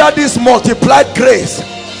 under this multiplied grace,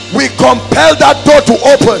 we compel that door to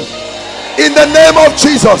open in the name of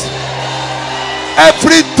Jesus.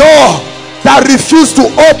 Every door that refused to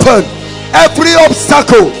open, every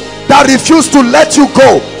obstacle that refused to let you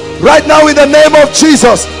go, right now in the name of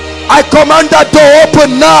Jesus, I command that door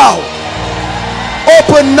open now.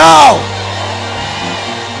 Open now.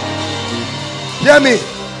 Hear me.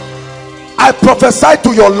 I prophesy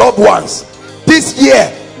to your loved ones, this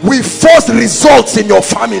year we force results in your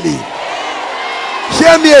family.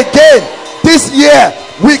 Hear me again. This year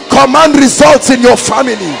we command results in your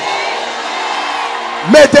family.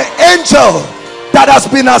 May the angel that has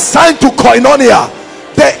been assigned to Koinonia,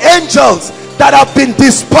 the angels that have been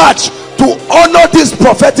dispatched to honor this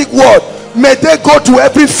prophetic word, may they go to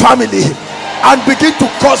every family and begin to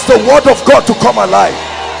cause the word of God to come alive.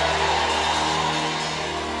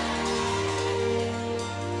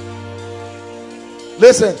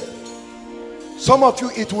 Listen, some of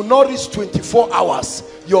you, it will not reach 24 hours,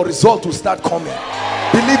 your result will start coming.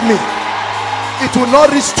 Believe me, it will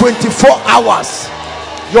not reach 24 hours,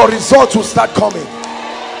 your results will start coming.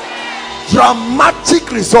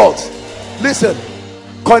 Dramatic results. Listen,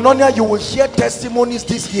 Koinonia, you will hear testimonies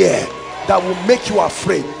this year that will make you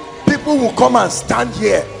afraid. People will come and stand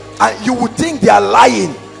here and you will think they are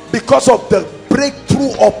lying because of the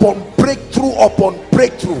breakthrough upon breakthrough upon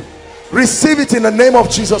breakthrough. Receive it in the name of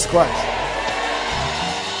Jesus Christ.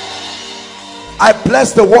 I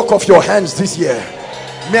bless the work of your hands this year.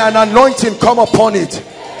 May an anointing come upon it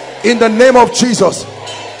in the name of Jesus.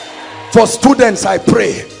 For students, I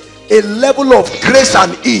pray a level of grace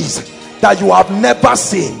and ease that you have never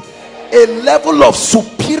seen, a level of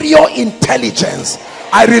superior intelligence.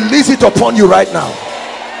 I release it upon you right now.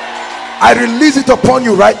 I release it upon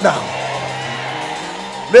you right now.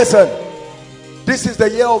 Listen, this is the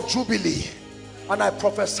year of Jubilee, and I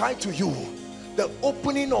prophesy to you the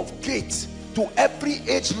opening of gates to every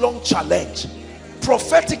age-long challenge.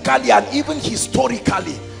 Prophetically and even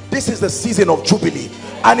historically, this is the season of Jubilee.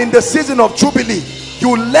 And in the season of Jubilee,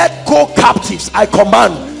 you let go captives. I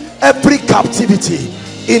command every captivity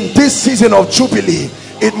in this season of Jubilee,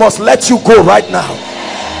 it must let you go right now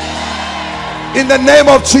in the name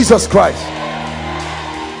of Jesus Christ.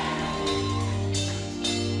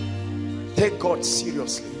 Take God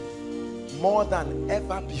seriously more than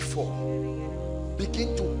ever before.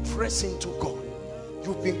 Begin to press into God.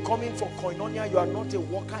 You've been coming for Koinonia, you are not a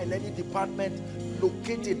worker in any department.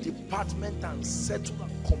 Locate a department and settle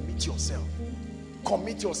and commit yourself.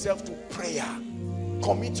 Commit yourself to prayer.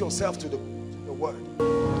 Commit yourself to the word.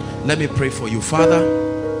 Let me pray for you. Father,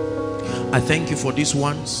 I thank you for these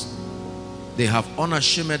ones. They have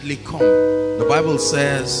unashamedly come. The Bible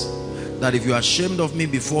says that if you are ashamed of me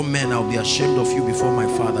before men, I'll be ashamed of you before my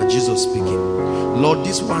Father. Jesus speaking. Lord,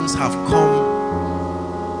 these ones have come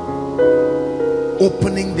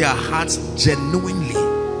opening their hearts genuinely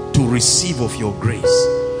to receive of your grace.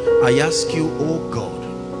 I ask you, oh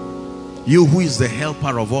God, you who is the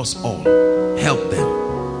helper of us all, help them.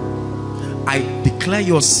 I declare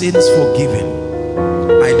your sins forgiven.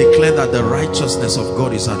 I declare that the righteousness of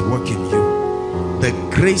God is at work in you. The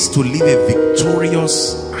grace to live a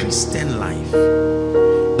victorious Christian life,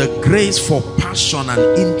 the grace for passion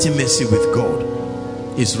and intimacy with God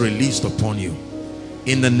is released upon you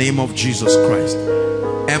in the name of Jesus Christ.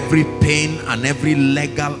 Every pain and every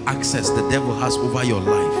legal access the devil has over your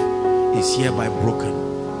life is hereby broken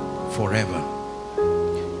forever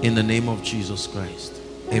in the name of Jesus Christ.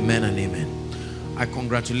 Amen and amen. I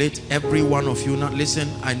congratulate every one of you. Now listen,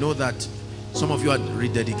 I know that some of you are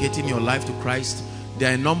rededicating your life to Christ.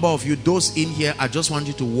 There are a number of you, those in here, I just want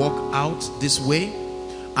you to walk out this way,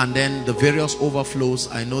 and then the various overflows,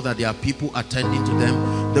 I know that there are people attending to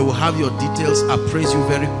them. They will have your details, appraise you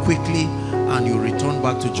very quickly, and you return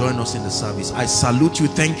back to join us in the service. I salute you.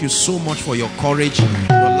 Thank you so much for your courage. Your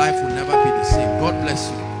life will never be the same. God bless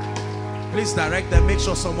you. Please direct them. Make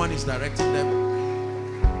sure someone is directing them.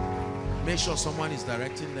 Make sure someone is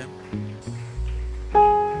directing them.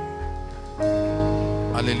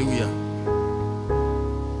 Hallelujah.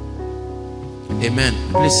 Amen.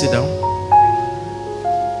 Please sit down.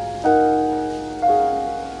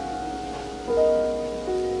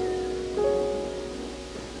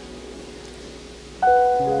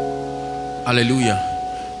 Hallelujah.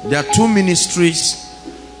 There are two ministries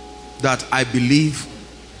that I believe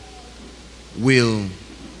will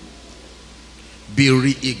be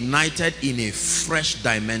reignited in a fresh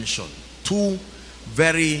dimension. Two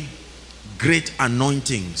very great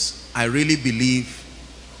anointings, I really believe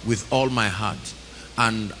with all my heart,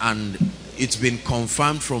 and it's been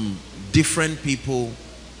confirmed from different people,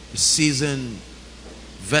 seasoned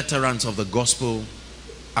veterans of the gospel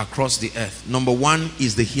across the earth. Number one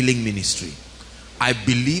is the healing ministry. I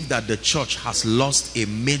believe that the church has lost a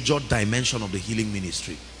major dimension of the healing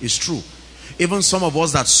ministry. It's true. Even some of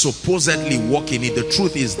us that supposedly walk in it, the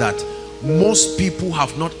truth is that most people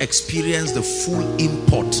have not experienced the full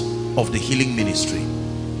import of the healing ministry.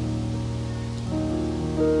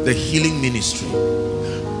 The healing ministry.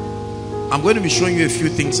 I'm going to be showing you a few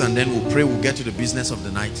things, and then we'll pray. We'll get to the business of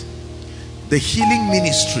the night. The healing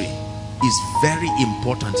ministry is very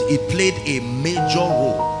important. It played a major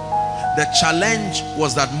role. The challenge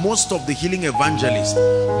was that most of the healing evangelists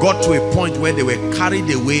got to a point where they were carried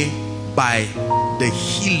away by the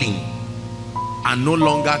healing and no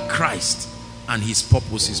longer Christ and his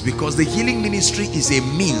purposes, because the healing ministry is a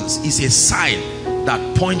means, is a sign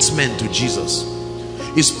that points men to Jesus.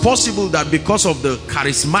 It's possible that because of the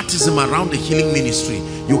charismatism around the healing ministry,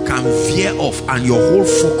 you can veer off and your whole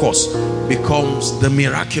focus becomes the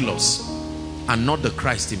miraculous and not the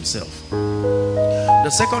Christ himself. The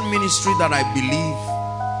second ministry that I believe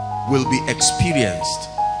will be experienced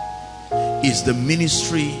is the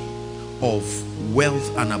ministry of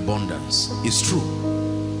wealth and abundance. It's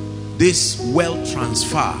true. This wealth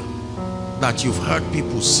transfer that you've heard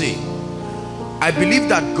people say, I believe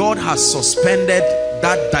that God has suspended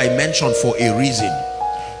that dimension for a reason,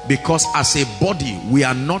 because as a body we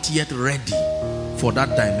are not yet ready for that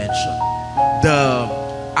dimension.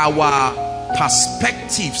 Our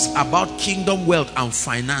perspectives about kingdom wealth and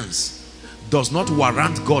finance does not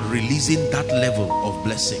warrant God releasing that level of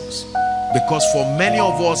blessings, because for many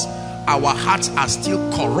of us, our hearts are still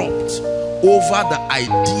corrupt over the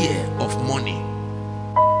idea of money.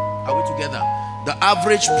 Are we together? The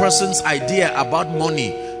average person's idea about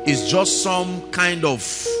money is just some kind of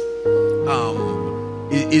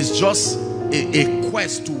is just a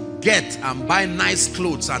quest to get and buy nice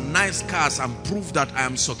clothes and nice cars and prove that I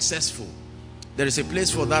am successful. There is a place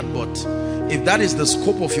for that, but if that is the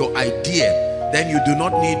scope of your idea, then you do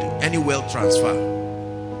not need any wealth transfer.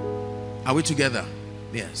 Are we together?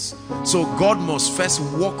 Yes. So God must first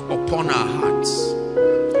walk upon our hearts.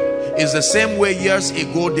 It's the same way years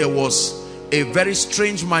ago there was a very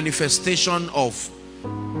strange manifestation of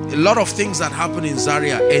a lot of things that happened in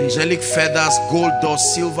Zaria. Angelic feathers, gold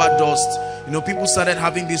dust, silver dust. You know, people started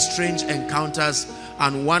having these strange encounters.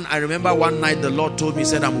 And I remember one night the Lord told me, he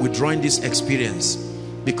said, I'm withdrawing this experience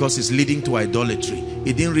because it's leading to idolatry.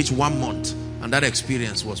 It didn't reach 1 month and that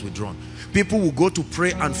experience was withdrawn. People will go to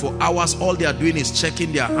pray and for hours all they are doing is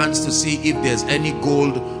checking their hands to see if there's any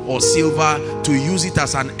gold or silver, to use it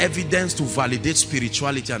as an evidence to validate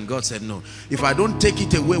spirituality. And God said, no, if I don't take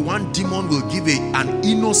it away, one demon will give an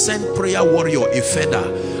innocent prayer warrior a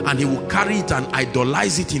feather and he will carry it and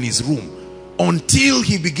idolize it in his room until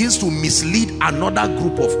he begins to mislead another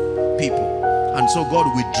group of people. And so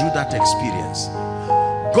God withdrew that experience.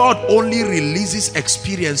 God only releases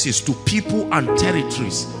experiences to people and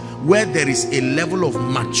territories where there is a level of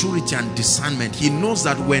maturity and discernment. He knows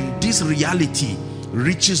that when this reality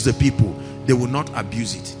reaches the people, they will not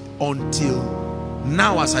abuse it. Until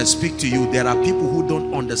now, as I speak to you, there are people who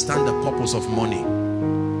don't understand the purpose of money,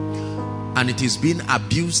 and it is being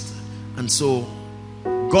abused. And so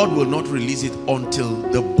God will not release it until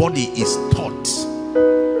the body is taught.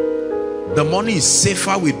 The money is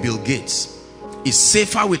safer with Bill Gates, is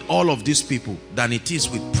safer with all of these people than it is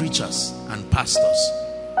with preachers and pastors,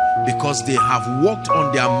 because they have worked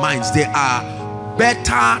on their minds. They are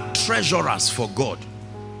better treasurers for God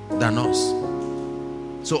than us.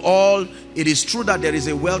 So it is true that there is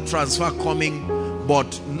a wealth transfer coming,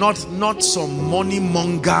 but not some money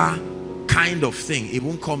monger kind of thing. It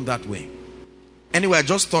won't come that way. Anyway, I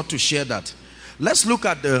just thought to share that. Let's look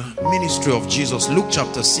at the ministry of Jesus. Luke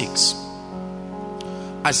chapter 6.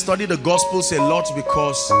 I study the Gospels a lot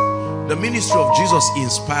because the ministry of Jesus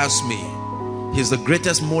inspires me. He's the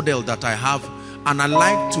greatest model that I have, and I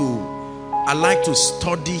like to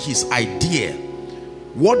study his idea.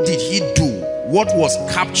 What did he do? What was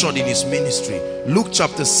captured in his ministry? Luke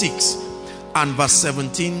chapter 6 and verse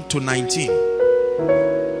 17 to 19.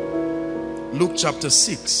 Luke chapter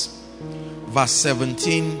 6 verse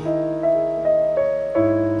 17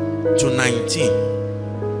 to 19.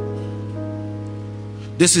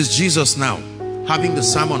 This is Jesus now having the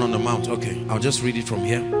Sermon on the Mount. Okay, I'll just read it from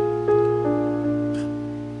here.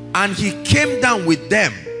 And he came down with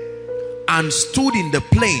them and stood in the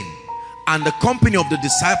plain, and the company of the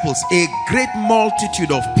disciples, a great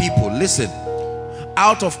multitude of people, listen,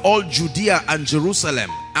 out of all Judea and Jerusalem,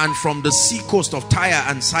 and from the sea coast of Tyre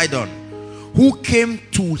and Sidon, who came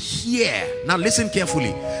to hear. Now listen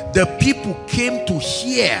carefully. The people came to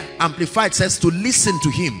hear. Amplified says to listen to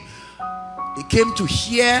him. They came to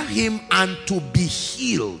hear him and to be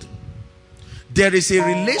healed. There is a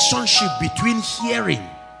relationship between hearing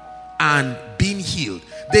and being healed.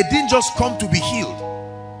 They didn't just come to be healed.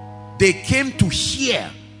 They came to hear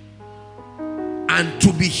and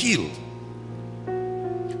to be healed.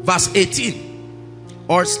 Verse 18,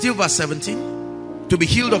 or still verse 17. To be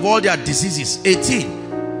healed of all their diseases. 18.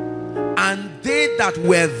 And they that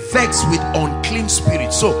were vexed with unclean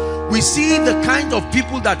spirits. So we see the kind of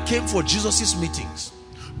people that came for Jesus's meetings.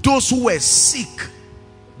 Those who were sick.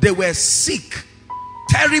 They were sick,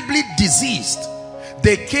 terribly diseased.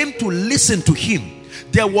 They came to listen to him.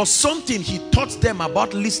 There was something he taught them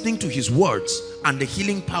about listening to his words and the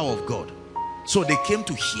healing power of God. So they came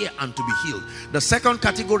to hear and to be healed. The second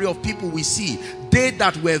category of people we see, they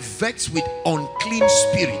that were vexed with unclean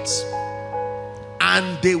spirits,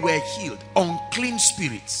 and they were healed. Unclean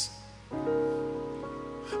spirits.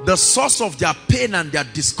 The source of their pain and their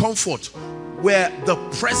discomfort were the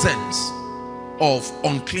presence of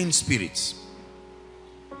unclean spirits.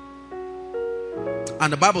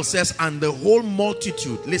 And the Bible says, and the whole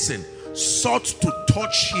multitude, listen, sought to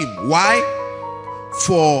touch him. Why?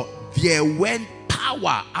 For there went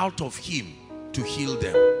power out of him to heal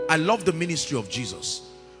them. I love the ministry of Jesus.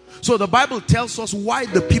 So the Bible tells us why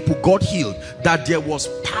the people got healed. That there was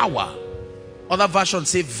power. Other versions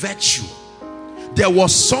say virtue. There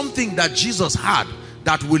was something that Jesus had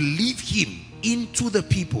that will lead him into the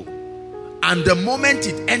people. And the moment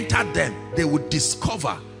it entered them, they would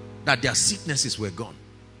discover that their sicknesses were gone.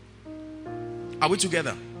 Are we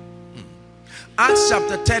together? Acts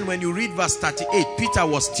chapter 10, when you read verse 38, Peter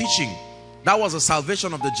was teaching. That was the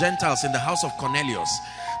salvation of the Gentiles in the house of Cornelius.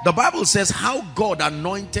 The Bible says how God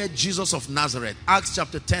anointed Jesus of Nazareth. Acts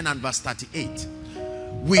chapter 10 and verse 38.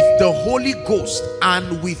 With the Holy Ghost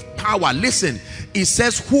and with power. Listen, it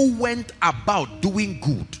says who went about doing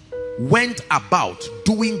good. Went about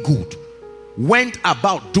doing good. Went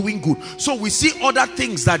about doing good. So we see other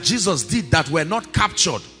things that Jesus did that were not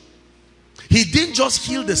captured. He didn't just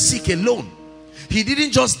heal the sick alone. He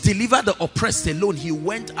didn't just deliver the oppressed alone. He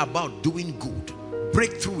went about doing good.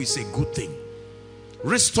 Breakthrough is a good thing.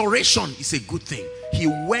 Restoration is a good thing. He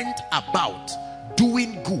went about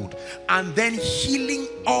doing good and then healing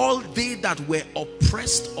all they that were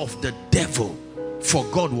oppressed of the devil, for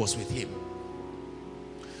God was with him.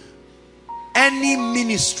 Any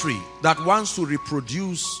ministry that wants to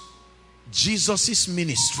reproduce Jesus's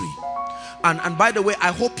ministry, and by the way,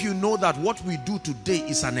 I hope you know that what we do today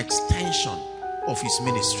is an extension of his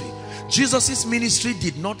ministry. Jesus's ministry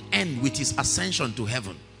did not end with his ascension to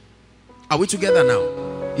heaven. Are we together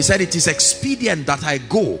now? He said it is expedient that I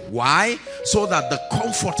go. Why? So that the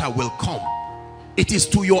Comforter will come. It is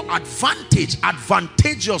to your advantage,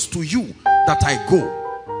 advantageous to you that I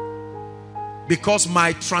go, because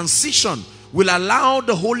my transition will allow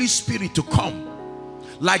the Holy Spirit to come.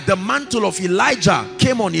 Like the mantle of Elijah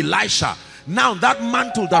came on Elisha, now that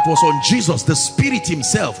mantle that was on Jesus, the Spirit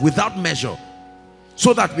himself without measure,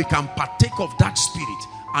 so that we can partake of that Spirit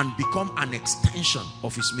and become an extension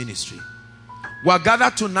of his ministry. We are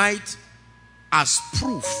gathered tonight as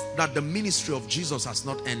proof that the ministry of Jesus has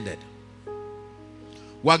not ended.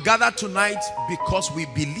 We are gathered tonight because we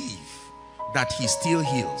believe that he still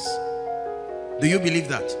heals. Do you believe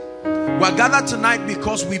that? We are gathered tonight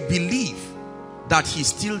because we believe that he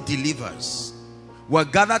still delivers. We are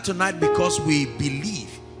gathered tonight because we believe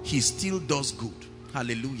he still does good.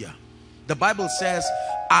 Hallelujah. The Bible says,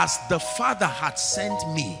 as the Father had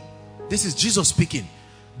sent me, this is Jesus speaking,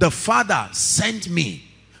 The Father sent me.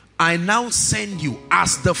 I now send you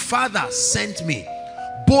as the Father sent me,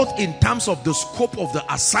 both in terms of the scope of the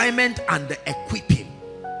assignment and the equipping.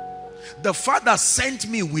 The Father sent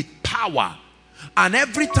me with power, and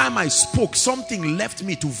every time I spoke, something left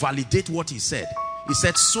me to validate what he said. He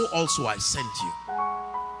said, so also I sent you.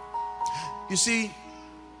 You see,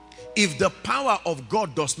 if the power of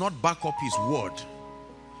God does not back up his word,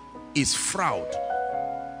 it's fraud.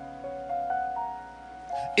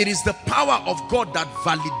 It is the power of God that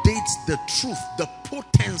validates the truth, the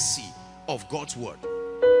potency of God's word.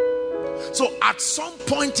 So at some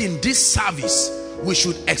point in this service, we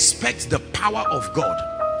should expect the power of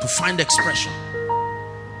God to find expression.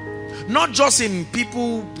 Not just in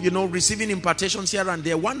people, receiving impartations here and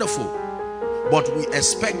there, wonderful. But we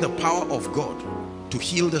expect the power of God to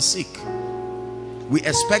heal the sick. We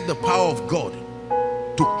expect the power of God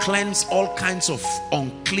to cleanse all kinds of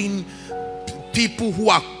unclean people who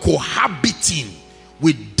are cohabiting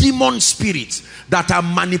with demon spirits that are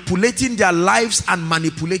manipulating their lives and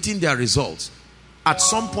manipulating their results. At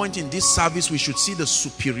some point in this service, we should see the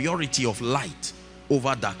superiority of light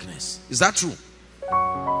over darkness. Is that true?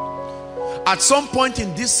 At some point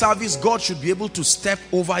in this service, God should be able to step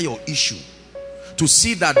over your issue to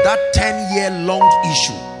see that that 10-year-long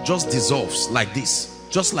issue just dissolves like this,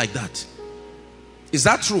 just like that. Is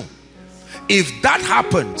that true? If that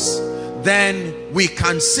happens, then we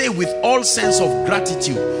can say with all sense of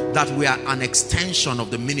gratitude that we are an extension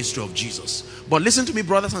of the ministry of Jesus. But listen to me,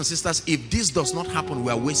 brothers and sisters, if this does not happen,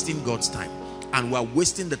 we are wasting God's time, and we are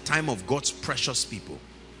wasting the time of God's precious people.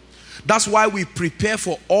 That's why we prepare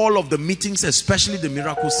for all of the meetings, especially the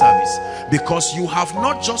miracle service, because you have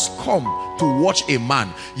not just come to watch a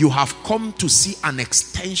man, you have come to see an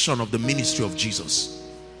extension of the ministry of Jesus.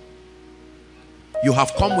 You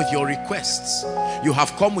have come with your requests. You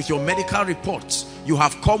have come with your medical reports. You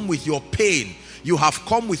have come with your pain. You have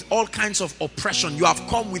come with all kinds of oppression. You have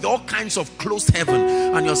come with all kinds of closed heaven.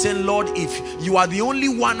 And you're saying, Lord, if you are the only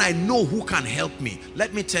one I know who can help me,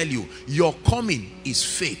 let me tell you, your coming is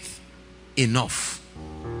faith enough.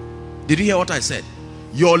 Did you hear what I said?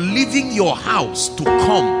 Your leaving your house to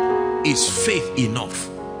come is faith enough.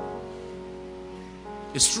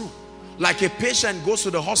 It's true. Like a patient goes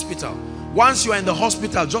to the hospital. Once you are in the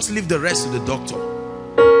hospital, just leave the rest to the doctor.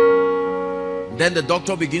 Then the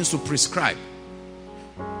doctor begins to prescribe.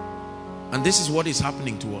 And this is what is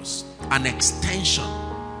happening to us. An extension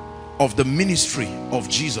of the ministry of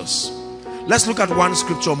Jesus. Let's look at one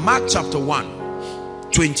scripture. Mark chapter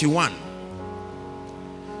 1, 21.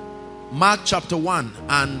 Mark chapter 1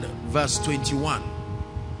 and verse 21.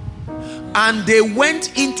 And they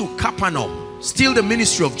went into Capernaum, still the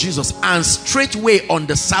ministry of Jesus, and straightway on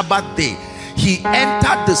the Sabbath day he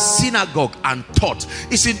entered the synagogue and taught.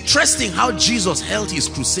 It's interesting how Jesus held his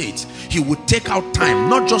crusades. He would take out time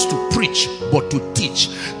not just to preach but to teach.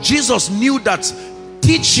 Jesus knew that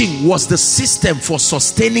teaching was the system for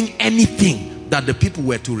sustaining anything that the people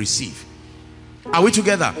were to receive. Are we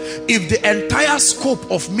together? If the entire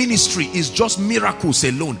scope of ministry is just miracles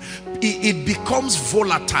alone, it becomes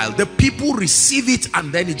volatile. The people receive it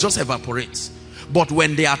and then it just evaporates. But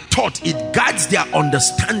when they are taught, it guides their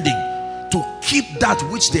understanding to keep that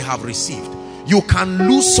which they have received. You can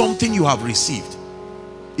lose something you have received.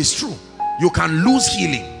 It's true. You can lose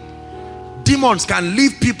healing. Demons can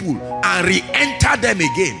leave people and re-enter them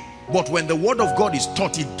again. But when the word of God is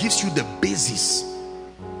taught, it gives you the basis.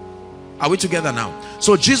 Are we together now?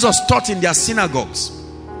 So Jesus taught in their synagogues.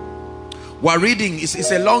 We're reading,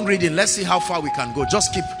 it's a long reading. Let's see how far we can go.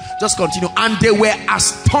 Just continue. And they were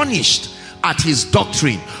astonished at his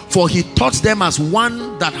doctrine, for he taught them as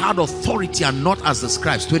one that had authority and not as the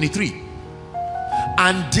scribes. 23.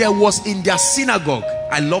 And there was in their synagogue,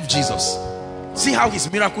 I love Jesus. See how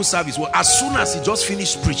his miracle service was. As soon as he just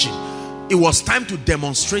finished preaching, it was time to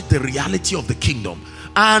demonstrate the reality of the kingdom.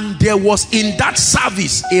 And there was in that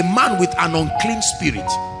service a man with an unclean spirit,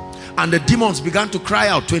 and the demons began to cry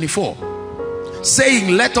out. 24.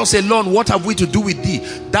 Saying, let us alone, what have we to do with thee,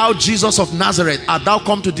 thou Jesus of Nazareth? Art thou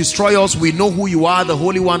come to destroy us? We know who you are, the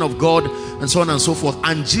Holy One of God, and so on and so forth.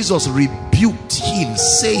 And Jesus rebuked him,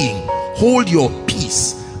 saying, hold your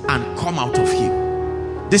peace and come out of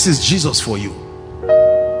him. This is Jesus for you.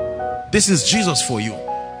 This is Jesus for you.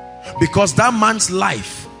 Because that man's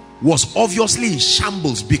life was obviously in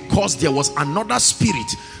shambles, because there was another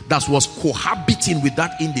spirit that was cohabiting with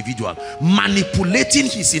that individual, manipulating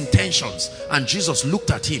his intentions. And Jesus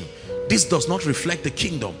looked at him. This does not reflect the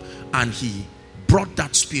kingdom. And he brought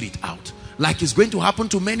that spirit out. Like it's going to happen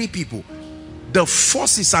to many people. The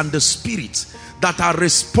forces and the spirits that are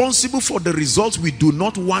responsible for the results we do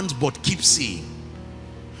not want but keep seeing.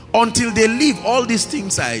 Until they leave, all these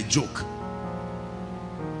things are a joke.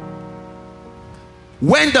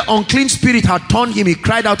 When the unclean spirit had turned him, he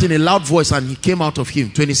cried out in a loud voice and he came out of him.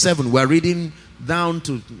 27, we're reading down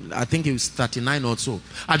to, I think it was 39 or so.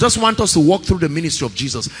 I just want us to walk through the ministry of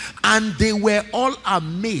Jesus. And they were all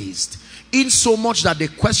amazed, in so much that they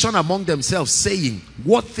questioned among themselves, saying,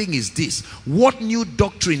 what thing is this? What new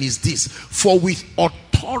doctrine is this? For with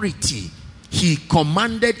authority he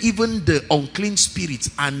commanded even the unclean spirits,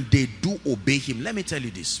 and they do obey him. Let me tell you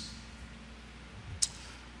this.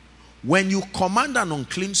 When you command an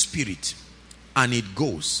unclean spirit and it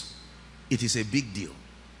goes, it is a big deal.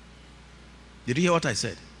 Did you hear what I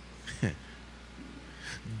said?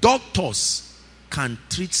 Doctors can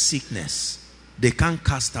treat sickness. They can't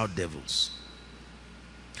cast out devils.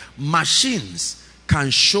 Machines can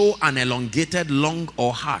show an elongated lung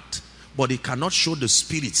or heart, but it cannot show the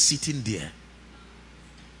spirit sitting there.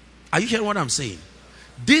 Are you hearing what I'm saying?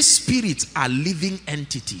 These spirits are living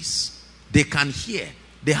entities. They can hear.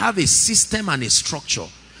 They have a system and a structure.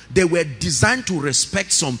 They were designed to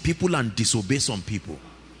respect some people and disobey some people.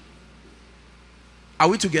 Are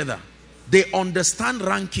we together? They understand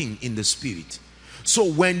ranking in the spirit. So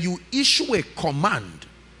when you issue a command,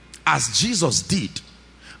 as Jesus did,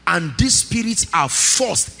 and these spirits are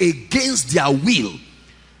forced against their will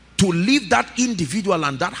to leave that individual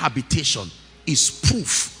and that habitation, is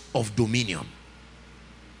proof of dominion.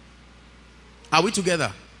 Are we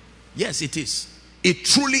together? Yes, it is. It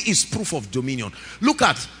truly is proof of dominion. Look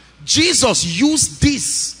at, Jesus used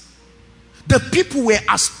this. The people were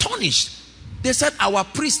astonished. They said, our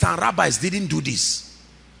priests and rabbis didn't do this.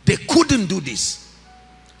 They couldn't do this.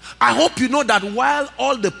 I hope you know that while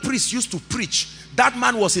all the priests used to preach, that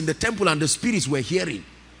man was in the temple and the spirits were hearing.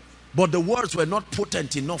 But the words were not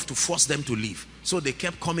potent enough to force them to leave. So they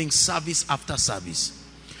kept coming service after service.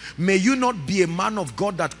 May you not be a man of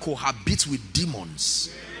God that cohabits with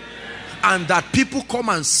demons. And that people come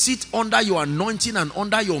and sit under your anointing and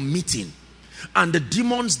under your meeting. And the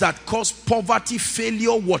demons that cause poverty,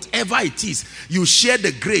 failure, whatever it is, you share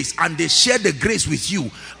the grace and they share the grace with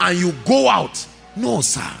you. And you go out. No,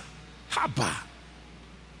 sir. Haba.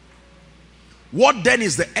 What then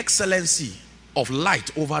is the excellency of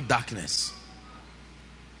light over darkness?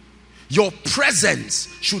 Your presence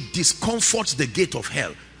should discomfort the gate of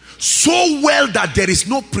hell so well that there is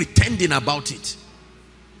no pretending about it.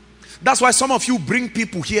 That's why some of you bring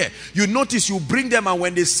people here. You notice you bring them, and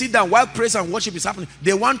when they sit down while praise and worship is happening,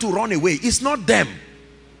 they want to run away. It's not them.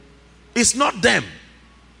 It's not them.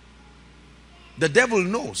 The devil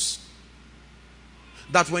knows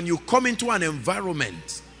that when you come into an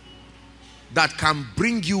environment that can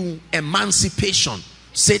bring you emancipation,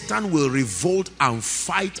 Satan will revolt and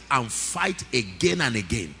fight again and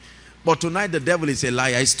again. But tonight the devil is a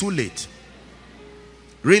liar. It's too late.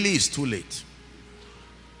 Really, it's too late.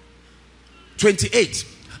 28.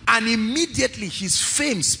 And immediately his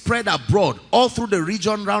fame spread abroad all through the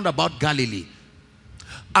region round about Galilee.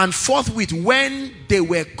 And forthwith, when they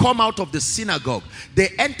were come out of the synagogue, they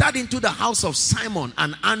entered into the house of Simon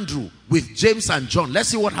and Andrew with James and John. Let's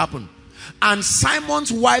see what happened. And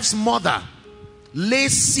Simon's wife's mother lay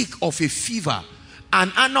sick of a fever,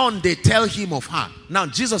 and anon they tell him of her. Now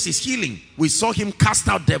Jesus is healing. We saw him cast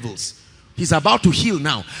out devils. He's about to heal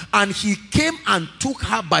now. And he came and took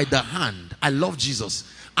her by the hand. I love Jesus.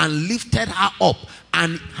 And lifted her up.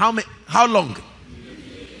 And how long?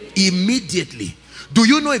 Immediately. Do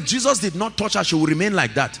you know if Jesus did not touch her, she would remain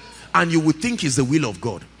like that? And you would think it's the will of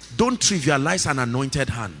God. Don't trivialize an anointed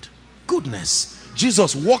hand. Goodness.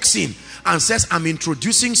 Jesus walks in and says, I'm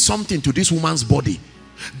introducing something to this woman's body,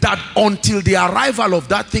 that until the arrival of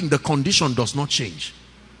that thing, the condition does not change.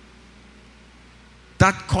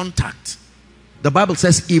 That contact. The Bible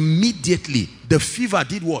says immediately the fever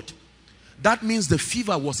did what? That means the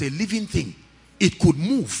fever was a living thing. It could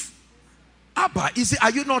move. Abba, are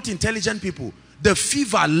you not intelligent people? The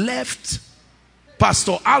fever left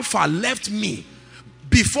Pastor Alpha, left me.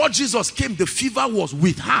 Before Jesus came, the fever was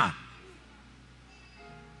with her.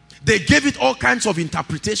 They gave it all kinds of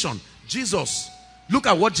interpretation. Jesus, look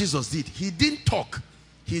at what Jesus did. He didn't talk.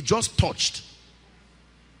 He just touched.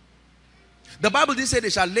 The Bible didn't say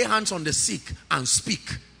they shall lay hands on the sick and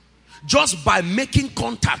speak. Just by making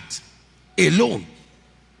contact alone.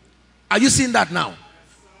 Are you seeing that now?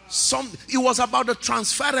 It was about the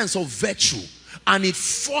transference of virtue, and it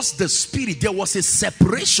forced the spirit. There was a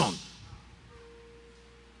separation.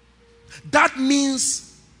 That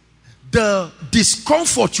means the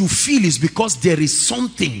discomfort you feel is because there is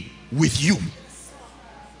something with you.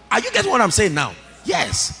 Are you getting what I'm saying now?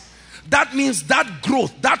 Yes. That means that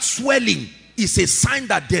growth, that swelling is a sign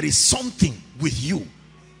that there is something with you.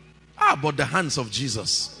 But the hands of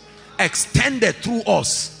Jesus extended through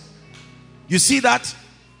us. You see that?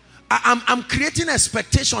 I'm creating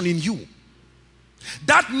expectation in you.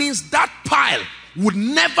 That means that pile would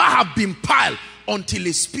never have been piled until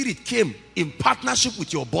a spirit came in partnership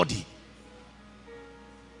with your body.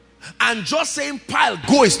 And just saying pile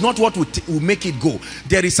go is not what will make it go.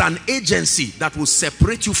 There is an agency that will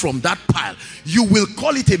separate you from that pile. You will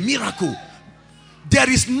call it a miracle. There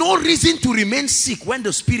is no reason to remain sick when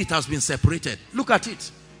the spirit has been separated. Look at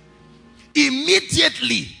it.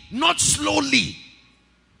 Immediately, not slowly.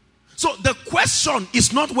 So the question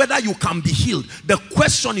is not whether you can be healed. The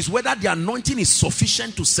question is whether the anointing is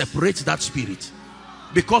sufficient to separate that spirit.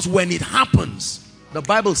 Because when it happens, the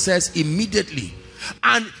Bible says immediately.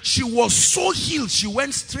 And she was so healed, she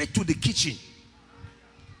went straight to the kitchen.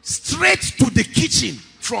 Straight to the kitchen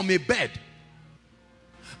from a bed.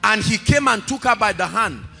 And he came and took her by the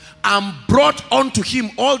hand and brought unto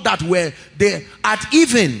him all that were there at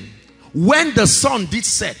even. When the sun did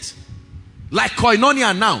set, like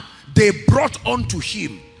Koinonia now, they brought unto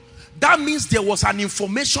him. That means there was an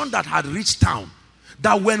information that had reached town,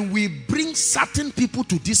 that when we bring certain people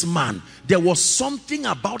to this man, there was something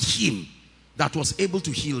about him that was able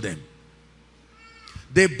to heal them.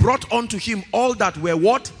 They brought unto him all that were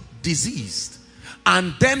what? Diseased.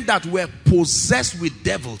 And them that were possessed with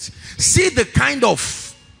devils. See the kind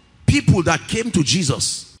of people that came to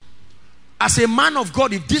Jesus. As a man of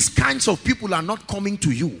God, if these kinds of people are not coming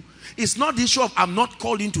to you, it's not the issue of I'm not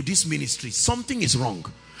called into this ministry. Something is wrong.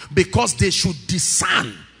 Because they should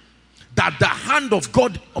discern that the hand of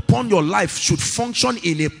God upon your life should function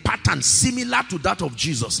in a pattern similar to that of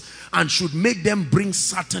Jesus, and should make them bring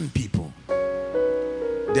certain people.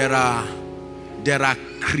 There are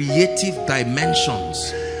creative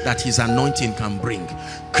dimensions that his anointing can bring.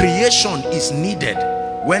 Creation is needed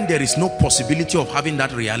when there is no possibility of having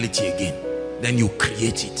that reality again. Then you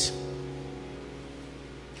create it.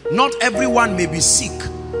 Not everyone may be sick,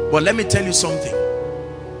 but let me tell you something.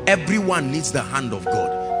 Everyone needs the hand of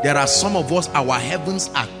God. There are some of us, our heavens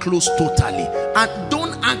are closed totally. And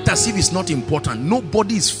don't act as if it's not important.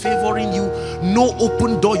 Nobody is favoring you. No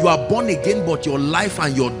open door. You are born again, but your life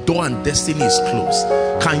and your door and destiny is closed.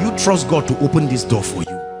 Can you trust God to open this door for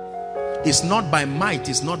you? It's not by might.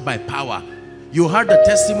 It's not by power. You heard the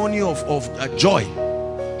testimony of Joy.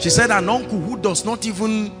 She said an uncle who does not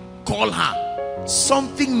even call her.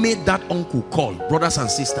 Something made that uncle call, brothers and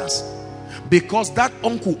sisters. Because that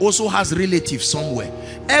uncle also has relatives somewhere.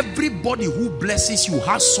 Everybody who blesses you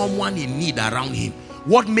has someone in need around him.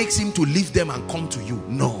 What makes him to leave them and come to you?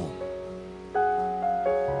 No.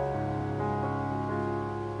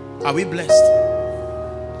 Are we blessed?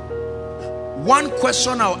 One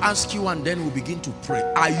question I'll ask you and then we'll begin to pray.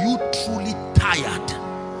 Are you truly tired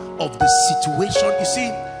of the situation? You see,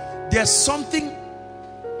 there's something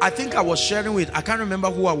I think I was sharing with, I can't remember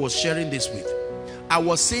who I was sharing this with. I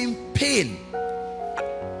was saying pain.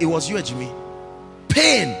 It was you, Jimmy.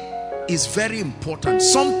 Pain is very important.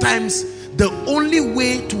 Sometimes the only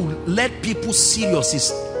way to let people serious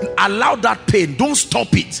is allow that pain. Don't stop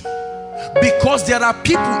it. Because there are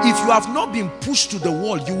people, if you have not been pushed to the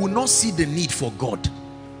wall, you will not see the need for God.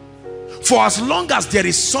 For as long as there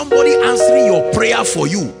is somebody answering your prayer for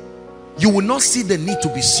you, you will not see the need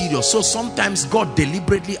to be serious. So sometimes God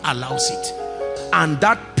deliberately allows it. And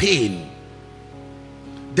that pain,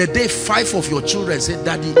 the day 5 of your children said,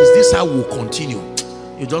 Daddy, is this how we'll continue?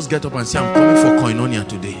 You just get up and say, I'm coming for Koinonia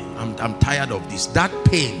today. I'm tired of this. That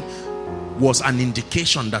pain was an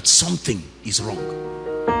indication that something is wrong.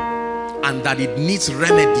 And that it needs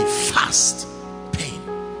remedy fast. Pain.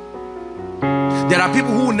 There are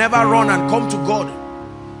people who never run and come to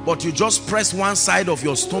God. But you just press one side of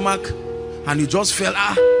your stomach and you just feel,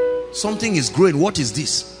 something is growing. What is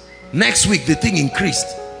this? Next week, the thing increased.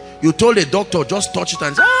 You told a doctor, just touch it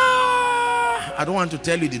and say, I don't want to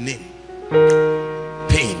tell you the name.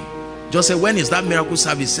 Pain. Just say, when is that miracle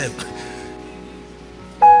service served?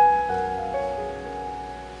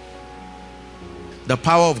 The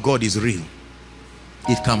power of God is real.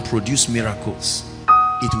 It can produce miracles.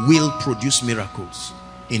 It will produce miracles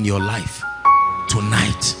in your life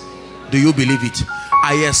tonight. Do you believe it?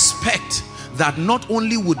 I expect that not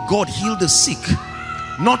only would God heal the sick,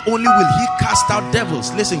 not only will he cast out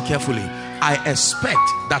devils, listen carefully, I expect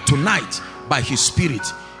that tonight by his spirit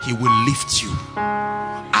he will lift you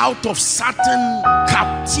out of certain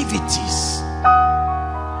captivities,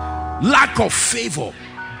 lack of favor,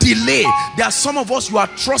 delay. There are some of us, you are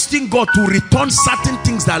trusting God to return certain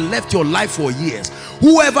things that left your life for years.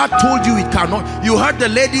 Whoever told you it cannot? You heard the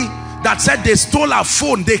lady that said they stole her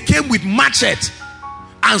phone, they came with machete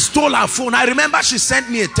and stole her phone. I remember she sent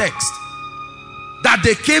me a text that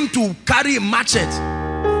they came to carry a machete.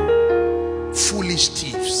 Foolish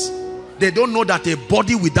thieves. They don't know that a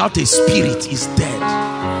body without a spirit is dead.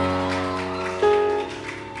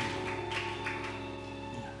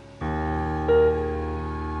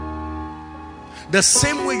 The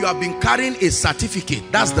same way you have been carrying a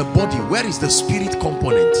certificate, that's the body. Where is the spirit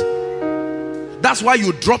component? That's why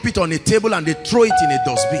you drop it on a table and they throw it in a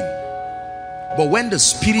dustbin. But when the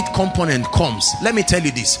spirit component comes, let me tell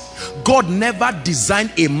you this. God never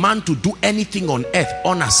designed a man to do anything on earth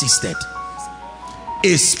unassisted.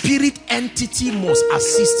 A spirit entity must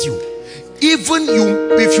assist you. Even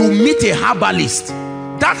if you meet a herbalist,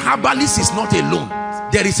 that herbalist is not alone.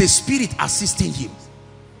 There is a spirit assisting him.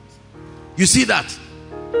 You see that?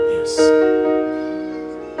 Yes.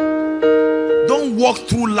 Don't walk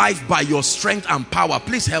through life by your strength and power.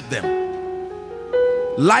 Please help them.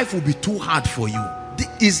 Life will be too hard for you.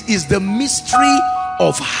 This is the mystery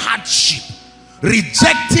of hardship.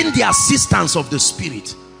 Rejecting the assistance of the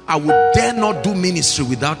spirit. I would dare not do ministry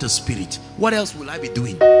without a spirit. What else will I be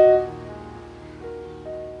doing?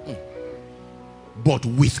 But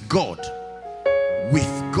with God,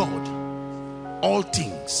 all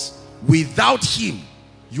things. Without him,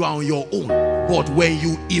 you are on your own. But when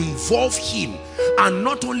you involve him, and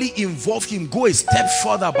not only involve him, go a step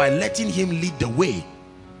further by letting him lead the way,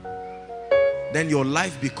 then your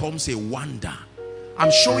life becomes a wonder.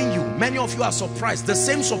 I'm showing you, many of you are surprised. The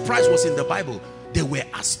same surprise was in the Bible. They were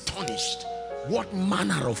astonished. What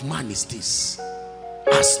manner of man is this?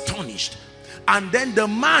 Astonished. And then the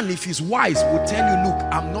man, if he's wise, will tell you, look,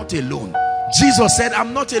 I'm not alone. Jesus said,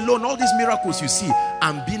 I'm not alone. All these miracles you see,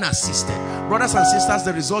 I'm being assisted. Brothers and sisters,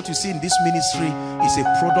 the result you see in this ministry is a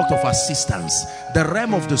product of assistance. The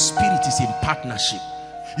realm of the spirit is in partnership.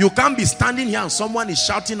 You can't be standing here and someone is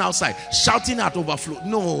shouting outside, shouting at overflow.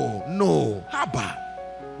 No, no. Haba.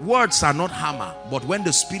 Words are not hammer, but when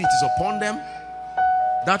the spirit is upon them,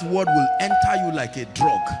 that word will enter you like a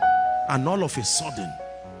drug, and all of a sudden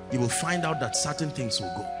you will find out that certain things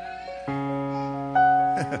will go.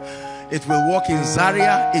 It will work in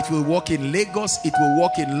Zaria, it will work in Lagos, it will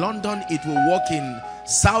work in London, it will work in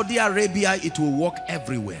Saudi Arabia, it will work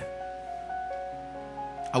everywhere.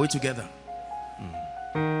 Are we together?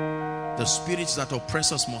 The spirits that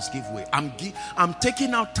oppress us must give way. I'm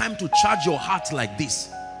taking out time to charge your heart like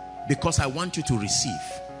this because I want you to receive.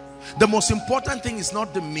 The most important thing is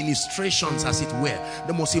not the ministrations, as it were.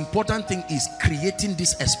 The most important thing is creating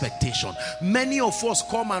this expectation. Many of us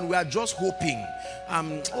come and we are just hoping,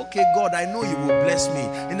 okay, God, I know you will bless me.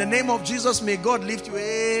 In the name of Jesus, may God lift you.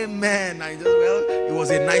 Amen. Well, it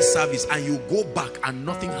was a nice service, and you go back and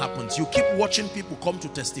nothing happens. You keep watching people come to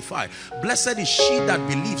testify. Blessed is she that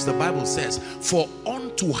believes, the Bible says, for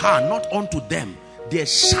unto her, not unto them, there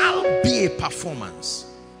shall be a performance.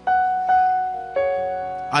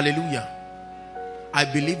 Hallelujah. I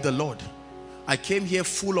believe the Lord. I came here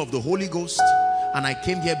full of the Holy Ghost, and I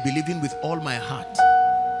came here believing with all my heart.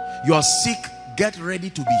 You are sick, get ready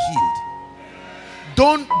to be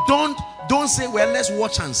healed. Don't say, well, let's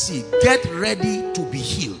watch and see. Get ready to be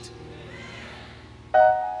healed.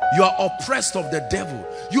 You are oppressed of the devil.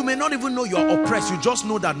 You may not even know you are oppressed. You just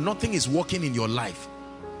know that nothing is working in your life.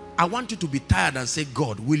 I want you to be tired and say,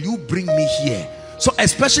 God, will you bring me here? So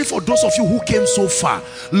especially for those of you who came so far,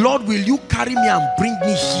 Lord, will you carry me and bring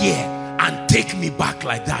me here and take me back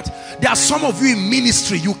like that? There are some of you in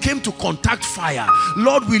ministry, you came to contact fire.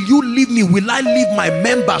 Lord, will you leave me? Will I leave my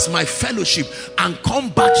members, my fellowship, and come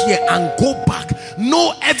back here and go back?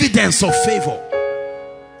 No evidence of favor.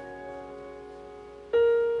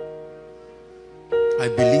 I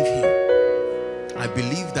believe him. I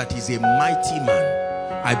believe that he's a mighty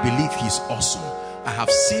man. I believe he's awesome. I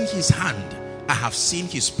have seen his hand. I have seen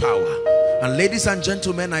his power. And ladies and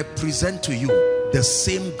gentlemen, I present to you the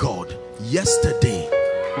same God yesterday,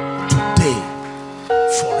 today,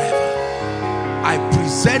 forever. I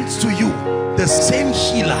present to you the same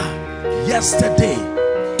healer yesterday,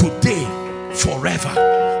 today, forever.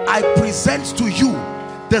 I present to you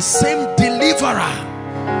the same deliverer.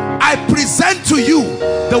 I present to you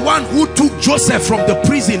the one who took Joseph from the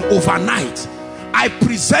prison overnight. I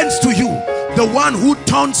present to you the one who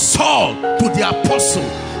turned Saul to the apostle.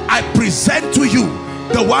 I present to you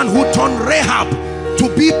the one who turned Rahab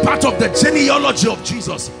to be part of the genealogy of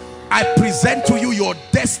Jesus. I present to you your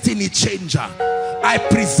destiny changer. I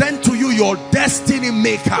present to you your destiny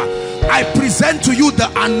maker. I present to you the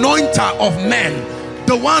anointer of men,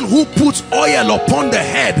 the one who puts oil upon the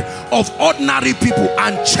head of ordinary people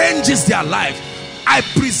and changes their life. I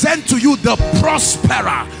present to you the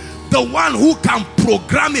prosperer, the one who can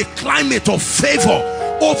program a climate of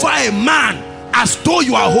favor over a man as though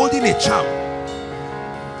you are holding a charm.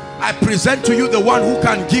 I present to you the one who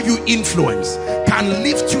can give you influence, can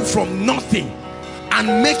lift you from nothing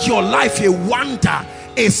and make your life a wonder,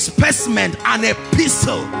 a specimen, an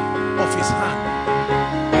epistle of his hand.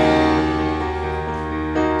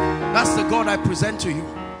 That's the God I present to you.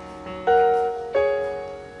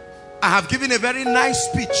 I have given a very nice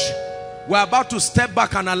speech. We're about to step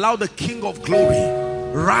back and allow the King of Glory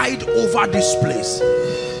ride over this place.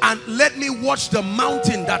 And let me watch the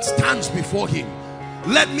mountain that stands before him.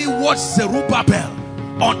 Let me watch Zerubbabel.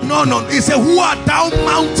 Oh, no. He said, who art thou,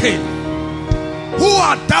 mountain? Who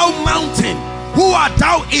art thou, mountain? Who art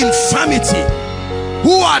thou, infirmity?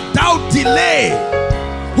 Who art thou, delay?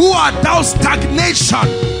 Who art thou, stagnation?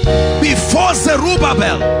 Before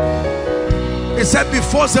Zerubbabel. He said,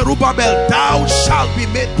 before Zerubbabel, thou shalt be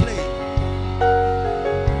made plain.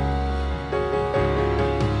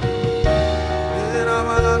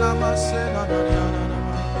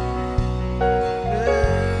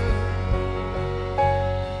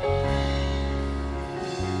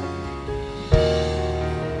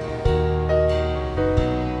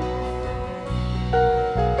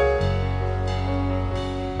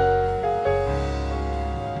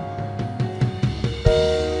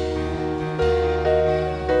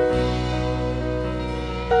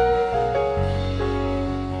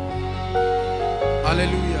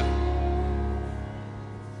 Hallelujah.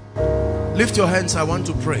 Lift your hands. I want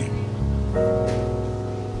to pray.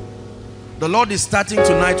 The Lord is starting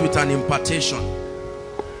tonight with an impartation.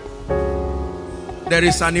 There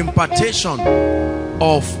is an impartation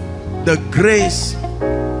of the grace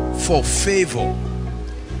for favor.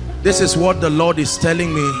 This is what the Lord is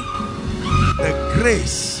telling me. The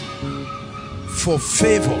grace for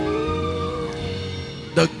favor.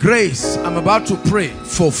 The grace, I'm about to pray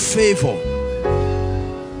for favor.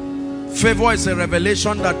 Favor is a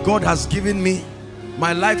revelation that God has given me.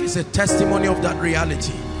 My life is a testimony of that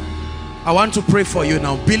reality. I want to pray for you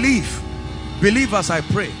now. Believe. Believe as I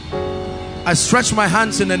pray. I stretch my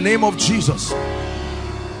hands in the name of Jesus.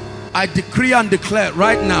 I decree and declare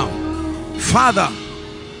right now, Father,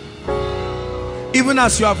 even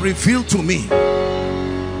as you have revealed to me,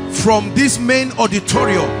 from this main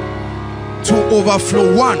auditorium to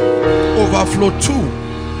overflow 1, overflow 2,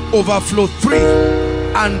 overflow 3,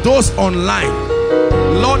 and those online,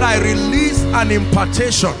 Lord, I release an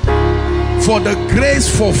impartation for the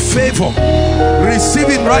grace for favor.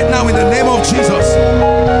 Receive it right now in the name of Jesus.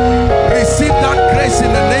 Receive that grace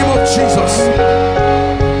in the name of Jesus.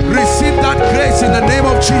 Receive that grace in the name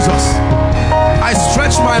of Jesus. I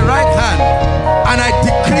stretch my right hand and I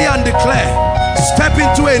decree and declare, step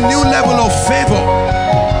into a new level of favor.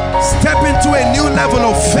 Step into a new level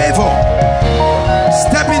of favor.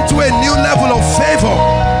 Step into a new level of favor.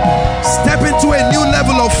 Step into a new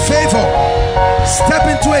level of favor. Step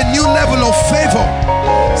into a new level of favor.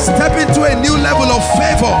 Step into a new level of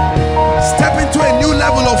favor. Step into a new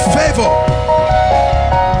level of favor.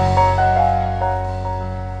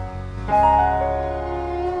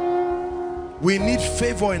 We need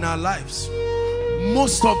favor in our lives.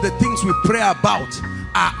 Most of the things we pray about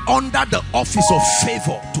are under the office of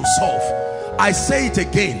favor to solve. I say it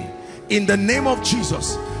again. In the name of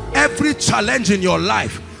Jesus, every challenge in your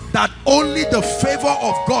life that only the favor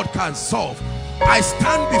of God can solve, I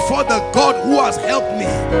stand before the God who has helped me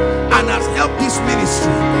and has helped this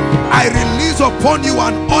ministry. I release upon you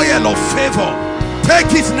an oil of favor.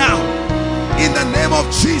 Take it now. In the name of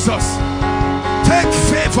Jesus, take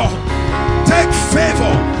favor. Take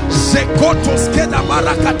favor.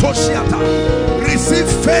 Receive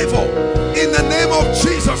favor in the name of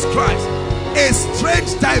Jesus Christ. A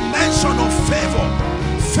strange dimension of favor.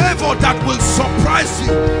 Favor that will surprise you.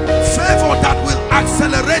 Favor that will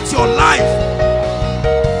accelerate your life.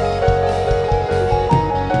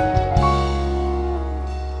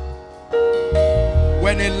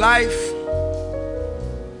 When a life,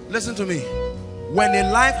 listen to me, when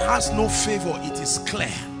a life has no favor, it is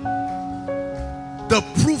clear. The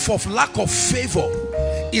proof of lack of favor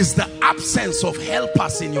is the absence of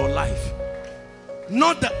helpers in your life.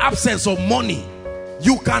 Not the absence of money.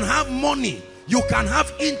 You can have money, you can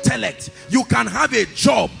have intellect, you can have a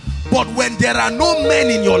job, but when there are no men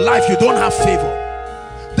in your life, you don't have favor.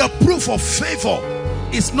 The proof of favor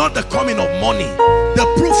is not the coming of money. The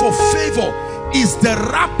proof of favor is the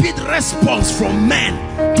rapid response from men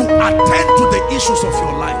to attend to the issues of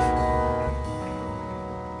your life.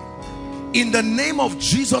 In the name of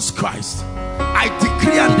Jesus Christ, I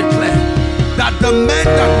decree and declare that the men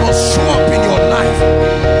that must show up in your life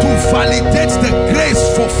to validate the grace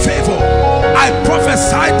for favor, I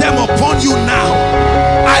prophesy them upon you now.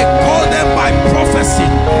 I call them by prophecy.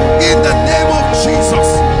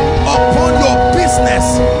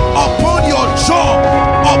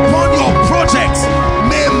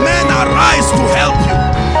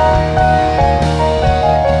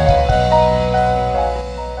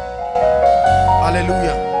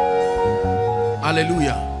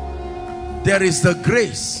 Hallelujah. There is the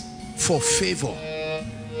grace for favor.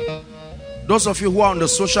 Those of you who are on the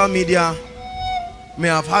social media may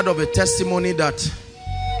have heard of a testimony that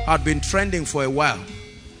had been trending for a while.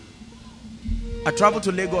 I traveled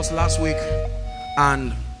to Lagos last week,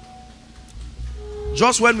 and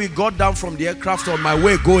just when we got down from the aircraft on my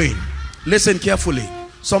way going, listen carefully,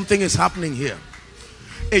 something is happening here.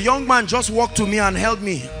 A young man just walked to me and held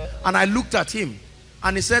me, and I looked at him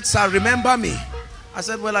and he said, "Sir, remember me?" I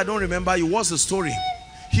said, "Well, I don't remember you. What's the story?"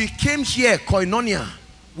 He came here, Koinonia,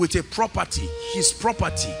 with a property, his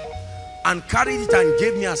property, and carried it and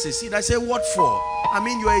gave me as a seed. I said, "What for?" I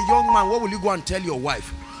mean, you're a young man. What will you go and tell your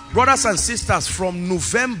wife? Brothers and sisters, from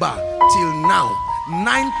November till now,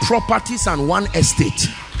 9 properties and 1 estate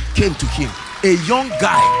came to him. A young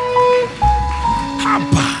guy.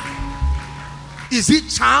 Abba. Is it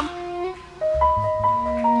charm?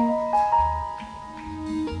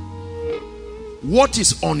 What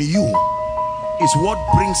is on you is what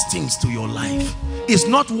brings things to your life. It's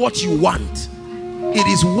not what you want. It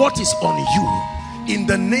is what is on you. In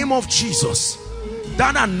the name of Jesus,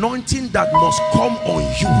 that anointing that must come on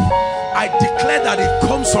you, I declare that it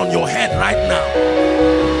comes on your head right now.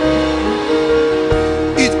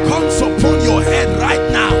 It comes upon your head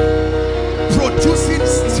right now, producing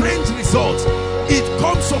strange results. It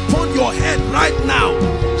comes upon your head right now.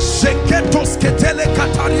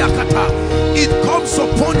 It comes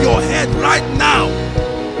upon your head right now.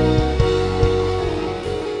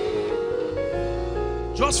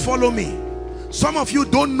 Just follow me. Some of you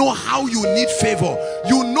don't know how you need favor.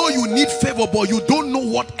 You know you need favor, but you don't know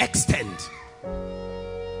what extent.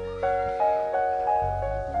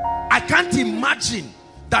 I can't imagine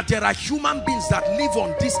that there are human beings that live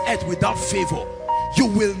on this earth without favor. You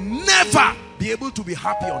will never be able to be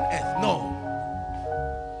happy on earth. No.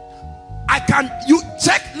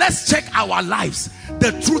 Let's check our lives.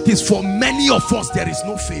 The truth is, for many of us, there is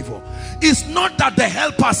no favor. It's not that the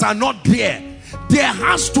helpers are not there. There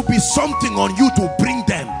has to be something on you to bring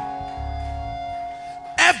them.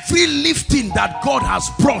 Every lifting that God has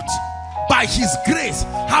brought by his grace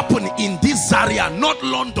happened in this Zaria, not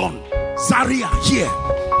London. Zaria here.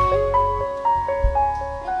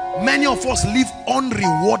 Many of us live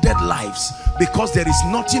unrewarded lives because there is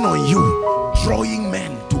nothing on you drawing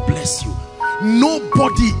men to bless you.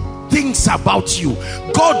 Nobody thinks about you.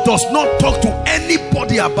 God does not talk to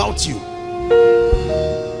anybody about you.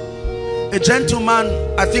 A gentleman,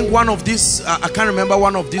 I think one of these, I can't remember,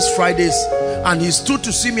 one of these Fridays, and he stood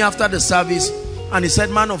to see me after the service, and he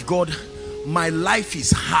said, "Man of God, my life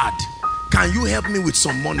is hard. Can you help me with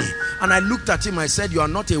some money?" And I looked at him, I said, "You are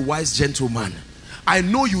not a wise gentleman. I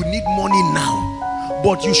know you need money now,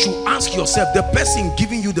 but you should ask yourself, the person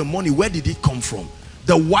giving you the money, where did it come from?"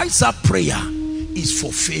 The wiser prayer is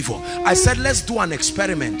for favor. I said, "Let's do an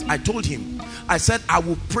experiment." I told him, I said, "I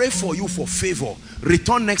will pray for you for favor.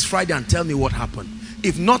 Return next Friday and tell me what happened.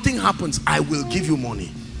 If nothing happens, I will give you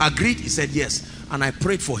money." Agreed? He said yes. And I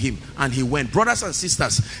prayed for him and he went. Brothers and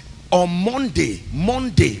sisters, on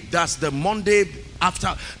Monday, that's the Monday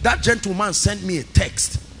after, that gentleman sent me a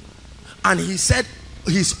text, and he said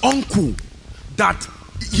his uncle, that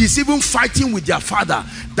he's even fighting with their father,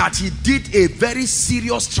 that he did a very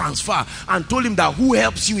serious transfer, and told him that, "Who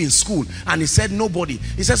helps you in school?" And he said, "Nobody."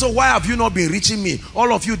 He said, "So why have you not been reaching me,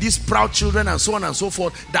 all of you, these proud children," and so on and so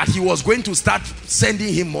forth, that he was going to start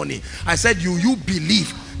sending him money. I said, you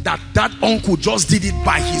believe that that uncle just did it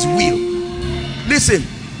by his will? Listen,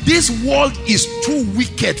 this world is too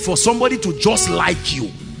wicked for somebody to just like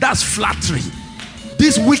you. That's flattery.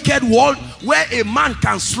 This wicked world where a man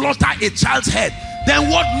can slaughter a child's head, then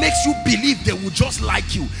what makes you believe they will just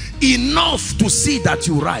like you enough to see that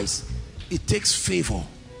you rise? It takes favor.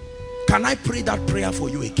 Can I pray that prayer for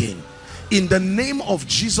you again? In the name of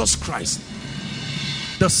Jesus Christ,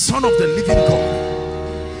 the Son of the living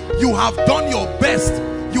God, you have done your best.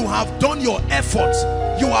 You have done your efforts.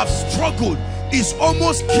 You have struggled. It's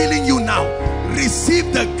almost killing you now.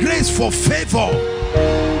 Receive the grace for favor.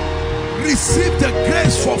 Receive the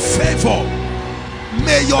grace for favor.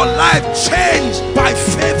 May your life change by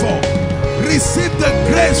favor. Receive the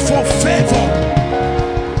grace for favor.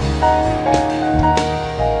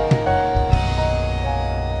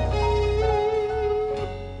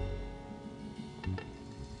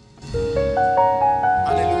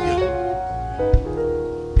 Hallelujah.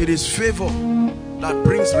 It is favor that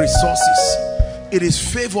brings resources. It is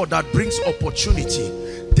favor that brings opportunity.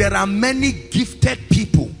 There are many gifted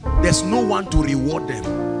people. There's no one to reward them.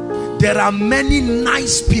 There are many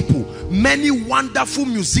nice people, many wonderful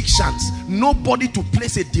musicians, nobody to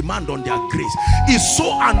place a demand on their grace. It's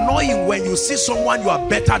so annoying when you see someone you are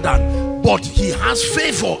better than, but he has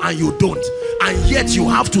favor and you don't, and yet you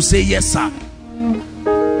have to say yes sir.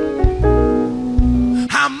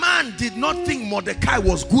 Haman did not think Mordecai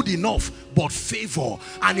was good enough, but favor.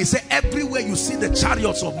 And he said, everywhere you see the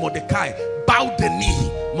chariots of Mordecai, bow the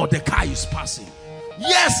knee, Mordecai is passing.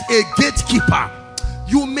 Yes, a gatekeeper.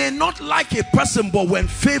 You may not like a person, but when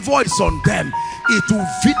favor is on them, it will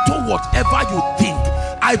veto whatever you think.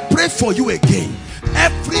 I pray for you again.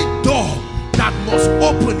 Every door that must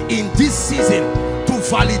open in this season to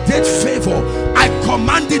validate favor, I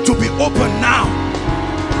command it to be open now.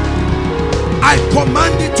 I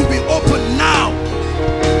command it to be open now.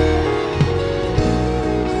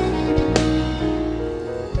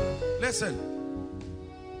 Listen,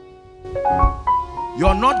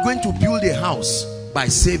 you're not going to build a house by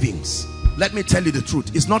savings. Let me tell you the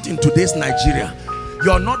truth. It's not in today's Nigeria.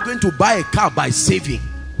 You're not going to buy a car by saving.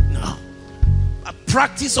 No.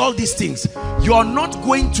 Practice all these things. You're not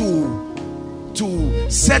going to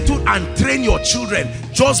settle and train your children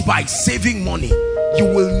just by saving money. You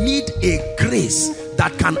will need a grace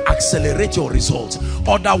that can accelerate your results.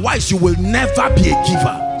 Otherwise, you will never be a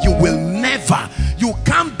giver. You will never. You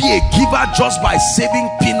can't be a giver just by saving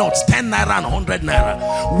peanuts, 10 naira and 100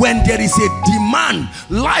 naira. When there is a demand,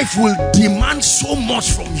 life will demand so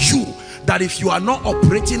much from you that if you are not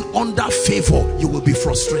operating under favor, you will be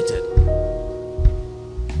frustrated.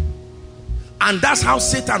 And that's how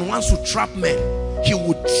Satan wants to trap men. He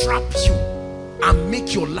would trap you and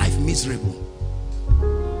make your life miserable.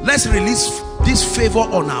 Let's release this favor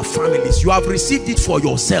on our families. You have received it for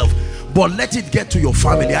yourself, but let it get to your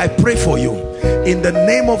family. I pray for you in the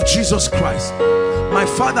name of Jesus Christ. My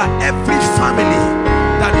Father, every family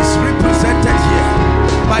that is represented here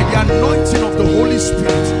by the anointing of the Holy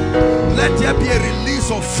Spirit, let there be a release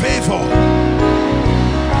of favor.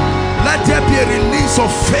 Let there be a release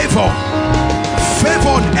of favor. Favor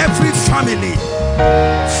on every family.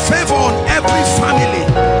 Favor on every family.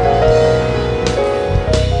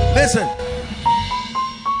 Listen,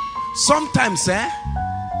 sometimes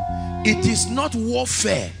it is not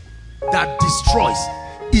warfare that destroys.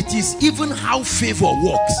 It is even how favor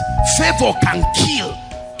works. Favor can kill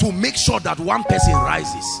to make sure that one person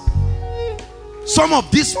rises. Some of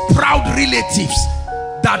these proud relatives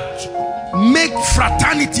that make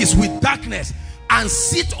fraternities with darkness and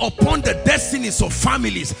sit upon the destinies of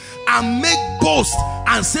families and make boast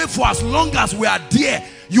and say, for as long as we are there,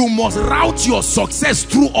 you must route your success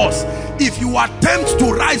through us. If you attempt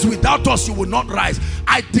to rise without us, you will not rise.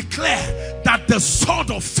 I declare that the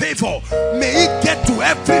sword of favor, may it get to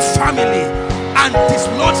every family and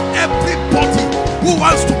dislodge everybody who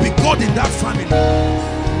wants to be God in that family.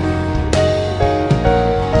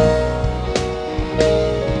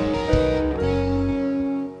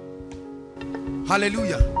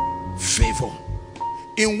 Hallelujah. Favor.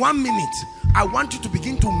 In 1 minute, I want you to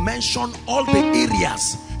begin to mention all the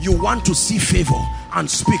areas you want to see favor and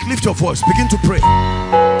speak. Lift your voice. Begin to pray.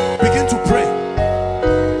 Begin to pray.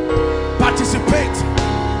 Participate.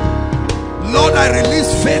 Lord, I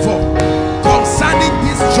release favor concerning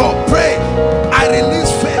this job. Pray. I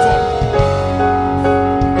release favor.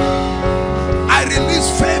 I release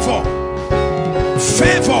favor.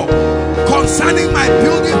 Favor concerning my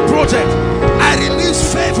building project. I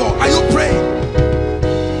release favor. Are you praying?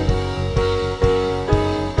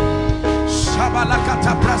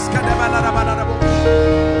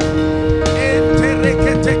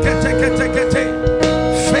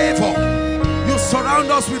 Favor. You surround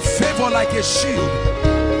us with favor like a shield.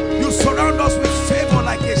 You surround us with favor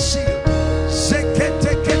like a shield.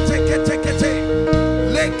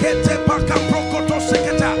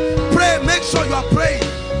 Pray. Make sure you are praying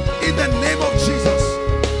in the name of Jesus.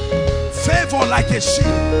 Favor like a shield.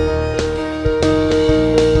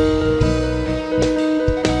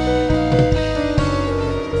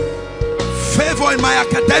 Favor in my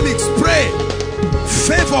academics. Pray.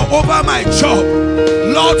 Favor over my job.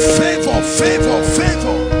 Lord, favor, favor,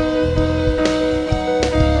 favor.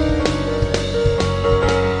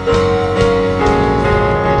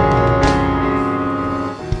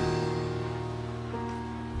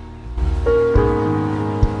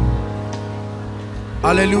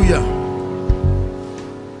 Hallelujah.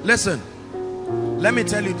 Listen, let me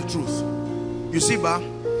tell you the truth. You see,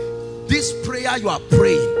 this prayer you are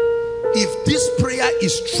praying, if this prayer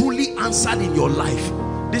is truly answered in your life,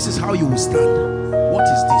 this is how you will stand. What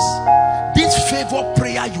is this? This favor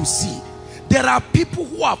prayer you see, there are people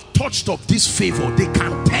who have touched of this favor. They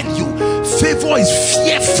can tell you favor is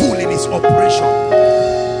fearful in its operation.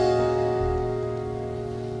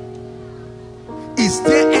 Is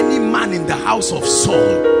there any man in the house of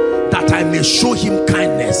Saul that I may show him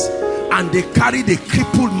kindness? And they carried a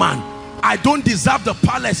crippled man I don't deserve the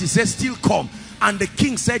palace. He said, still come. And the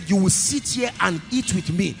king said, you will sit here and eat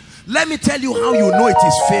with me. Let me tell you how you know it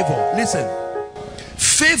is favor. Listen,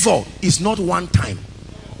 favor is not one time.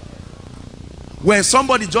 When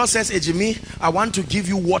somebody just says, hey Jimmy, I want to give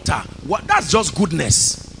you water, that's just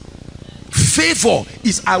goodness. Favor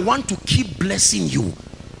is, I want to keep blessing you.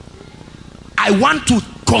 I want to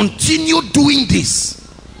continue doing this.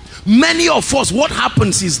 Many of us, what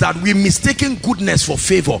happens is that we're mistaking goodness for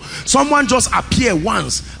favor. Someone just appears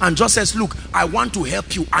once and just says, look, I want to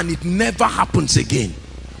help you, and it never happens again.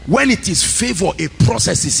 When it is favor, a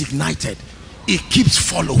process is ignited. It keeps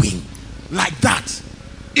following like that.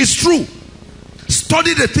 It's true.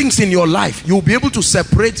 Study the things in your life. You'll be able to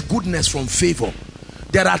separate goodness from favor.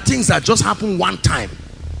 There are things that just happen one time,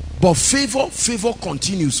 but favor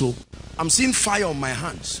continues. So I'm seeing fire on my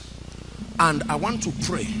hands, and I want to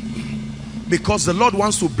pray because the Lord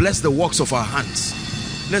wants to bless the works of our hands.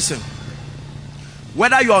 Listen,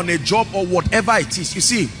 whether you're on a job or whatever it is, you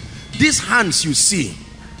see, these hands you see,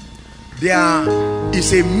 there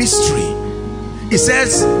is a mystery. It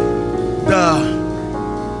says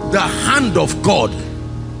the hand of God,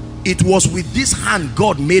 it was with this hand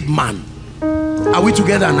God made man. Are we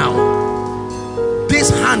together now? This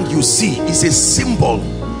hand you see is a symbol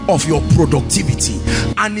of your productivity,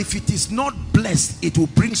 and if it is not blessed, it will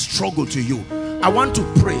bring struggle to you. I want to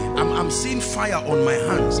pray. I'm seeing fire on my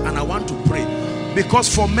hands, and I want to pray because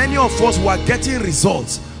for many of us who are getting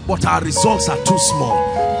results, but our results are too small.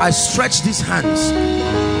 I stretch these hands.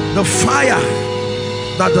 The fire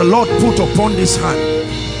that the Lord put upon this hand,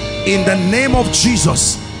 in the name of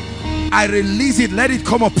Jesus, I release it. Let it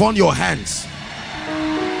come upon your hands.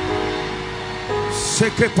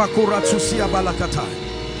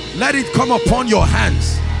 Let it come upon your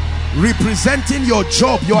hands, representing your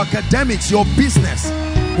job, your academics, your business,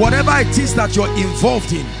 whatever it is that you're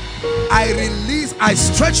involved in. I release, I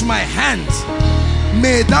stretch my hands.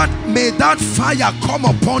 May that fire come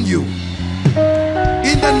upon you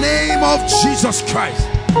in the name of Jesus Christ.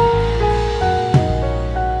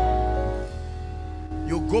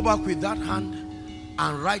 You go back with that hand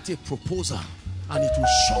and write a proposal, and it will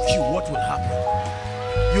shock you what will happen.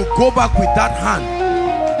 You go back with that hand.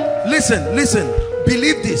 Listen,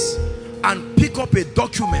 believe this, and pick up a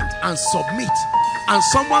document and submit, and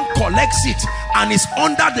someone collects it and is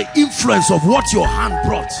under the influence of what your hand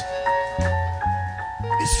brought.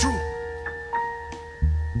 It's true.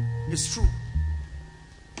 It's true.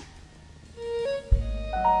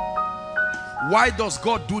 Why does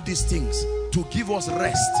God do these things? To give us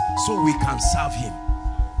rest so we can serve him.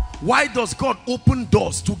 Why does God open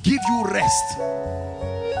doors? To give you rest.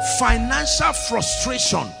 Financial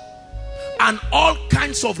frustration and all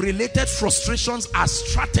kinds of related frustrations are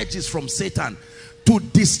strategies from Satan to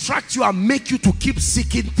distract you and make you to keep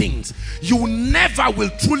seeking things. You never will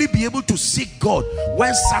truly be able to seek God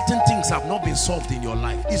when certain things have not been solved in your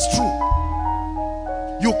life. It's true.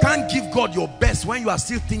 You can't give God your best when you are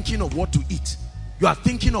still thinking of what to eat. You are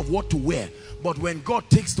thinking of what to wear. But when God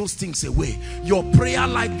takes those things away, your prayer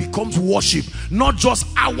life becomes worship, not just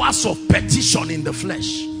hours of petition in the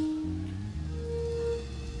flesh.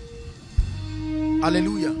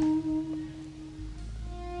 Hallelujah.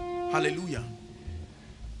 Hallelujah.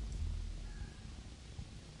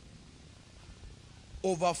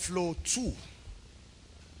 Overflow 2.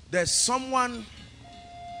 There's someone,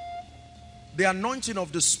 the anointing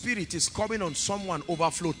of the Spirit is coming on someone.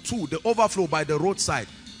 Overflow 2, the overflow by the roadside.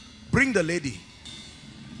 Bring the lady.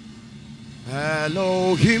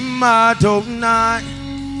 Elohim Adonai,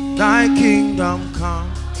 thy kingdom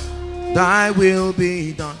come, thy will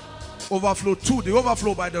be done. Overflow 2, the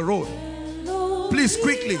overflow by the road. Please,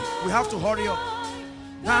 quickly, we have to hurry up.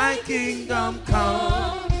 Thy kingdom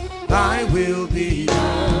come, thy will be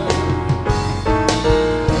done.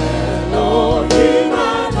 Elohim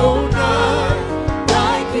Adonai,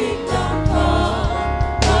 thy kingdom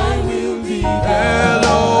come, thy will be done.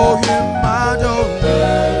 Elohim Adonai,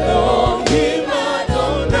 Elohim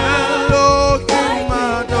Adonai, Elohim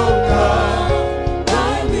Adonai,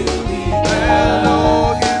 thy will be done.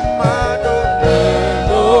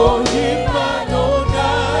 Elohim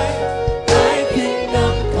Adonai, thy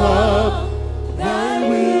kingdom come, thy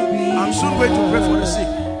will be done. I'm soon going to pray for the sick.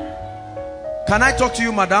 Can I talk to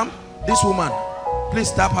you, madam? This woman,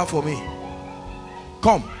 please tap her for me.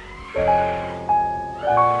 Come.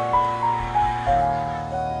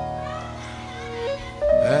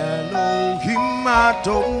 Elohim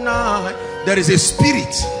Adonai. There is a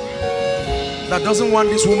spirit that doesn't want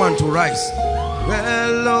this woman to rise.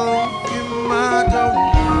 Elohim Adonai,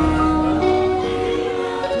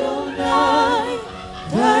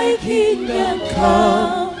 thy kingdom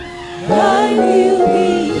come, thy will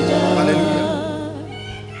be done. Hallelujah.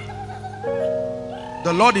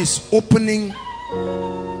 The Lord is opening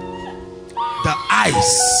the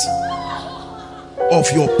eyes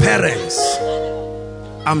of your parents.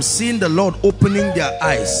 I'm seeing the Lord opening their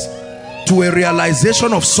eyes to a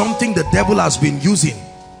realization of something the devil has been using.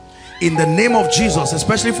 In the name of Jesus,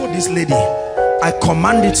 especially for this lady, I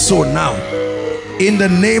command it so now. In the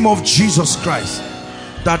name of Jesus Christ,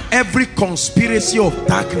 that every conspiracy of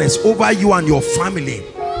darkness over you and your family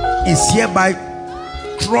is hereby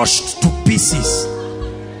crushed to pieces.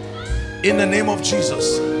 In the name of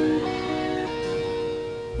Jesus.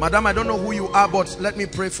 Madam, I don't know who you are, but let me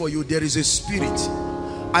pray for you. There is a spirit.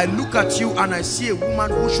 I look at you and I see a woman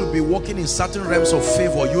who should be walking in certain realms of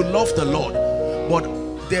favor. You love the Lord, but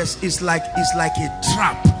it's like a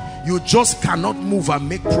trap. You just cannot move and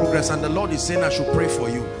make progress, and the Lord is saying I should pray for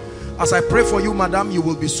you. As I pray for you, madam, you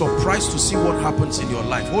will be surprised to see what happens in your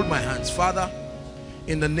life. Hold my hands. Father,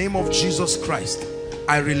 in the name of Jesus Christ,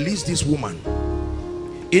 I release this woman.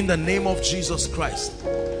 In the name of Jesus Christ,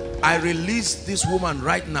 I release this woman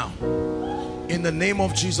right now. In the name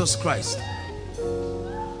of Jesus Christ,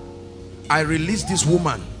 I release this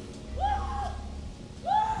woman.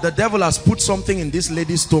 The devil has put something in this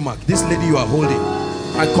lady's stomach. This lady you are holding,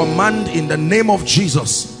 I command in the name of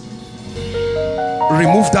Jesus,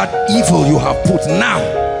 remove that evil you have put now.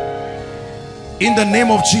 In the name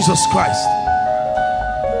of Jesus Christ.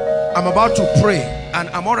 I'm about to pray and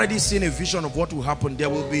I'm already seeing a vision of what will happen. There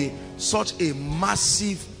will be such a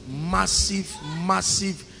massive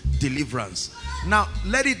deliverance. Now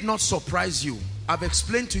let it not surprise you. I've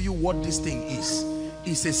explained to you what this thing is.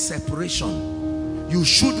 It's a separation. You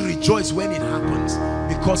should rejoice when it happens,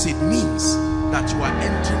 because it means that you are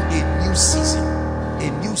entering a new season. A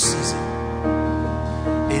new season.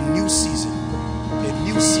 A new season. A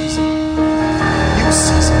new season. A new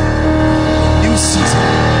season. A new season.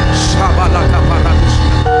 Shabalaka Parakshi.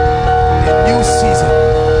 A new season.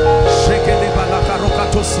 Shekele balaka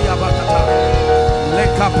rokatosi abakata.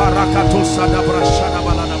 Leka parakatosa dabrashana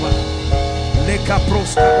baladaba. Leka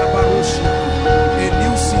proska dabarushi. A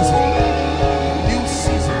new season.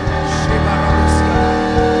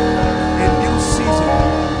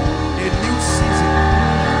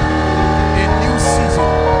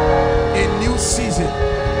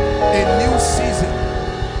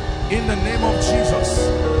 In the name of Jesus,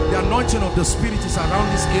 the anointing of the Spirit is around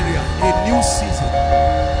this area. A new season.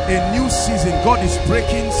 A new season. God is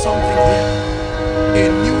breaking something here. A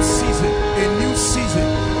new season. A new season.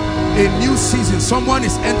 A new season. Someone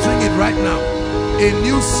is entering it right now. A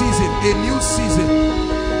new season. A new season.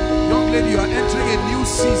 Young lady, you are entering a new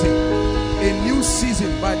season. A new season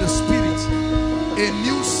by the Spirit. A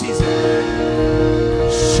new season.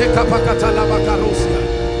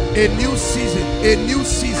 A new season. A new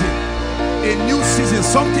season. A new season.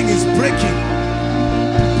 Something is breaking.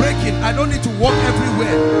 Breaking. I don't need to walk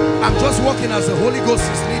everywhere. I'm just walking as the Holy Ghost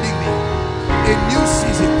is leading me. A new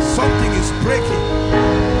season. Something is breaking.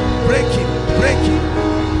 Breaking. Breaking.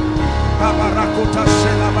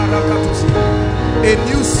 A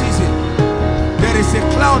new season. There is a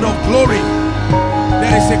cloud of glory.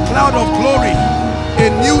 There is a cloud of glory. A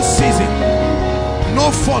new season. No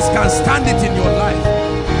force can stand it in your life.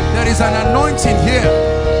 There is an anointing here.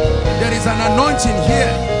 There is an anointing here.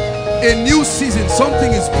 A new season.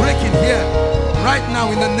 Something is breaking here. Right now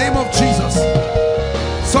in the name of Jesus.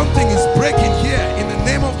 Something is breaking here in the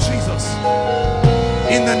name of Jesus.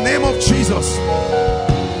 In the name of Jesus.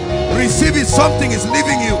 Receive it. Something is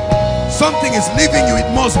leaving you. Something is leaving you. It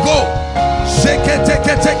must go. Shake it, take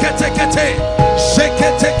it, take it, take it. Shake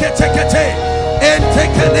it, take it, take it. And take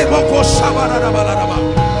it.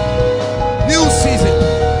 New season.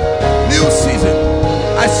 New season.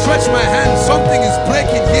 I stretch my hand. Something is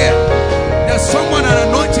breaking here. There's someone, an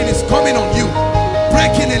anointing is coming on you.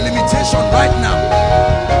 Breaking a limitation right now.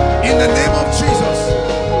 In the name of Jesus.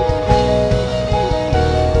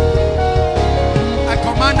 I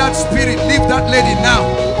command that spirit, leave that lady now.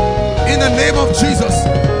 In the name of Jesus.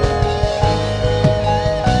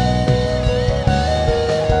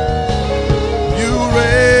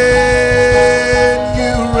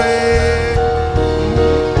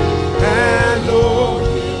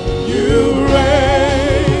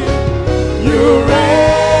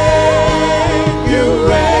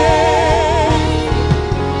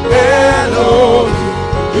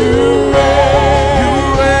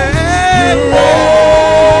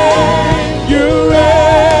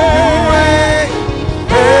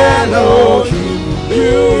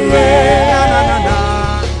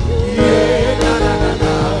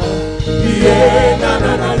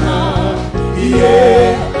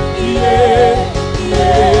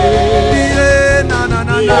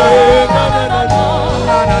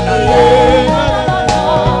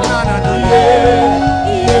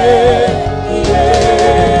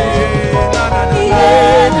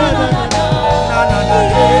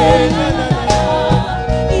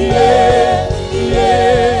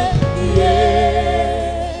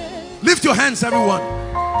 Lift your hands, everyone.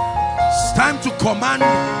 It's time to command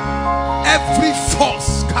every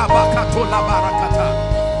force,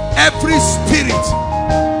 every spirit.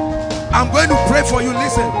 I'm going to pray for you.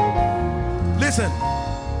 Listen.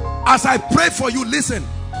 As I pray for you, listen.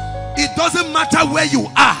 It doesn't matter where you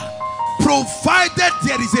are, provided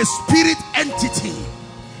there is a spirit entity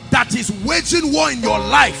that is waging war in your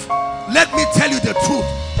life. Let me tell you the truth.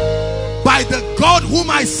 By the God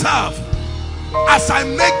whom I serve, as I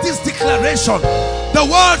make this declaration, the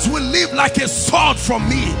words will live like a sword from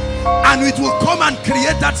me, and it will come and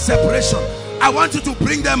create that separation. I want you to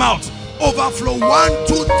bring them out. Overflow 1,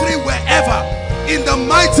 2, 3, wherever. In the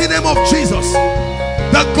mighty name of Jesus,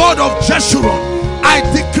 the God of Jeshurun, I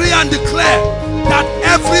decree and declare that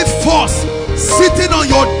every force sitting on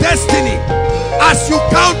your destiny, as you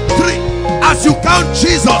count 3, as you count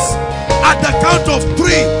Jesus, at the count of 3,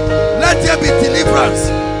 let there be deliverance.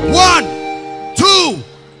 1, 2,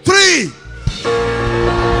 3.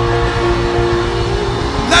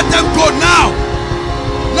 Let them go now.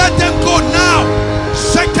 Let them go now.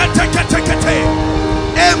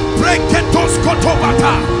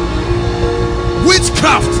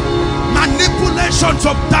 Witchcraft, manipulations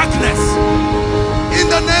of darkness, in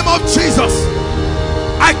the name of Jesus,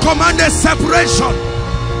 I command a separation.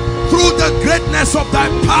 Through the greatness of thy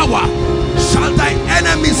power shall thy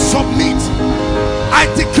enemies submit. I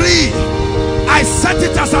decree, I set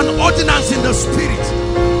it as an ordinance in the spirit.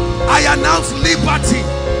 I announce liberty.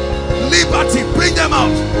 Liberty, bring them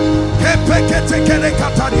out.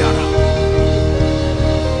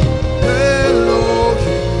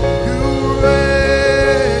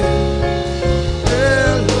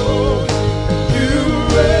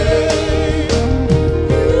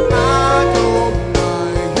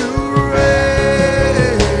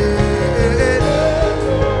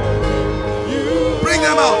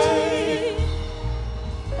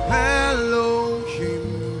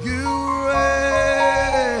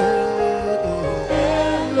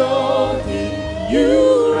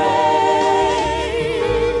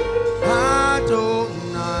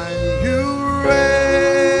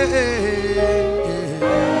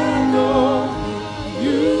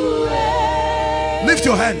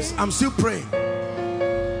 I'm still praying.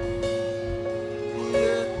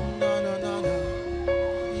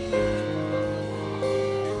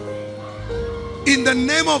 In the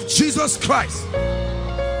name of Jesus Christ,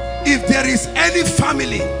 if there is any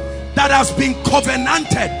family that has been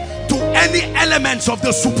covenanted to any elements of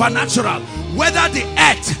the supernatural, whether the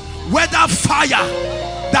earth, whether fire,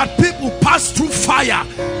 that people pass through fire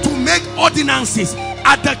to make ordinances,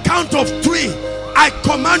 at the count of 3, I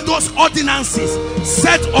command those ordinances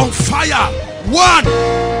set on fire. 1,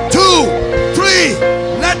 2, 3.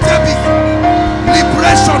 Let there be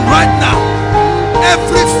liberation right now.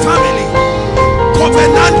 Every family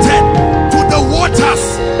covenanted to the waters,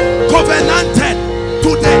 covenanted to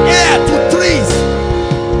the air, to trees,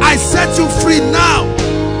 I set you free now.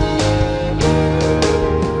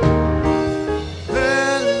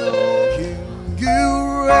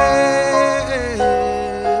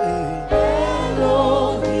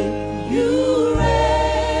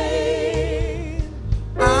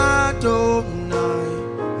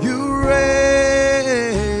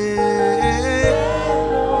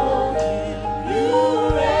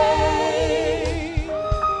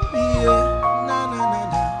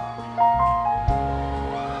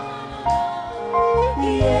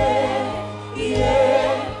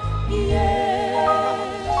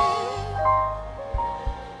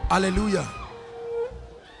 Hallelujah.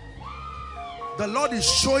 The Lord is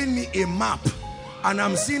showing me a map, and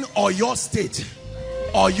I'm seeing Oyo State.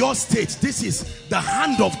 Oyo State. This is the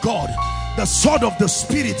hand of God, the sword of the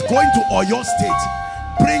Spirit going to Oyo State,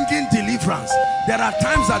 bringing deliverance. There are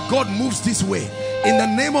times that God moves this way. In the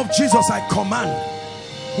name of Jesus, I command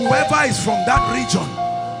whoever is from that region,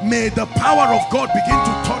 may the power of God begin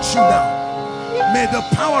to touch you now. May the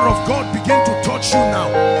power of God begin to touch you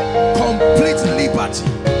now. Complete liberty.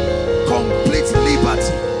 Complete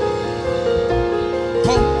liberty.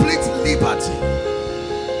 Complete liberty.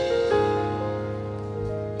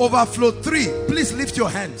 Overflow 3. Please lift your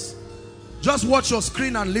hands. Just watch your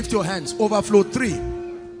screen and lift your hands. Overflow 3.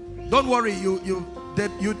 Don't worry, you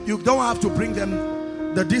don't have to bring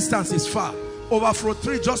them. The distance is far. Overflow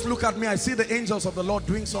 3. Just look at me. I see the angels of the Lord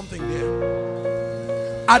doing something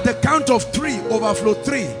there. At the count of 3, overflow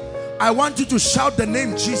 3, I want you to shout the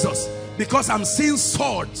name Jesus, because I'm seeing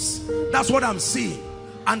swords. That's what I'm seeing.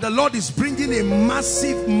 And the Lord is bringing a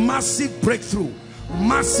massive, massive breakthrough,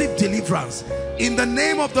 massive deliverance. In the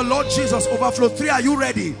name of the Lord Jesus, overflow 3, are you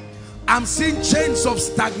ready? I'm seeing chains of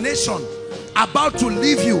stagnation about to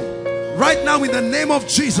leave you. Right now, in the name of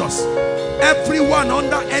Jesus, Everyone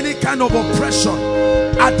under any kind of oppression,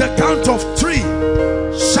 at the count of 3,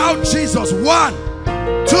 shout Jesus. 1,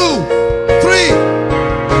 2, 3.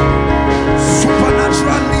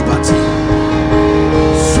 Supernatural liberty.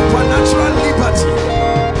 Supernatural liberty.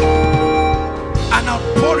 An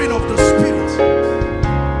outpouring of the Spirit.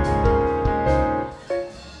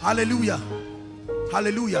 Hallelujah.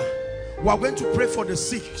 Hallelujah. We are going to pray for the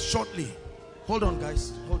sick shortly. Hold on,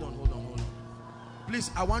 guys. Hold on.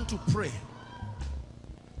 Please, I want to pray.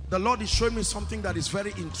 The Lord is showing me something that is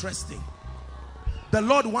very interesting. The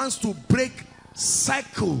Lord wants to break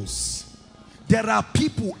cycles. There are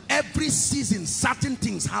people, every season certain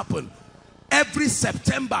things happen. Every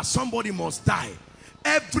September somebody must die.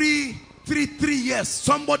 Every three years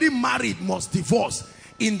somebody married must divorce.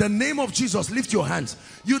 In the name of Jesus, lift your hands.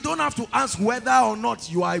 You don't have to ask whether or not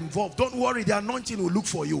you are involved. Don't worry, the anointing will look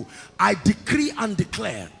for you. I decree and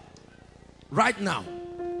declare right now,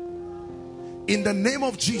 in the name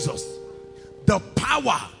of Jesus, the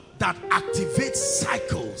power that activates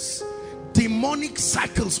cycles, demonic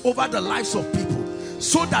cycles over the lives of people,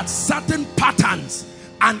 so that certain patterns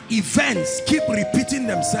and events keep repeating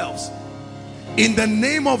themselves. In the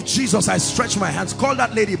name of Jesus, I stretch my hands. Call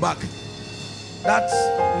that lady back. That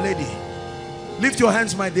lady. Lift your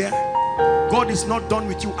hands, my dear. God is not done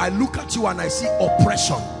with you. I look at you and I see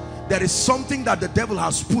oppression. There is something that the devil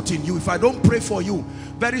has put in you. If I don't pray for you,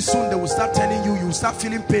 very soon they will start telling you, you will start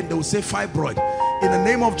feeling pain. They will say fibroid. In the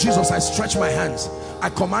name of Jesus, I stretch my hands. I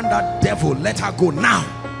command that devil, let her go now.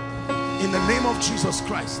 In the name of Jesus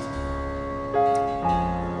Christ.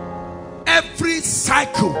 Every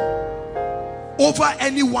cycle over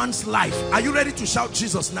anyone's life. Are you ready to shout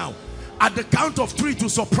Jesus now? At the count of 3 to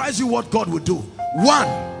surprise you what God will do. 1,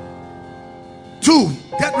 2,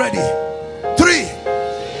 get ready. 3.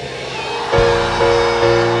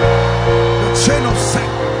 The chain of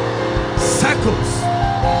cycles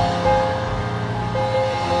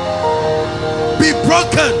be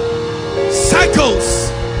broken.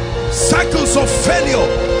 Cycles of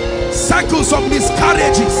failure, cycles of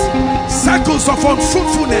miscarriages, cycles of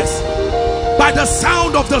unfruitfulness, by the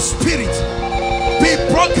sound of the Spirit, be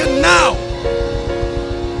broken now.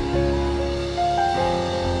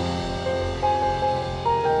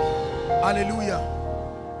 Hallelujah.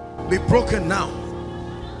 Be broken now.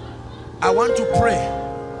 I want to pray.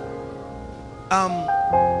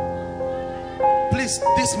 Please,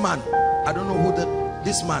 this man, I don't know who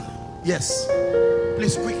this man. Yes,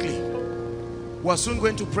 please, quickly. We're soon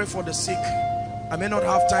going to pray for the sick. I may not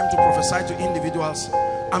have time to prophesy to individuals.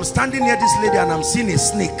 I'm standing near this lady and I'm seeing a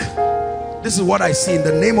snake. This is what I see. In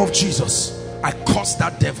the name of Jesus, I curse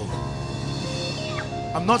that devil.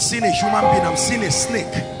 I'm not seeing a human being, I'm seeing a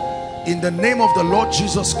snake. In the name of the Lord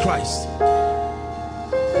Jesus Christ.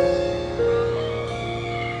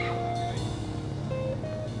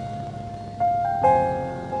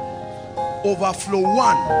 Overflow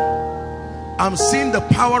 1. I'm seeing the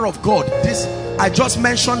power of God. This, I just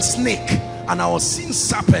mentioned snake and I was seeing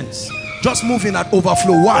serpents just moving at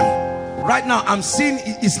overflow 1. Right now I'm seeing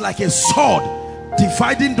it's like a sword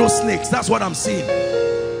dividing those snakes. That's what I'm seeing.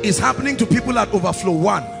 It's happening to people at overflow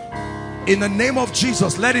 1. In the name of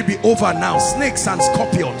Jesus, let it be over now. Snakes and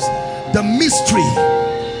scorpions, the mystery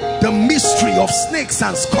of snakes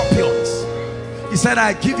and scorpions. He said,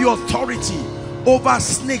 I give you authority over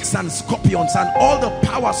snakes and scorpions and all the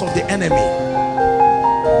powers of the enemy.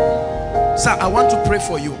 Sir, I want to pray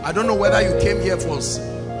for you. I don't know whether you came here for us.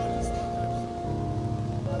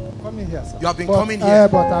 Coming here, sir. You have been coming here.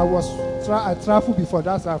 But I traveled before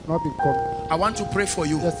that, so I have not been coming. I want to pray for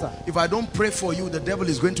you. Yes, sir. If I don't pray for you, the devil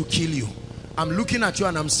is going to kill you. I'm looking at you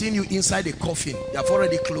and I'm seeing you inside a coffin. They have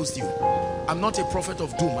already closed you. I'm not a prophet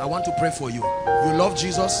of doom. I want to pray for you. You love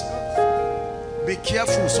Jesus? Be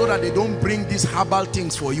careful so that they don't bring these herbal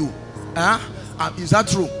things for you. Is that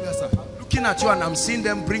true? Yes, sir. Looking at you and I'm seeing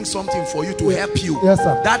them bring something for you to help you. Yes,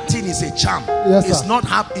 sir. That thing is a charm. Yes, it's sir. not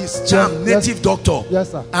herb, it's charm. Yes, native doctor.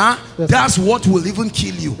 Yes, sir. Yes, that's sir. what will even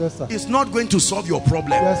kill you. Yes, sir. It's not going to solve your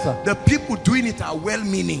problem. Yes, sir. The people doing it are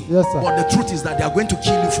well-meaning. Yes, sir. But the truth is that they are going to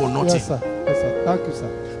kill you for nothing. Yes, sir. Yes, sir. Thank you,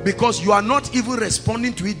 sir. Because you are not even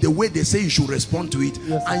responding to it the way they say you should respond to it.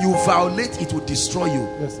 Yes, and you violate, it will destroy you.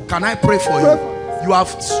 Yes, sir. Can I pray for you? You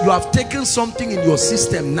have taken something in your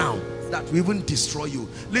system now that will even destroy you.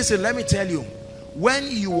 Listen, let me tell you,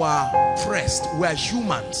 when you are pressed, we are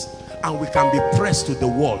humans and we can be pressed to the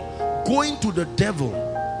wall. Going to the devil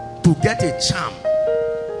to get a charm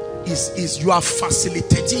is you are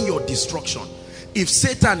facilitating your destruction. If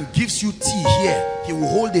Satan gives you tea here, he will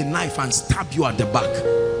hold a knife and stab you at the back.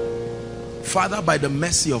 Father, by the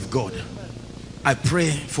mercy of God, I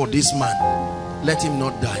pray for this man. Let him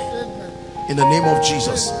not die. In the name of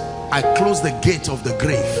Jesus, I close the gate of the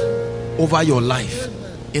grave over your life.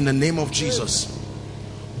 In the name of Jesus,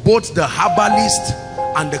 both the herbalist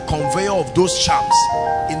and the conveyor of those charms,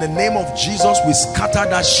 in the name of Jesus, we scatter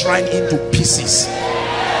that shrine into pieces.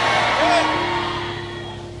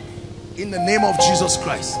 In the name of Jesus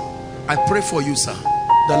Christ, I pray for you, sir.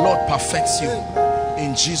 The Lord perfects you.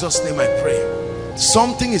 In Jesus' name I pray.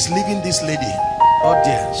 Something is leaving this lady. Oh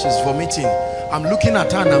dear, she's vomiting. I'm looking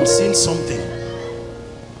at her and I'm seeing something.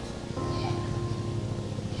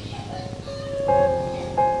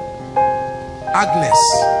 Agnes.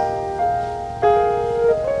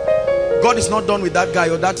 God is not done with that guy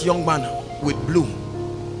or that young man with blue.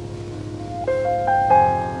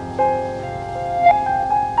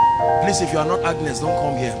 Please, if you are not Agnes, don't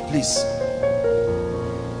come here, please.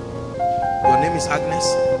 Your name is Agnes.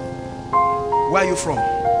 Where are you from?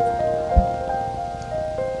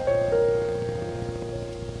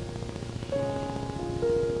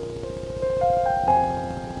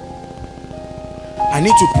 I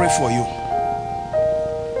need to pray for you.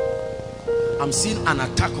 I'm seeing an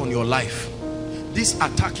attack on your life. This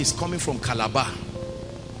attack is coming from Calabar.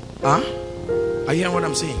 Huh? Are you hearing what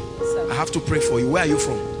I'm saying? Sir. I have to pray for you. Where are you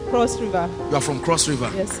from? Cross River. You are from Cross River?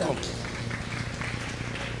 Yes, sir.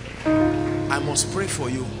 Come. I must pray for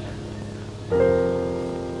you.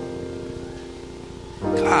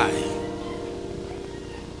 Kai.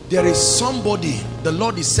 There is somebody, the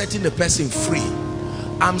Lord is setting the person free.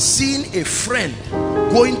 I'm seeing a friend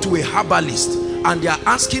going to a herbalist and they are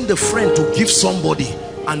asking the friend to give somebody,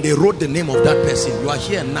 and they wrote the name of that person. You are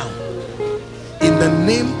here now. In the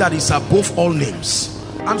name that is above all names.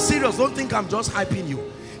 I'm serious, don't think I'm just hyping you.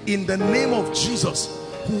 In the name of Jesus,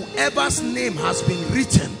 whoever's name has been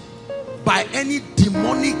written by any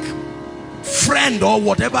demonic friend or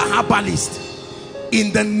whatever herbalist,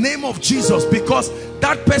 in the name of Jesus, because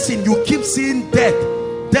that person, you keep seeing dead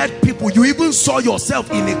people, you even saw yourself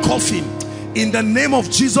in a coffin. In the name of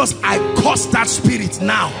Jesus, I curse that spirit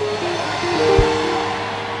now.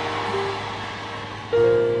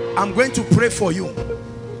 I'm going to pray for you,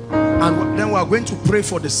 and then we are going to pray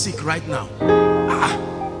for the sick right now.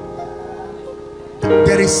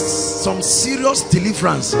 There is some serious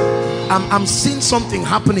deliverance. I'm seeing something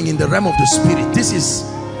happening in the realm of the spirit. This is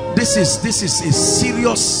a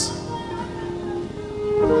serious.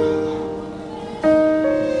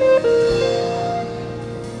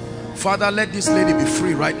 Father, let this lady be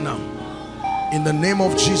free right now. In the name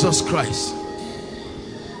of Jesus Christ.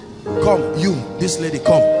 Come, you, this lady,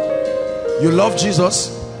 come. You love Jesus?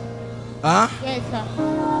 Huh? Yes, sir.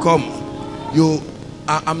 Come.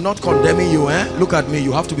 I'm not condemning you, eh? Look at me.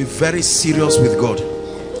 You have to be very serious with God.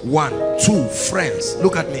 1, 2, friends,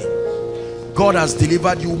 look at me. God has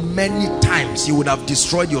delivered you many times. You would have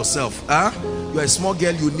destroyed yourself. Huh? You're a small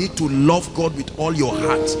girl. You need to love God with all your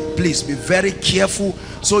heart. Please be very careful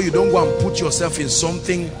so you don't go and put yourself in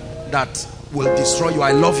something that will destroy you.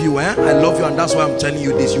 I love you, eh? I love you, and that's why I'm telling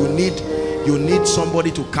you this. You need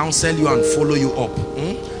somebody to counsel you and follow you up.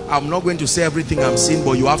 I'm not going to say everything I'm seeing,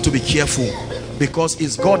 but you have to be careful, because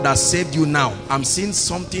it's God that saved you now. I'm seeing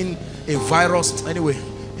something, a virus. Anyway,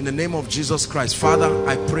 in the name of Jesus Christ, Father,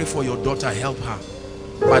 I pray for your daughter. Help her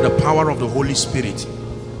by the power of the Holy Spirit.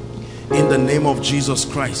 In the name of Jesus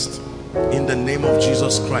Christ. In the name of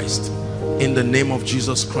Jesus Christ. In the name of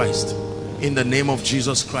Jesus Christ. In the name of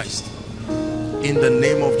Jesus Christ. In the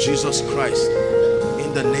name of Jesus Christ.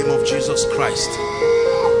 In the name of Jesus Christ.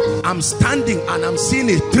 I'm standing and I'm seeing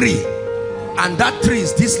a tree, and that tree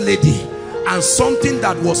is this lady and something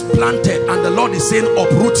that was planted, and the Lord is saying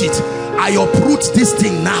uproot it. I uproot this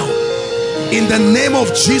thing now in the name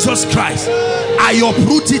of Jesus Christ. I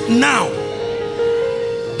uproot it now.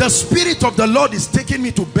 The Spirit of the Lord is taking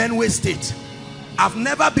me to Benue State. I've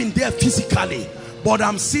never been there physically, but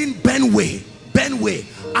I'm seeing Benue,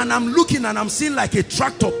 and I'm looking and I'm seeing like a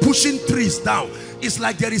tractor pushing trees down. It's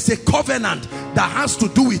like there is a covenant that has to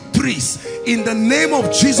do with trees. In the name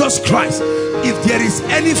of Jesus Christ, if there is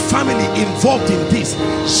any family involved in this,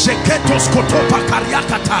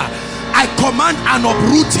 I command an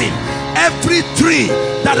uprooting. Every tree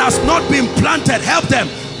that has not been planted, help them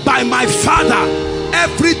by my Father.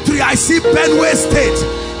 Every tree, I see Benue State.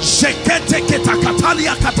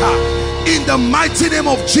 In the mighty name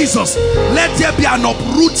of Jesus, let there be an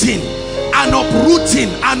uprooting, an uprooting,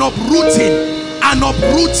 an uprooting, an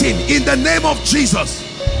uprooting in the name of Jesus.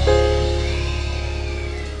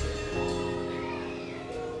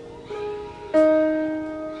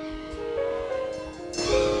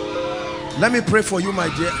 Let me pray for you, my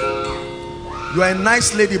dear. You are a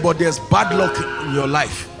nice lady, but there's bad luck in your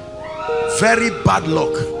life. Very bad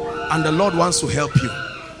luck. And the Lord wants to help you.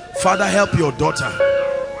 Father, help your daughter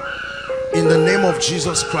in the name of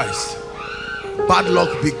Jesus Christ. Bad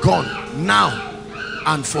luck be gone now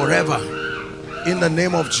and forever in the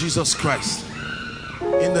name of Jesus Christ.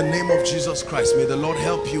 In the name of Jesus Christ, may the Lord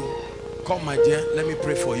help you. Come, my dear, let me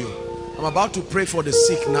pray for you. I'm about to pray for the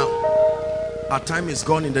sick now. Our time is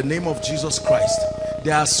gone. In the name of Jesus Christ,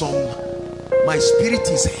 there are some, my spirit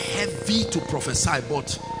is heavy to prophesy,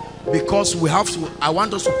 but because we have to, I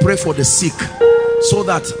want us to pray for the sick so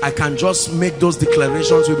that I can just make those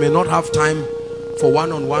declarations. We may not have time for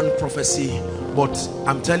one-on-one prophecy, but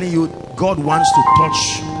I'm telling you, God wants to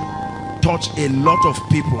touch a lot of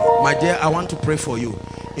people. My dear, I want to pray for you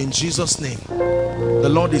in Jesus' name. The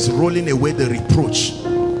Lord is rolling away the reproach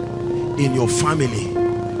in your family,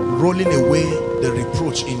 rolling away the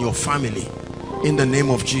reproach in your family in the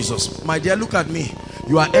name of Jesus. My dear, look at me.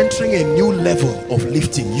 You are entering a new level of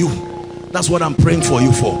lifting. That's what I'm praying for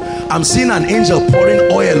you for. I'm seeing an angel pouring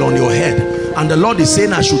oil on your head, and the Lord is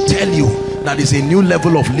saying I should tell you that is a new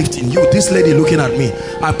level of lifting you. This lady looking at me,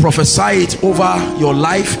 I prophesy it over your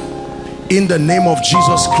life in the name of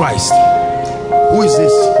Jesus Christ. Who is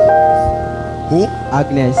this? Who?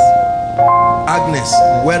 Agnes. Agnes.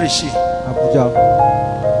 Where is she? Abuja.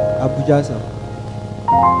 Abuja, sir.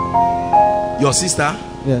 Your sister?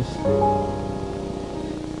 Yes.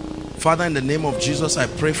 Father, in the name of Jesus, I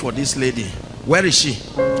pray for this lady. Where is she?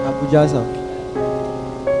 Abuja, sir.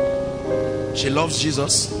 She loves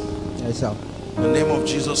Jesus? Yes, sir. In the name of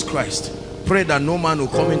Jesus Christ, pray that no man will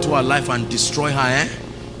come into her life and destroy her,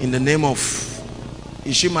 in the name of,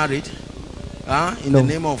 is she married? In the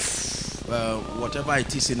name of whatever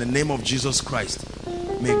it is, in the name of Jesus Christ,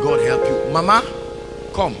 may God help you. Mama,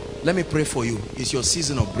 come, let me pray for you. It's your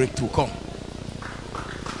season of breakthrough. Come.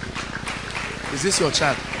 Is this your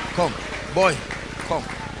child? Come. Boy, come.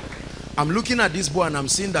 I'm looking at this boy and I'm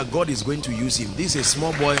seeing that God is going to use him. This is a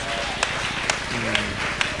small boy.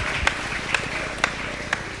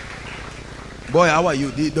 Boy, how are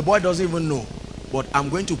you? The boy doesn't even know, but I'm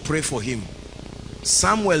going to pray for him.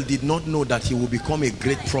 Samuel did not know that he will become a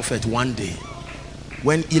great prophet one day.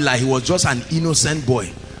 When Eli, he was just an innocent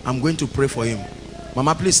boy. I'm going to pray for him.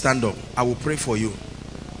 Mama, please stand up. I will pray for you.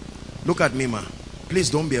 Look at me, ma. Please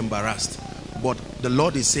don't be embarrassed. But the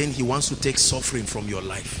Lord is saying he wants to take suffering from your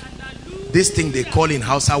life. This thing they call in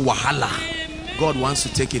Hausa wahala, God wants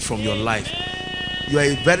to take it from your life. You are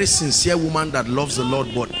a very sincere woman that loves the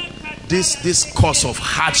Lord, but this cause of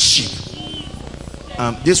hardship,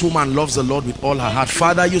 this woman loves the Lord with all her heart.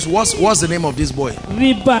 Father, what's the name of this boy?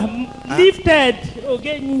 Lifted.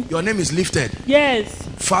 Okay. Your name is Lifted? Yes.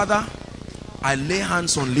 Father, I lay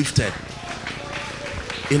hands on Lifted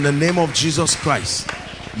in the name of Jesus Christ.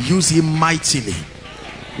 Use him mightily.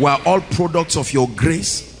 We are all products of your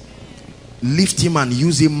grace. Lift him and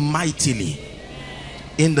use him mightily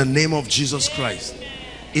in the name of Jesus Christ.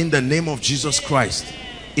 In the name of Jesus Christ.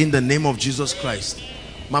 In the name of Jesus Christ.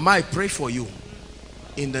 Mama, I pray for you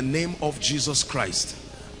in the name of Jesus Christ,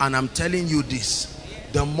 and I'm telling you this: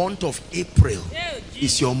 the month of April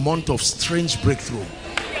is your month of strange breakthrough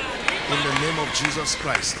in the name of Jesus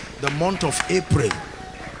Christ. The month of April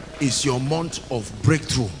is your month of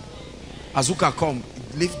breakthrough. Azuka, come,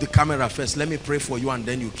 leave the camera first. Let me pray for you and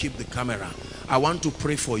then you keep the camera. I want to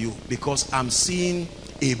pray for you because I'm seeing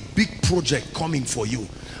a big project coming for you,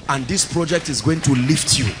 and this project is going to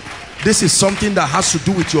lift you. This is something that has to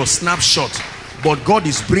do with your snapshot, but God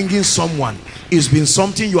is bringing someone. It's been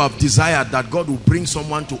something you have desired, that God will bring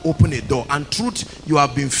someone to open a door. And truth, you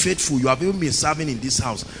have been faithful. You have even been serving in this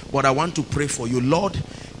house. But I want to pray for you. Lord,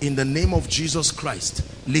 in the name of Jesus Christ,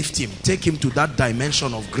 lift him. Take him to that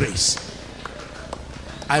dimension of grace.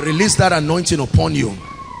 I release that anointing upon you.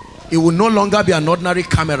 It will no longer be an ordinary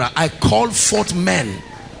camera. I call forth men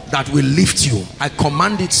that will lift you. I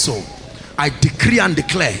command it so. I decree and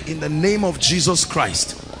declare in the name of Jesus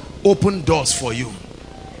Christ, open doors for you.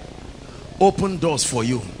 Open doors for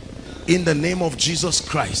you in the name of Jesus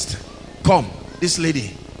Christ. Come, this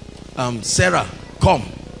lady, Sarah, come.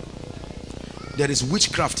 There is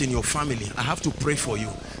witchcraft in your family. I have to pray for you.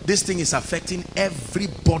 This thing is affecting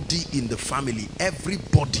everybody in the family.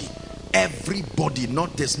 Everybody,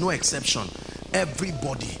 not, there's no exception.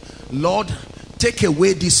 Everybody. Lord, take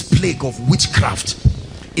away this plague of witchcraft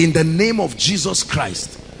in the name of Jesus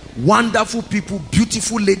Christ. Wonderful people,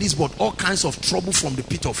 beautiful ladies, but all kinds of trouble from the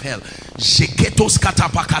pit of hell.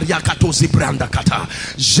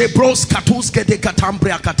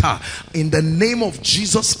 In the name of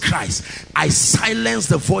Jesus Christ, I silence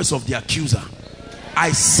the voice of the accuser.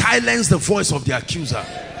 I silence the voice of the accuser.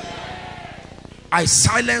 I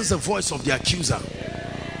silence the voice of the accuser.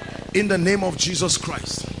 In the name of Jesus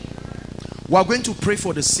Christ. We are going to pray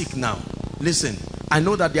for the sick now. Listen, I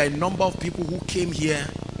know that there are a number of people who came here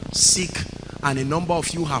sick, and a number of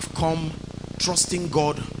you have come trusting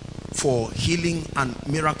God for healing and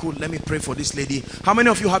miracle. Let me pray for this lady. How many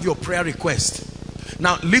of you have your prayer request?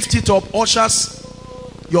 Now lift it up, ushers.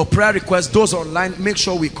 Your prayer request, those online, make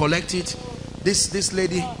sure we collect it. This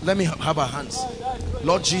lady, let me have her hands.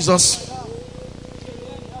 Lord Jesus,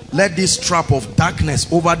 let this trap of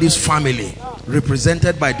darkness over this family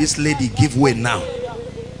represented by this lady give way now.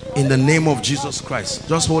 In the name of Jesus Christ.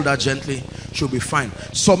 Just hold her gently. She'll be fine.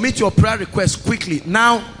 Submit your prayer request quickly.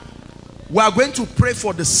 Now, we are going to pray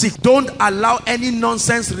for the sick. Don't allow any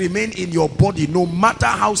nonsense remain in your body, no matter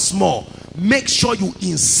how small. Make sure you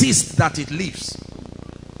insist that it leaves.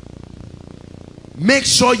 Make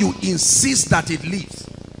sure you insist that it leaves.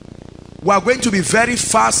 We are going to be very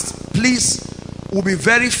fast. Please, we'll be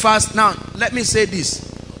very fast. Now, let me say this.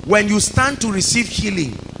 When you stand to receive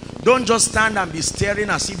healing, don't just stand and be staring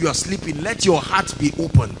as if you are sleeping. Let your heart be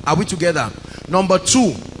open. Are we together? Number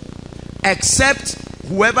 2, except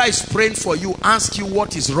whoever is praying for you ask you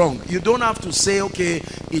what is wrong. You don't have to say, okay,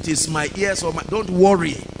 it is my ears or my... Don't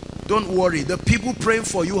worry. Don't worry. The people praying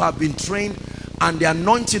for you have been trained, and the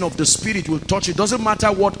anointing of the Spirit will touch you. It doesn't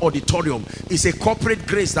matter what auditorium. It's a corporate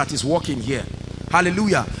grace that is working here.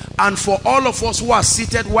 Hallelujah. And for all of us who are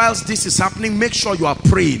seated whilst this is happening, make sure you are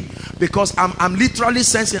praying, because I'm literally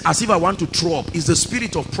sensing as if I want to throw up. It's the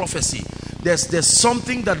spirit of prophecy. There's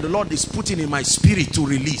something that the Lord is putting in my spirit to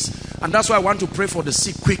release, and that's why I want to pray for the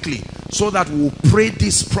sick quickly, so that we'll pray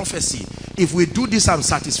this prophecy. If we do this, I'm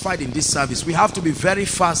satisfied in this service. We have to be very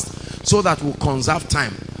fast so that we'll conserve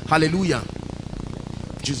time. Hallelujah.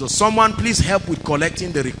 Jesus, someone please help with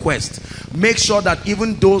collecting the request. Make sure that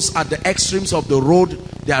even those at the extremes of the road,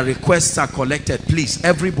 their requests are collected. Please,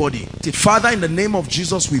 everybody. Father, in the name of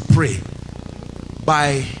Jesus, we pray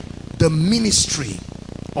by the ministry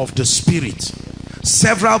of the Spirit,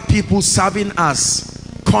 several people serving as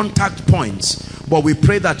contact points, but we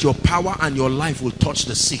pray that your power and your life will touch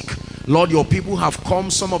the sick. Lord, your people have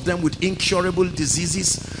come, some of them with incurable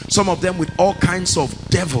diseases, some of them with all kinds of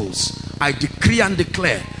devils. I decree and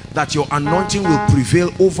declare that your anointing will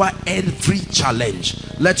prevail over every challenge.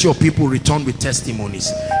 Let your people return with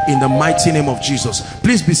testimonies in the mighty name of Jesus.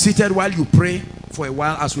 Please be seated while you pray for a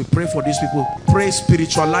while as we pray for these people. Pray,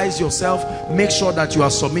 spiritualize yourself. Make sure that you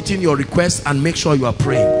are submitting your request, and make sure you are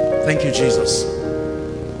praying. Thank you, Jesus.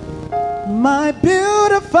 My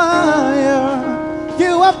beautifier,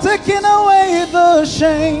 you have taken away the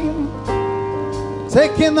shame,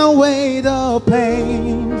 taken away the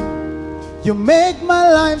pain. You make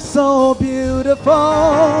my life so beautiful.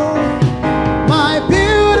 My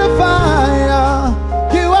beautifier,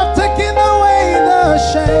 you have taken away the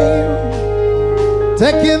shame,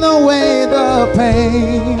 taken away the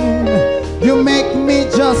pain. You make me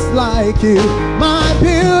just like you. My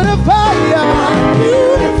beautifier,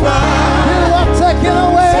 you have taken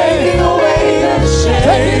away the shame,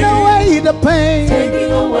 taking away the pain,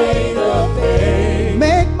 taking away the pain.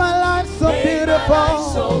 Make my life so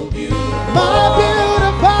beautiful. My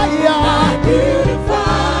beautifier,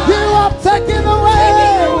 you have taken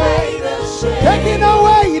away the shame, taking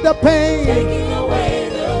away the pain, taking away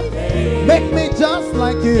the pain. Make me just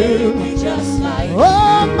like you.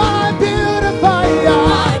 Oh, my beautifier,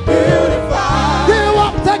 you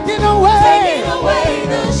have taken away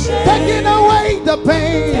the shame, taking away the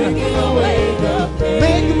pain,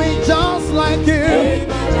 make me just like you.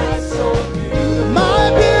 My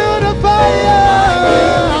beautifier,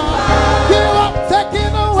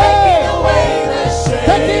 taking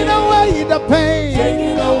away the pain,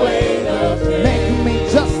 taking away the pain. Make me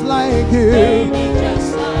just like you.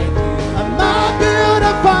 My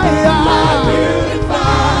beautifier,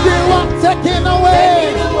 you are taking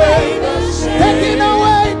away the shame, taking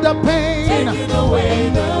away the pain,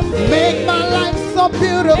 make my life so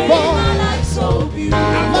beautiful.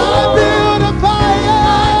 My beautifier,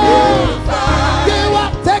 you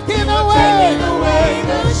are taking away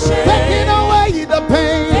the shame, taking away the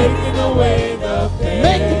pain,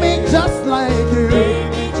 make me just like you.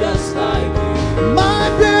 My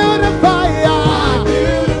beautifier,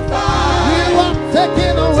 you are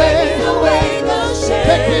taking away the shame,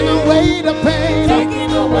 taking away the pain,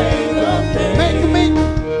 make me,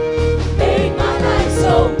 make my life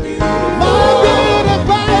so beautiful. My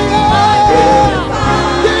beautifier,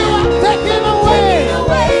 you are taking away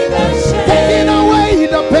the shame, taking away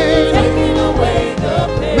the pain,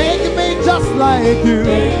 make me just like you.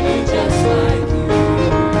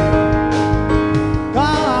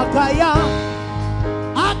 Kakaya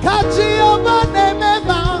Akachi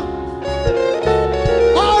Obanemema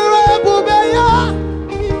Orebubeya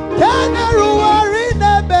Keneru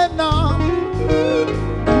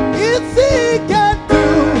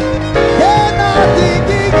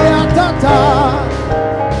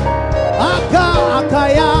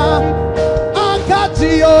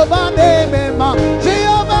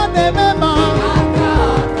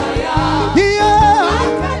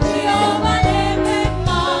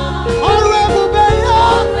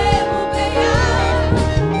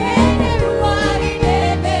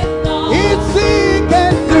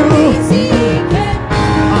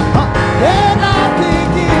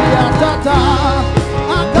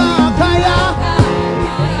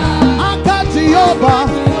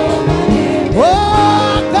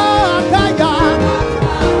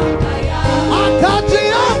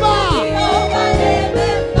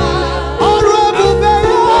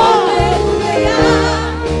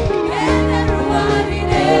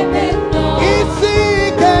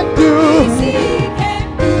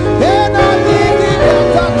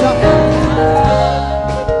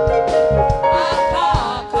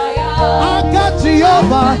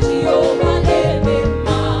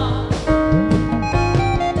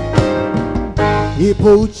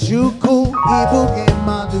Ibu Chuku, Ibu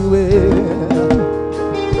Emmanuel.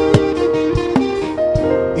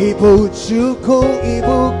 Ibu Chuku,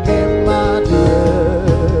 Ibu Emmanuel.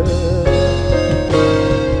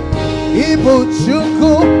 Ibu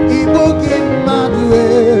Chuku, Ibu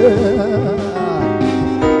Emmanuel.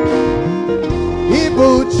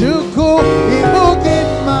 Ibu Chuku, Ibu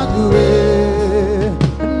Emmanuel.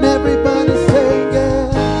 And everybody sing it.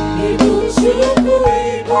 Ibu Chuku,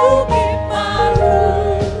 Ibu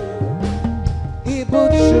Emmanuel. Ibu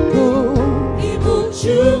Chuku, Ibu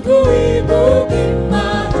Chuku, Ibu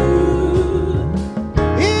Emmanuel.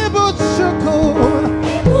 Ibu Chuku,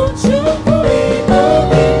 Ibu Chuku, Ibu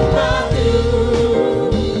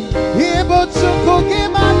Emmanuel. Ibu Chuku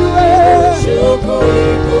Emmanuel. Chuku,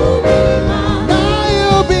 Ibu Emmanuel. Now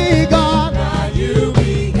you be God, Now you be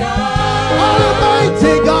God.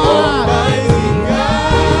 Almighty God. Almighty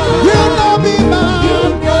God. You know me, You man.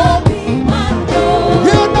 know me, my Lord.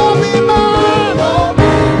 You know me, man.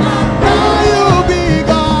 Now you be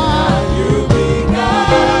God, You be God.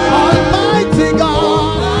 Almighty God.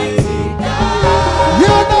 Almighty God.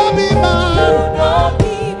 You know me, man. You know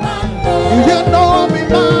me, my Lord. You know me,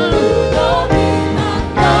 man. You know me, my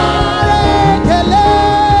Arekele,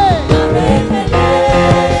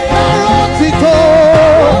 Arotito,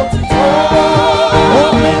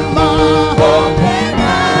 Omema.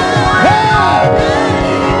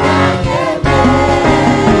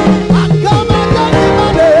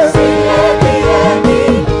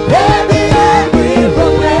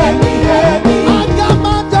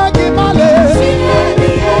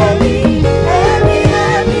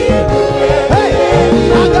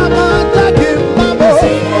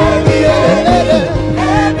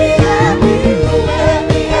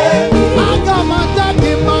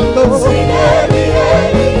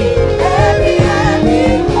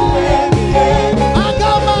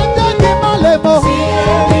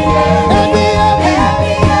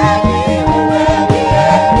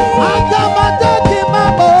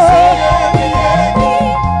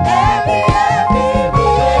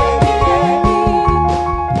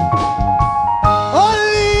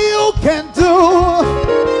 Only you can do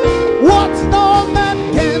what no man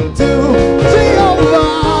can do.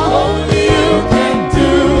 Jehovah, Only you can do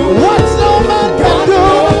what no man can do.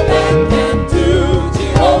 man can do,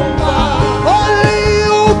 Jehovah. Only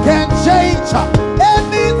you can change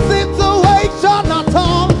any situation at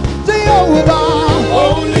all. Jehovah,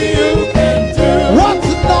 Only you can do what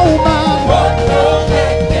no man. what no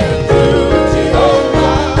man can do,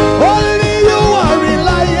 Jehovah. Only you are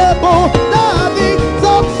reliable. Daddy,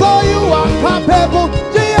 so you are capable.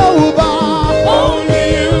 Jehovah, Only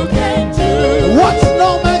you can do what no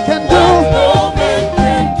man can do. no man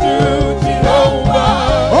can do, Jehovah.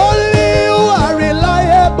 Only you are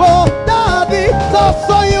reliable. Daddy,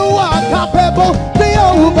 so you are capable.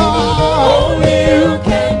 Jehovah, Only you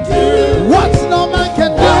can do what no man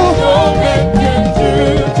can do. no man can do,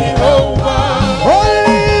 Jehovah.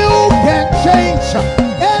 Only you can change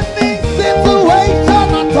any situation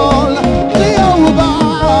at all. Jehovah,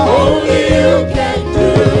 Only you can do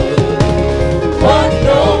what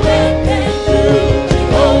no man can do,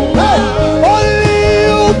 hey, Jehovah. only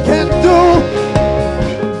you can do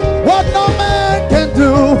what no man can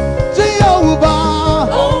do. Jehovah,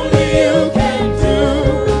 Only you can do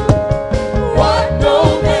what no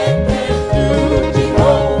man can do,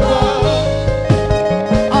 Jehovah.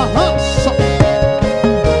 so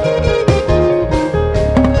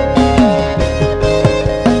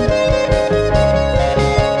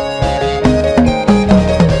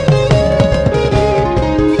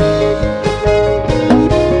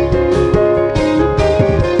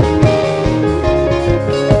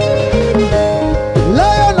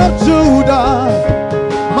Lion of Judah,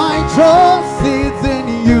 my trust is in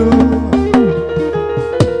you.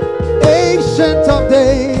 Ancient of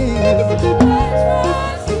days,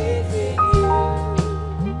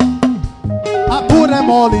 I put them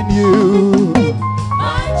all in you.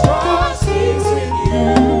 My trust is in you.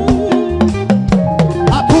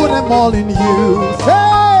 I put them all in you.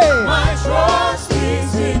 Say, My trust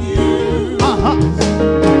is in you.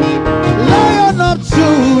 Lion of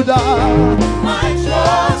Judah, My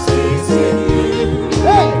trust is in you.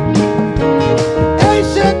 hey,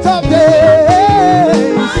 Ancient of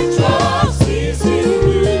days, My trust is in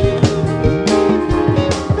you.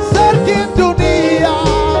 Sarkin Dunia.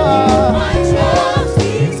 My trust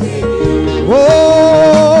is in you. Oh,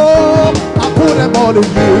 I put them all in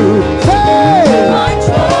you. Say, My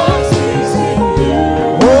trust is in you.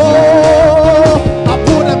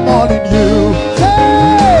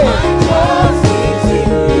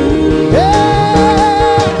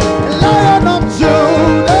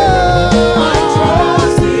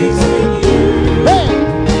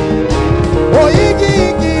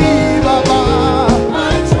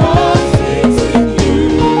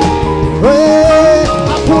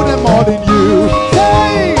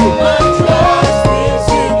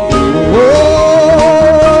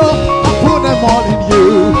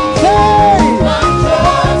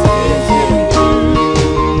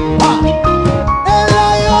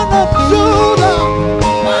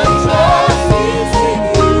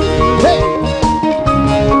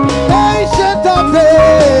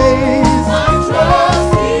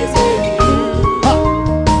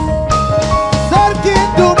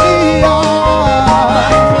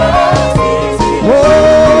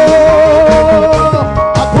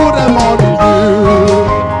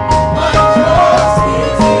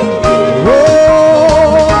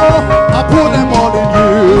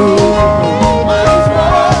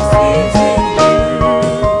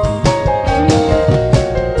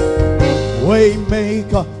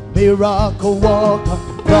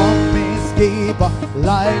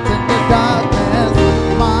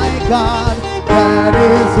 God, that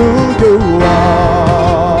is who you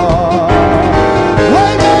are.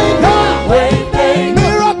 Waymaker,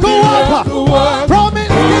 miracle worker,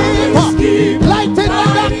 promise keeper, light in the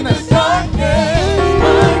darkness.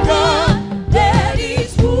 My God, that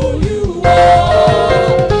is who you are.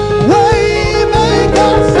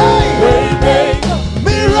 Waymaker, say,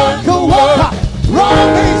 miracle worker,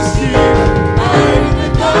 promise keeper, Light in the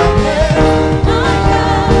darkness. My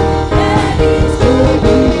God, that is who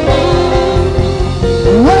you are.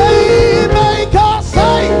 Waymaker,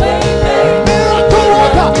 say, miracle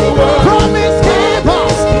worker, promise keeper,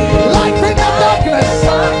 light in the darkness.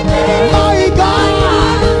 My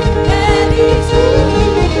God, That is who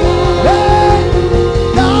you are. hey,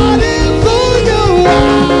 God is who you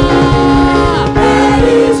are. That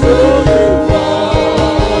is who you are.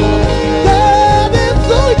 That is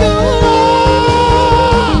who you are.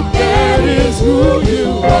 That is who you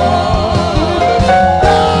are.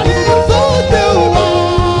 That is who you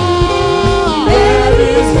are. That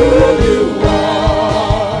is who you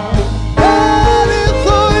are. That is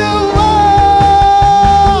who you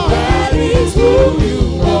are. That is who you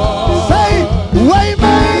are. Say,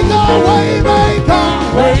 waymaker, waymaker,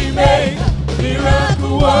 Waymaker,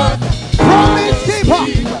 miracle worker, promise keeper,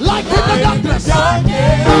 light in the darkness.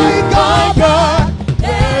 My God,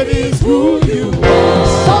 that is who you are.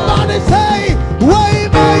 somebody say,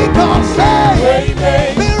 waymaker, say,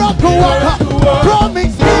 Waymaker, miracle worker,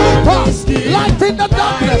 promise keeper, light in the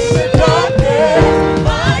darkness.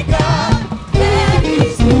 My God, that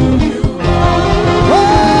is who you are.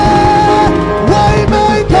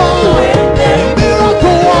 Waymaker,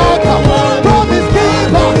 miracle worker, promise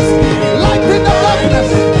keeper, light in the darkness.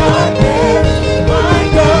 My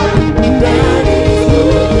God, that is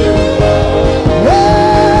who you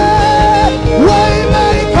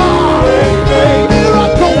Waymaker,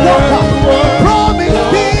 miracle worker, promise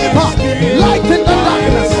keeper, light in the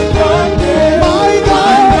darkness. My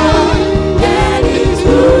God, that is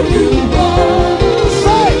who you are.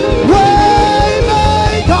 say,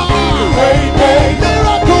 waymaker,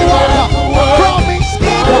 miracle worker, promise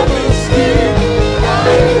keeper.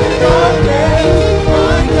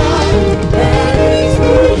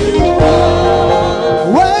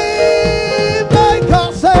 Waymaker,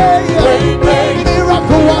 say,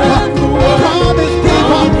 miracle worker, promise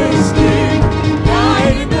keeper.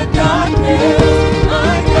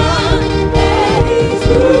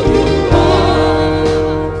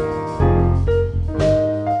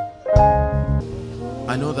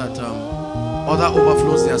 I know that other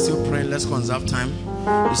overflows, they are still praying. Let's conserve time.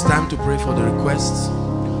 It's time to pray for the requests.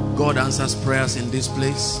 God answers prayers in this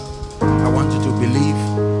place. I want you to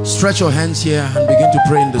believe. Stretch your hands here and begin to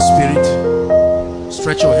pray in the spirit.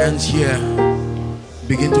 Stretch your hands here.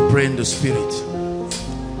 Begin to pray in the spirit.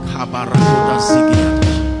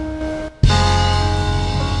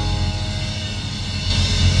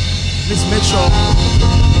 Please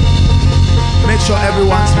make sure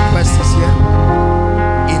everyone's request is here.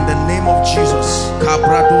 In the name of Jesus.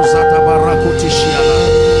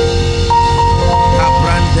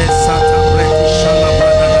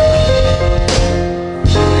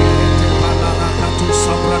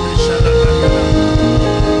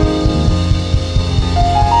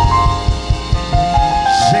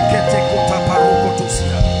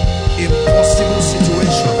 Impossible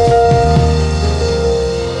situation.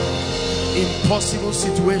 Impossible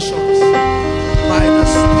situations by the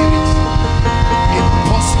Spirit.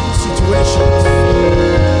 Impossible situations.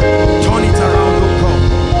 Turn it around, oh God.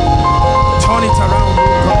 Turn it around, oh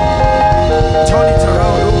God. Turn it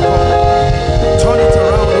around, oh God. Turn it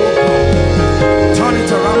around, oh God. Turn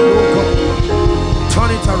it around, oh God.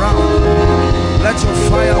 Turn it around. Let your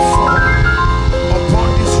fire fall upon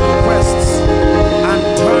these requests and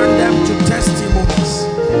turn them to testimonies.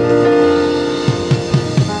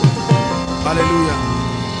 Hallelujah.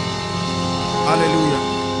 Hallelujah.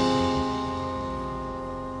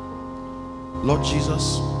 Lord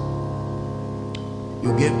Jesus,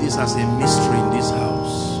 you gave this as a mystery in this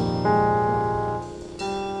house.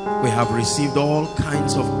 We have received all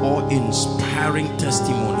kinds of awe-inspiring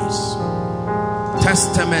testimonies,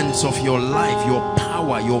 testaments of your life, your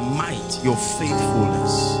power, your might, your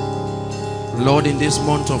faithfulness. Lord, in this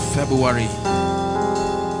month of February,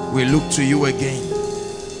 we look to you again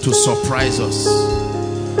to surprise us.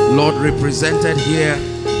 Lord, represented here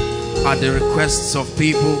are the requests of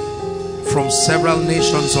people from several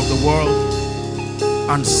nations of the world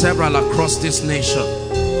and several across this nation.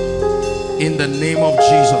 In the name of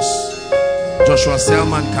Jesus, Joshua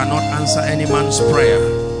Selman cannot answer any man's prayer.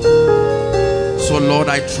 So Lord,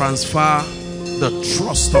 I transfer the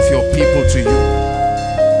trust of your people to you.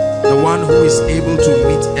 the one who is able to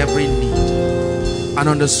meet every need. And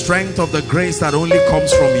on the strength of the grace that only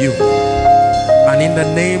comes from you, and in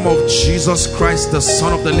the name of Jesus Christ, the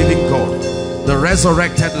Son of the living God, the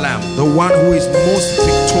resurrected Lamb, the one who is most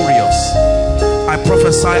victorious, I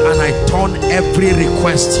prophesy and I turn every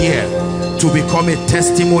request here to become a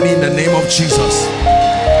testimony in the name of Jesus.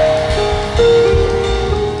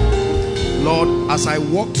 Lord, as I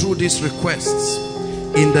walk through these requests,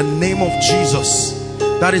 in the name of Jesus,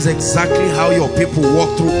 that is exactly how your people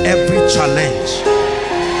walk through every challenge.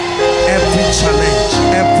 Every challenge,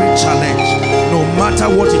 every challenge. No matter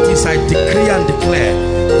what it is, I decree and declare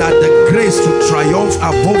that the grace to triumph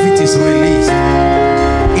above it is released.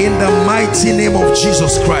 In the mighty name of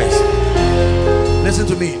Jesus Christ. Listen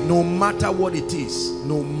to me. No matter what it is,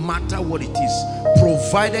 no matter what it is,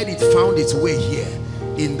 provided it found its way here,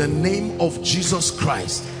 in the name of Jesus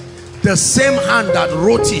Christ, the same hand that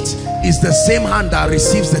wrote it is the same hand that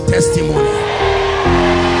receives the testimony.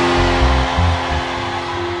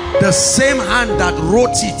 The same hand that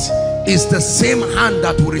wrote it is the same hand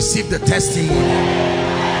that will receive the testimony.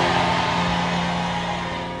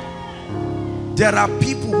 There are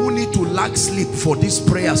people who need to lack sleep for these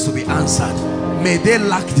prayers to be answered. May they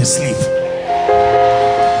lack the sleep.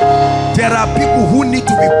 There are people who need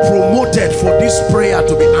to be promoted for this prayer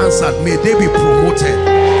to be answered. May they be promoted.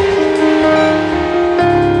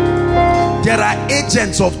 There are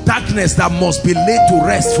agents of darkness that must be laid to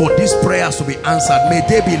rest for these prayers to be answered. May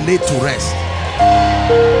they be laid to rest.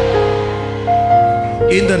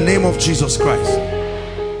 In the name of Jesus Christ.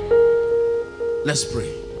 Let's pray.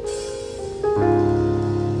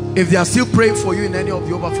 If they are still praying for you in any of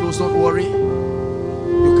the overflows, don't worry.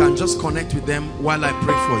 You can just connect with them while I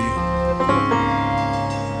pray for you.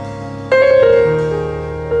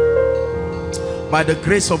 By the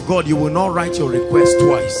grace of God, you will not write your request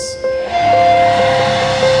twice.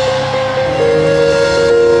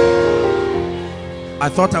 I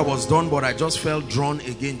thought I was done, but I just felt drawn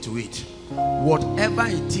again to it. Whatever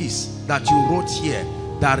it is that you wrote here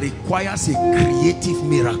that requires a creative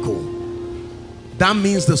miracle, that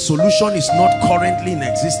means the solution is not currently in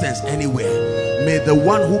existence anywhere. May the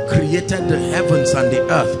one who created the heavens and the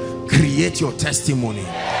earth create your testimony.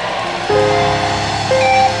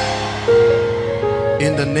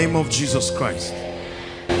 In the name of Jesus Christ.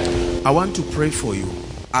 I want to pray for you.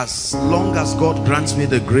 As long as God grants me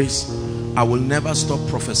the grace, I will never stop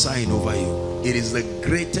prophesying over you. It is the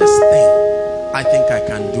greatest thing I think I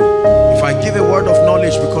can do. If I give a word of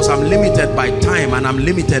knowledge, because I'm limited by time and I'm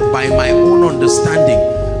limited by my own understanding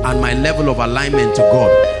and my level of alignment to God,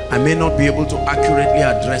 I may not be able to accurately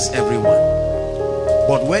address everyone.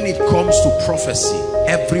 But when it comes to prophecy,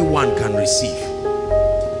 everyone can receive.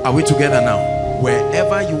 Are we together now?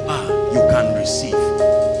 Wherever you are, you can receive.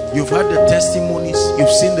 You've heard the testimonies, you've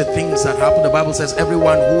seen the things that happen. The Bible says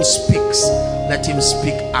everyone who speaks, let him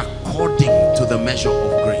speak according to the measure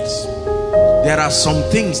of grace. There are some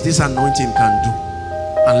things this anointing can do,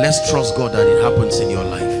 and let's trust God that it happens in your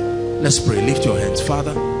life. Let's pray. Lift your hands.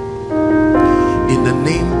 Father, in the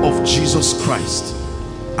name of Jesus Christ,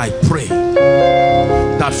 I pray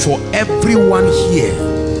that for everyone here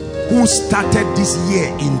who started this year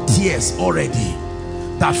in tears already,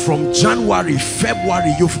 that from January,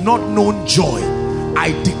 February, you've not known joy,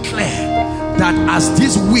 I declare that as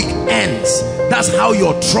this week ends, that's how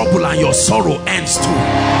your trouble and your sorrow ends too.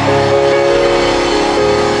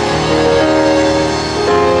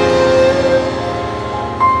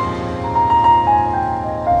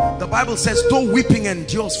 The Bible says, though weeping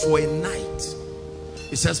endures for a night,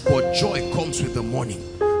 it says, but joy comes with the morning.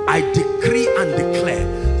 I decree and declare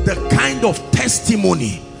the kind of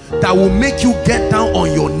testimony that will make you get down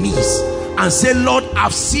on your knees and say, Lord,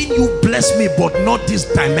 I've seen you bless me, but not this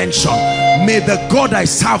dimension. May the God I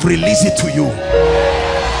serve release it to you.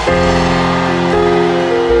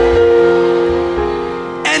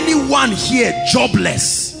 Anyone here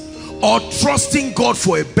jobless or trusting God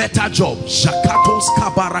for a better job,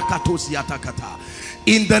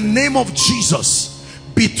 in the name of Jesus,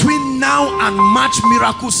 between now and March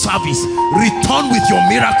miracle service, return with your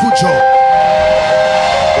miracle job.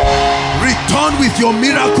 Return with your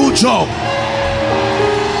miracle job.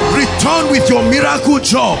 Return with your miracle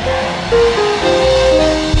job.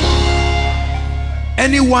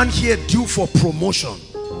 Anyone here due for promotion,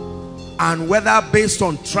 and whether based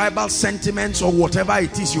on tribal sentiments or whatever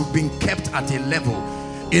it is, you've been kept at a level,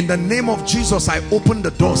 in the name of Jesus, I open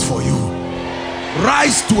the doors for you.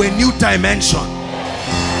 Rise to a new dimension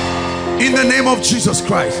in the name of Jesus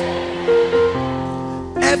Christ.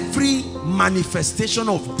 Every manifestation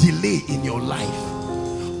of delay in your life,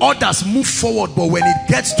 others move forward, but when it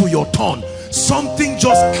gets to your turn, something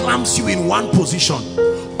just clamps you in one position,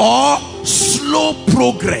 or slow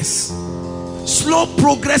progress. Slow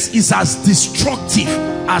progress is as destructive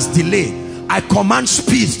as delay. I command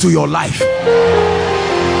speed to your life.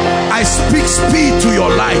 I speak speed to your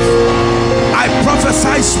life. I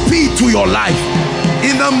prophesy speed to your life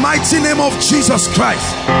in the mighty name of Jesus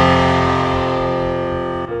Christ.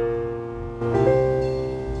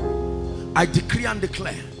 I decree and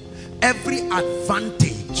declare every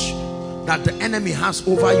advantage that the enemy has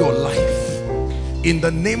over your life, in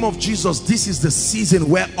the name of Jesus, this is the season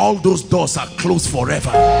where all those doors are closed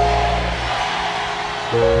forever.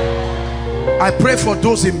 I pray for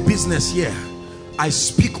those in business here. I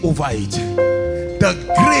speak over it. The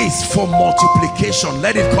grace for multiplication,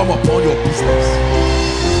 let it come upon your business.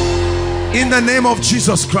 In the name of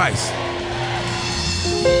Jesus Christ.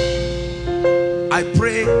 I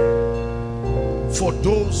pray for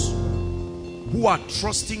those who are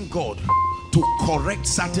trusting God to correct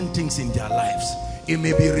certain things in their lives. It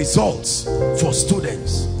may be results for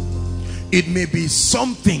students. It may be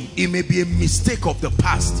something, it may be a mistake of the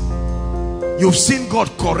past. You've seen God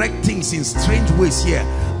correct things in strange ways here.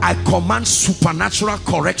 I command supernatural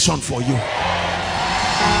correction for you.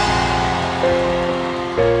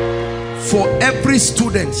 For every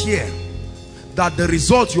student here, that the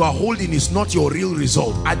result you are holding is not your real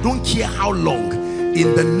result. I don't care how long.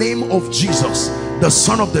 In the name of Jesus, the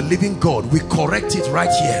Son of the living God, we correct it right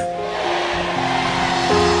here.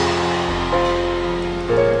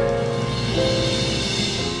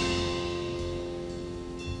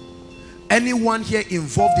 Anyone here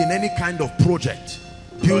involved in any kind of project,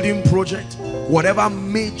 building project, whatever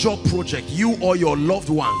major project, you or your loved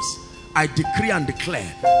ones, I decree and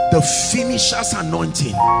declare the finisher's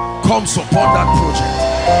anointing comes upon that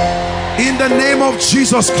project. In the name of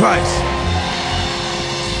Jesus Christ.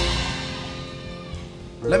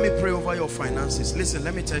 Let me pray over your finances. Listen,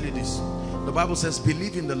 let me tell you this. The Bible says,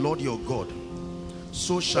 believe in the Lord your God,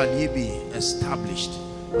 so shall ye be established.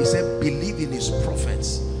 He said, believe in his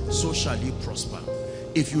prophets, so shall you prosper.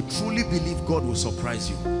 If you truly believe, God will surprise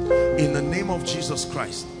you. In the name of Jesus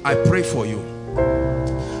Christ, I pray for you.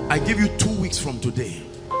 I give you 2 weeks from today,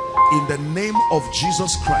 in the name of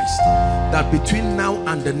Jesus Christ, that between now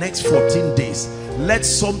and the next 14 days, let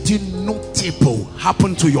something notable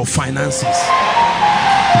happen to your finances.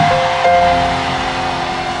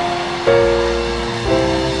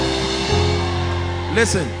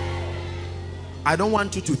 Listen, I don't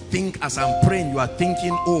want you to think as I'm praying, you are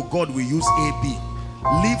thinking, oh, God will use AB.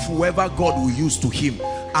 Leave whoever God will use to him.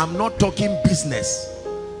 I'm not talking business.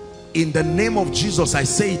 In the name of Jesus, I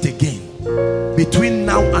say it again. Between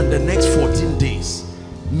now and the next 14 days,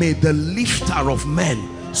 may the lifter of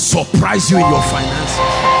men surprise you in your finances.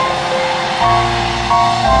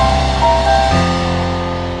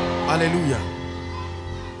 Hallelujah.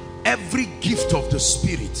 Every gift of the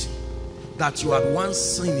Spirit that you had once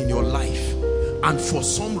seen in your life, and for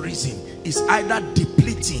some reason is either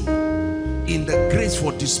depleting in the grace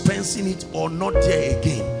for dispensing it or not there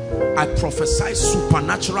again, I prophesy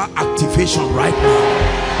supernatural activation right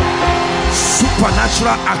now.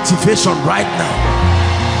 Supernatural activation right now.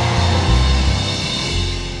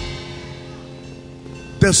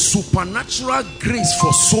 The supernatural grace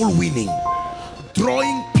for soul winning,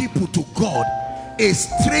 drawing people to God, a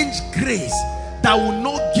strange grace that will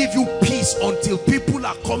not give you peace until people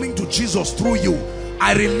are coming to Jesus through you.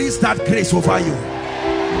 I release that grace over you.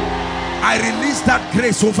 I release that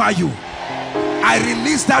grace over you. I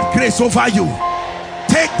release that grace over you.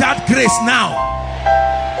 Take that grace now.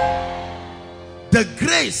 The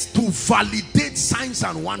grace to validate signs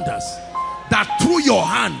and wonders, that through your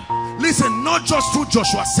hand, listen, not just through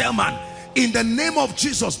Joshua Selman, in the name of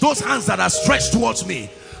Jesus, those hands that are stretched towards me,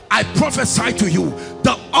 I prophesy to you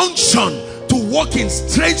the unction to walk in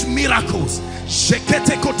strange miracles. Receive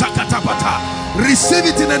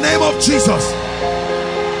it in the name of Jesus.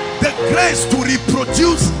 The grace to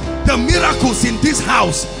reproduce the miracles in this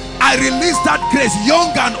house, I release that grace,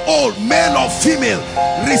 young and old, male or female.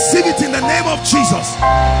 Receive it in the name of Jesus.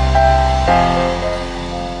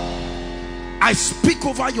 I speak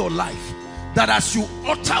over your life that as you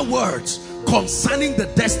utter words concerning the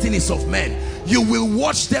destinies of men, you will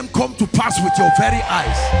watch them come to pass with your very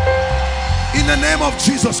eyes. In the name of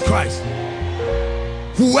Jesus Christ.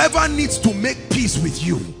 Whoever needs to make peace with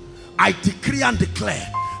you, I decree and declare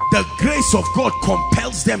the grace of God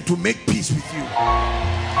compels them to make peace with you.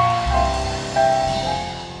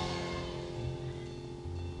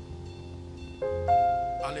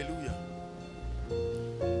 Hallelujah.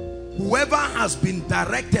 Whoever has been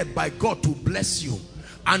directed by God to bless you,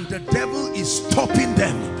 and the devil is stopping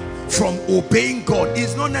them from obeying God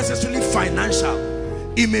is not necessarily financial.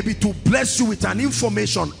 It may be to bless you with an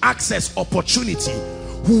information, access, opportunity.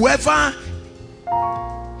 Whoever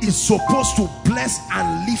is supposed to bless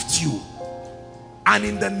and lift you, and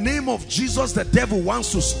in the name of Jesus, the devil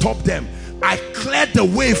wants to stop them. I cleared the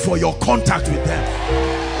way for your contact with them.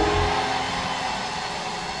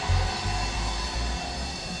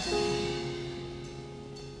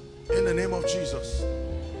 In the name of Jesus.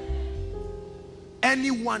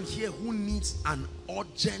 Anyone here who needs an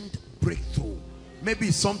urgent breakthrough,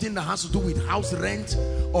 maybe something that has to do with house rent,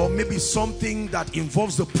 or maybe something that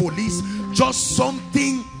involves the police, just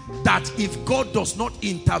something that if God does not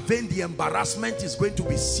intervene, the embarrassment is going to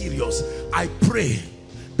be serious. I pray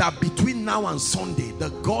that between now and Sunday, the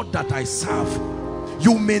God that I serve,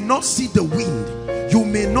 you may not see the wind, you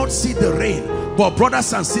may not see the rain, but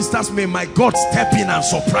brothers and sisters, may my God step in and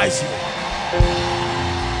surprise you.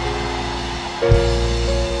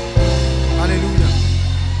 Hallelujah.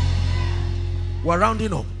 We're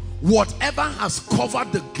rounding up. Whatever has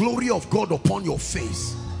covered the glory of God upon your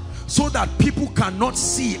face, so that people cannot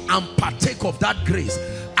see and partake of that grace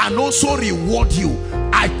and also reward you,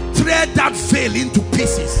 I tear that veil into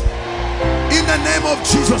pieces in the name of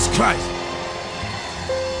Jesus Christ.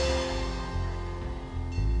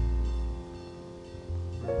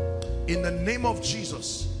 In the name of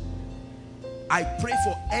Jesus, I pray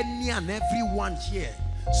for any and everyone here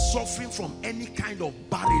suffering from any kind of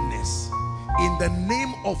barrenness. In the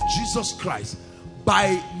name of Jesus Christ,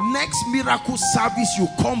 by next miracle service, you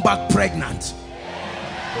come back pregnant.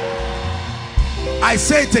 I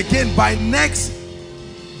say it again, by next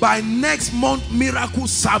month miracle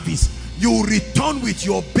service, you return with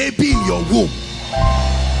your baby in your womb.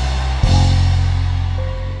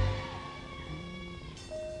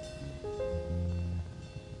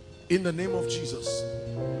 In the name of Jesus.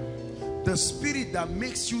 The spirit that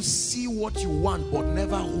makes you see what you want but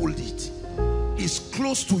never hold it is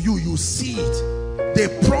close to you. You see it. They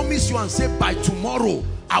promise you and say, by tomorrow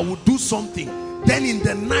I will do something. Then in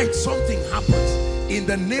the night something happens. In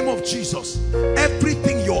the name of Jesus,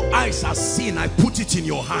 everything your eyes have seen, I put it in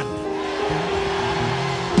your hand.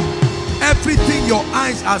 Everything your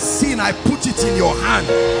eyes have seen, I put it in your hand.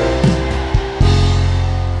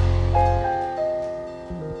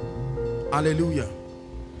 Hallelujah.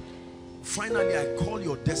 Finally, I call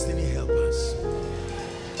your destiny helpers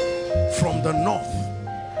from the north,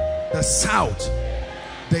 the south,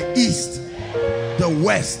 the east, the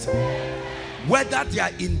west, whether they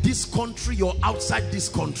are in this country or outside this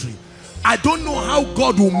country. I don't know how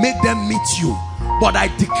God will make them meet you, but I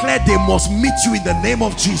declare they must meet you in the name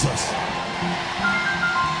of Jesus.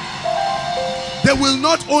 They will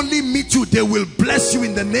not only meet you, they will bless you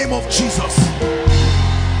in the name of Jesus.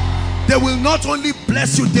 They will not only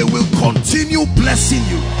bless you, they will continue blessing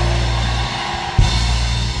you.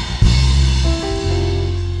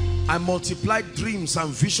 I multiply dreams and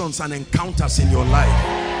visions and encounters in your life.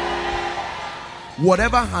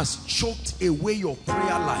 Whatever has choked away your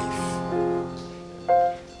prayer life,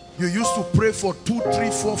 you used to pray for 2,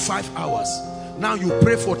 3, 4, 5 hours. Now you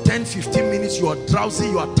pray for 10, 15 minutes. You are drowsy,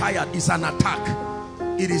 you are tired. It's an attack.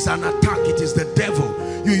 It is an attack. It is the devil.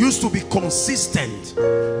 You used to be consistent,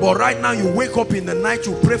 but right now you wake up in the night,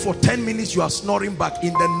 you pray for 10 minutes, you are snoring back.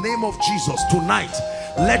 In the name of Jesus, tonight,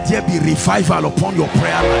 let there be revival upon your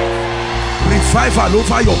prayer life. Revival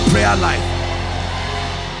over your prayer life.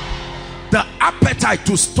 The appetite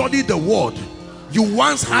to study the word, you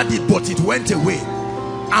once had it, but it went away.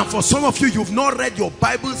 And for some of you, you've not read your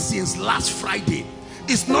Bible since last Friday.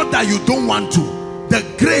 It's not that you don't want to. The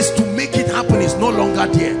grace to make it happen is no longer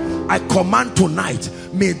there. I command tonight,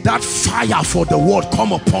 may that fire for the word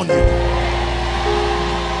come upon you.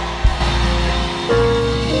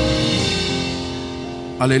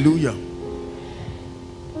 Hallelujah.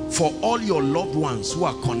 For all your loved ones who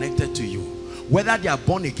are connected to you, whether they are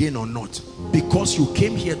born again or not, because you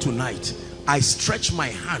came here tonight, I stretch my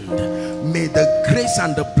hand. May the grace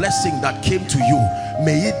and the blessing that came to you,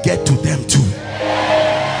 may it get to them too.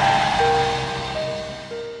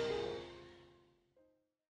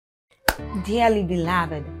 Dearly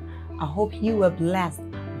beloved, I hope you were blessed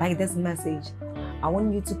by this message. I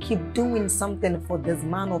want you to keep doing something for this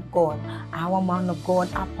man of God, our man of God,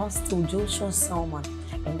 Apostle Joshua SELMAN.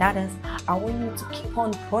 And that is, I want you to keep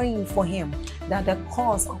on praying for him, that the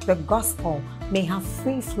cause of the gospel may have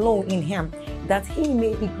free flow in him, that he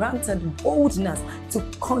may be granted boldness to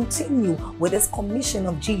continue with this commission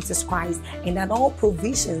of Jesus Christ, and that all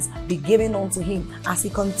provisions be given unto him as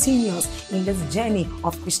he continues in this journey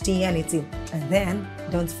of Christianity. And then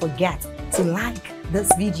don't forget to like this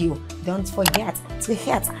video, don't forget to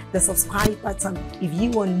hit the subscribe button. If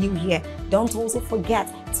you are new here, don't also forget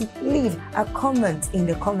to leave a comment in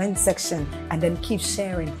the comment section, and then keep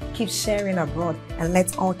sharing abroad, and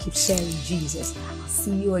let's all keep sharing Jesus. I'll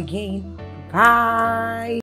see you again. Bye.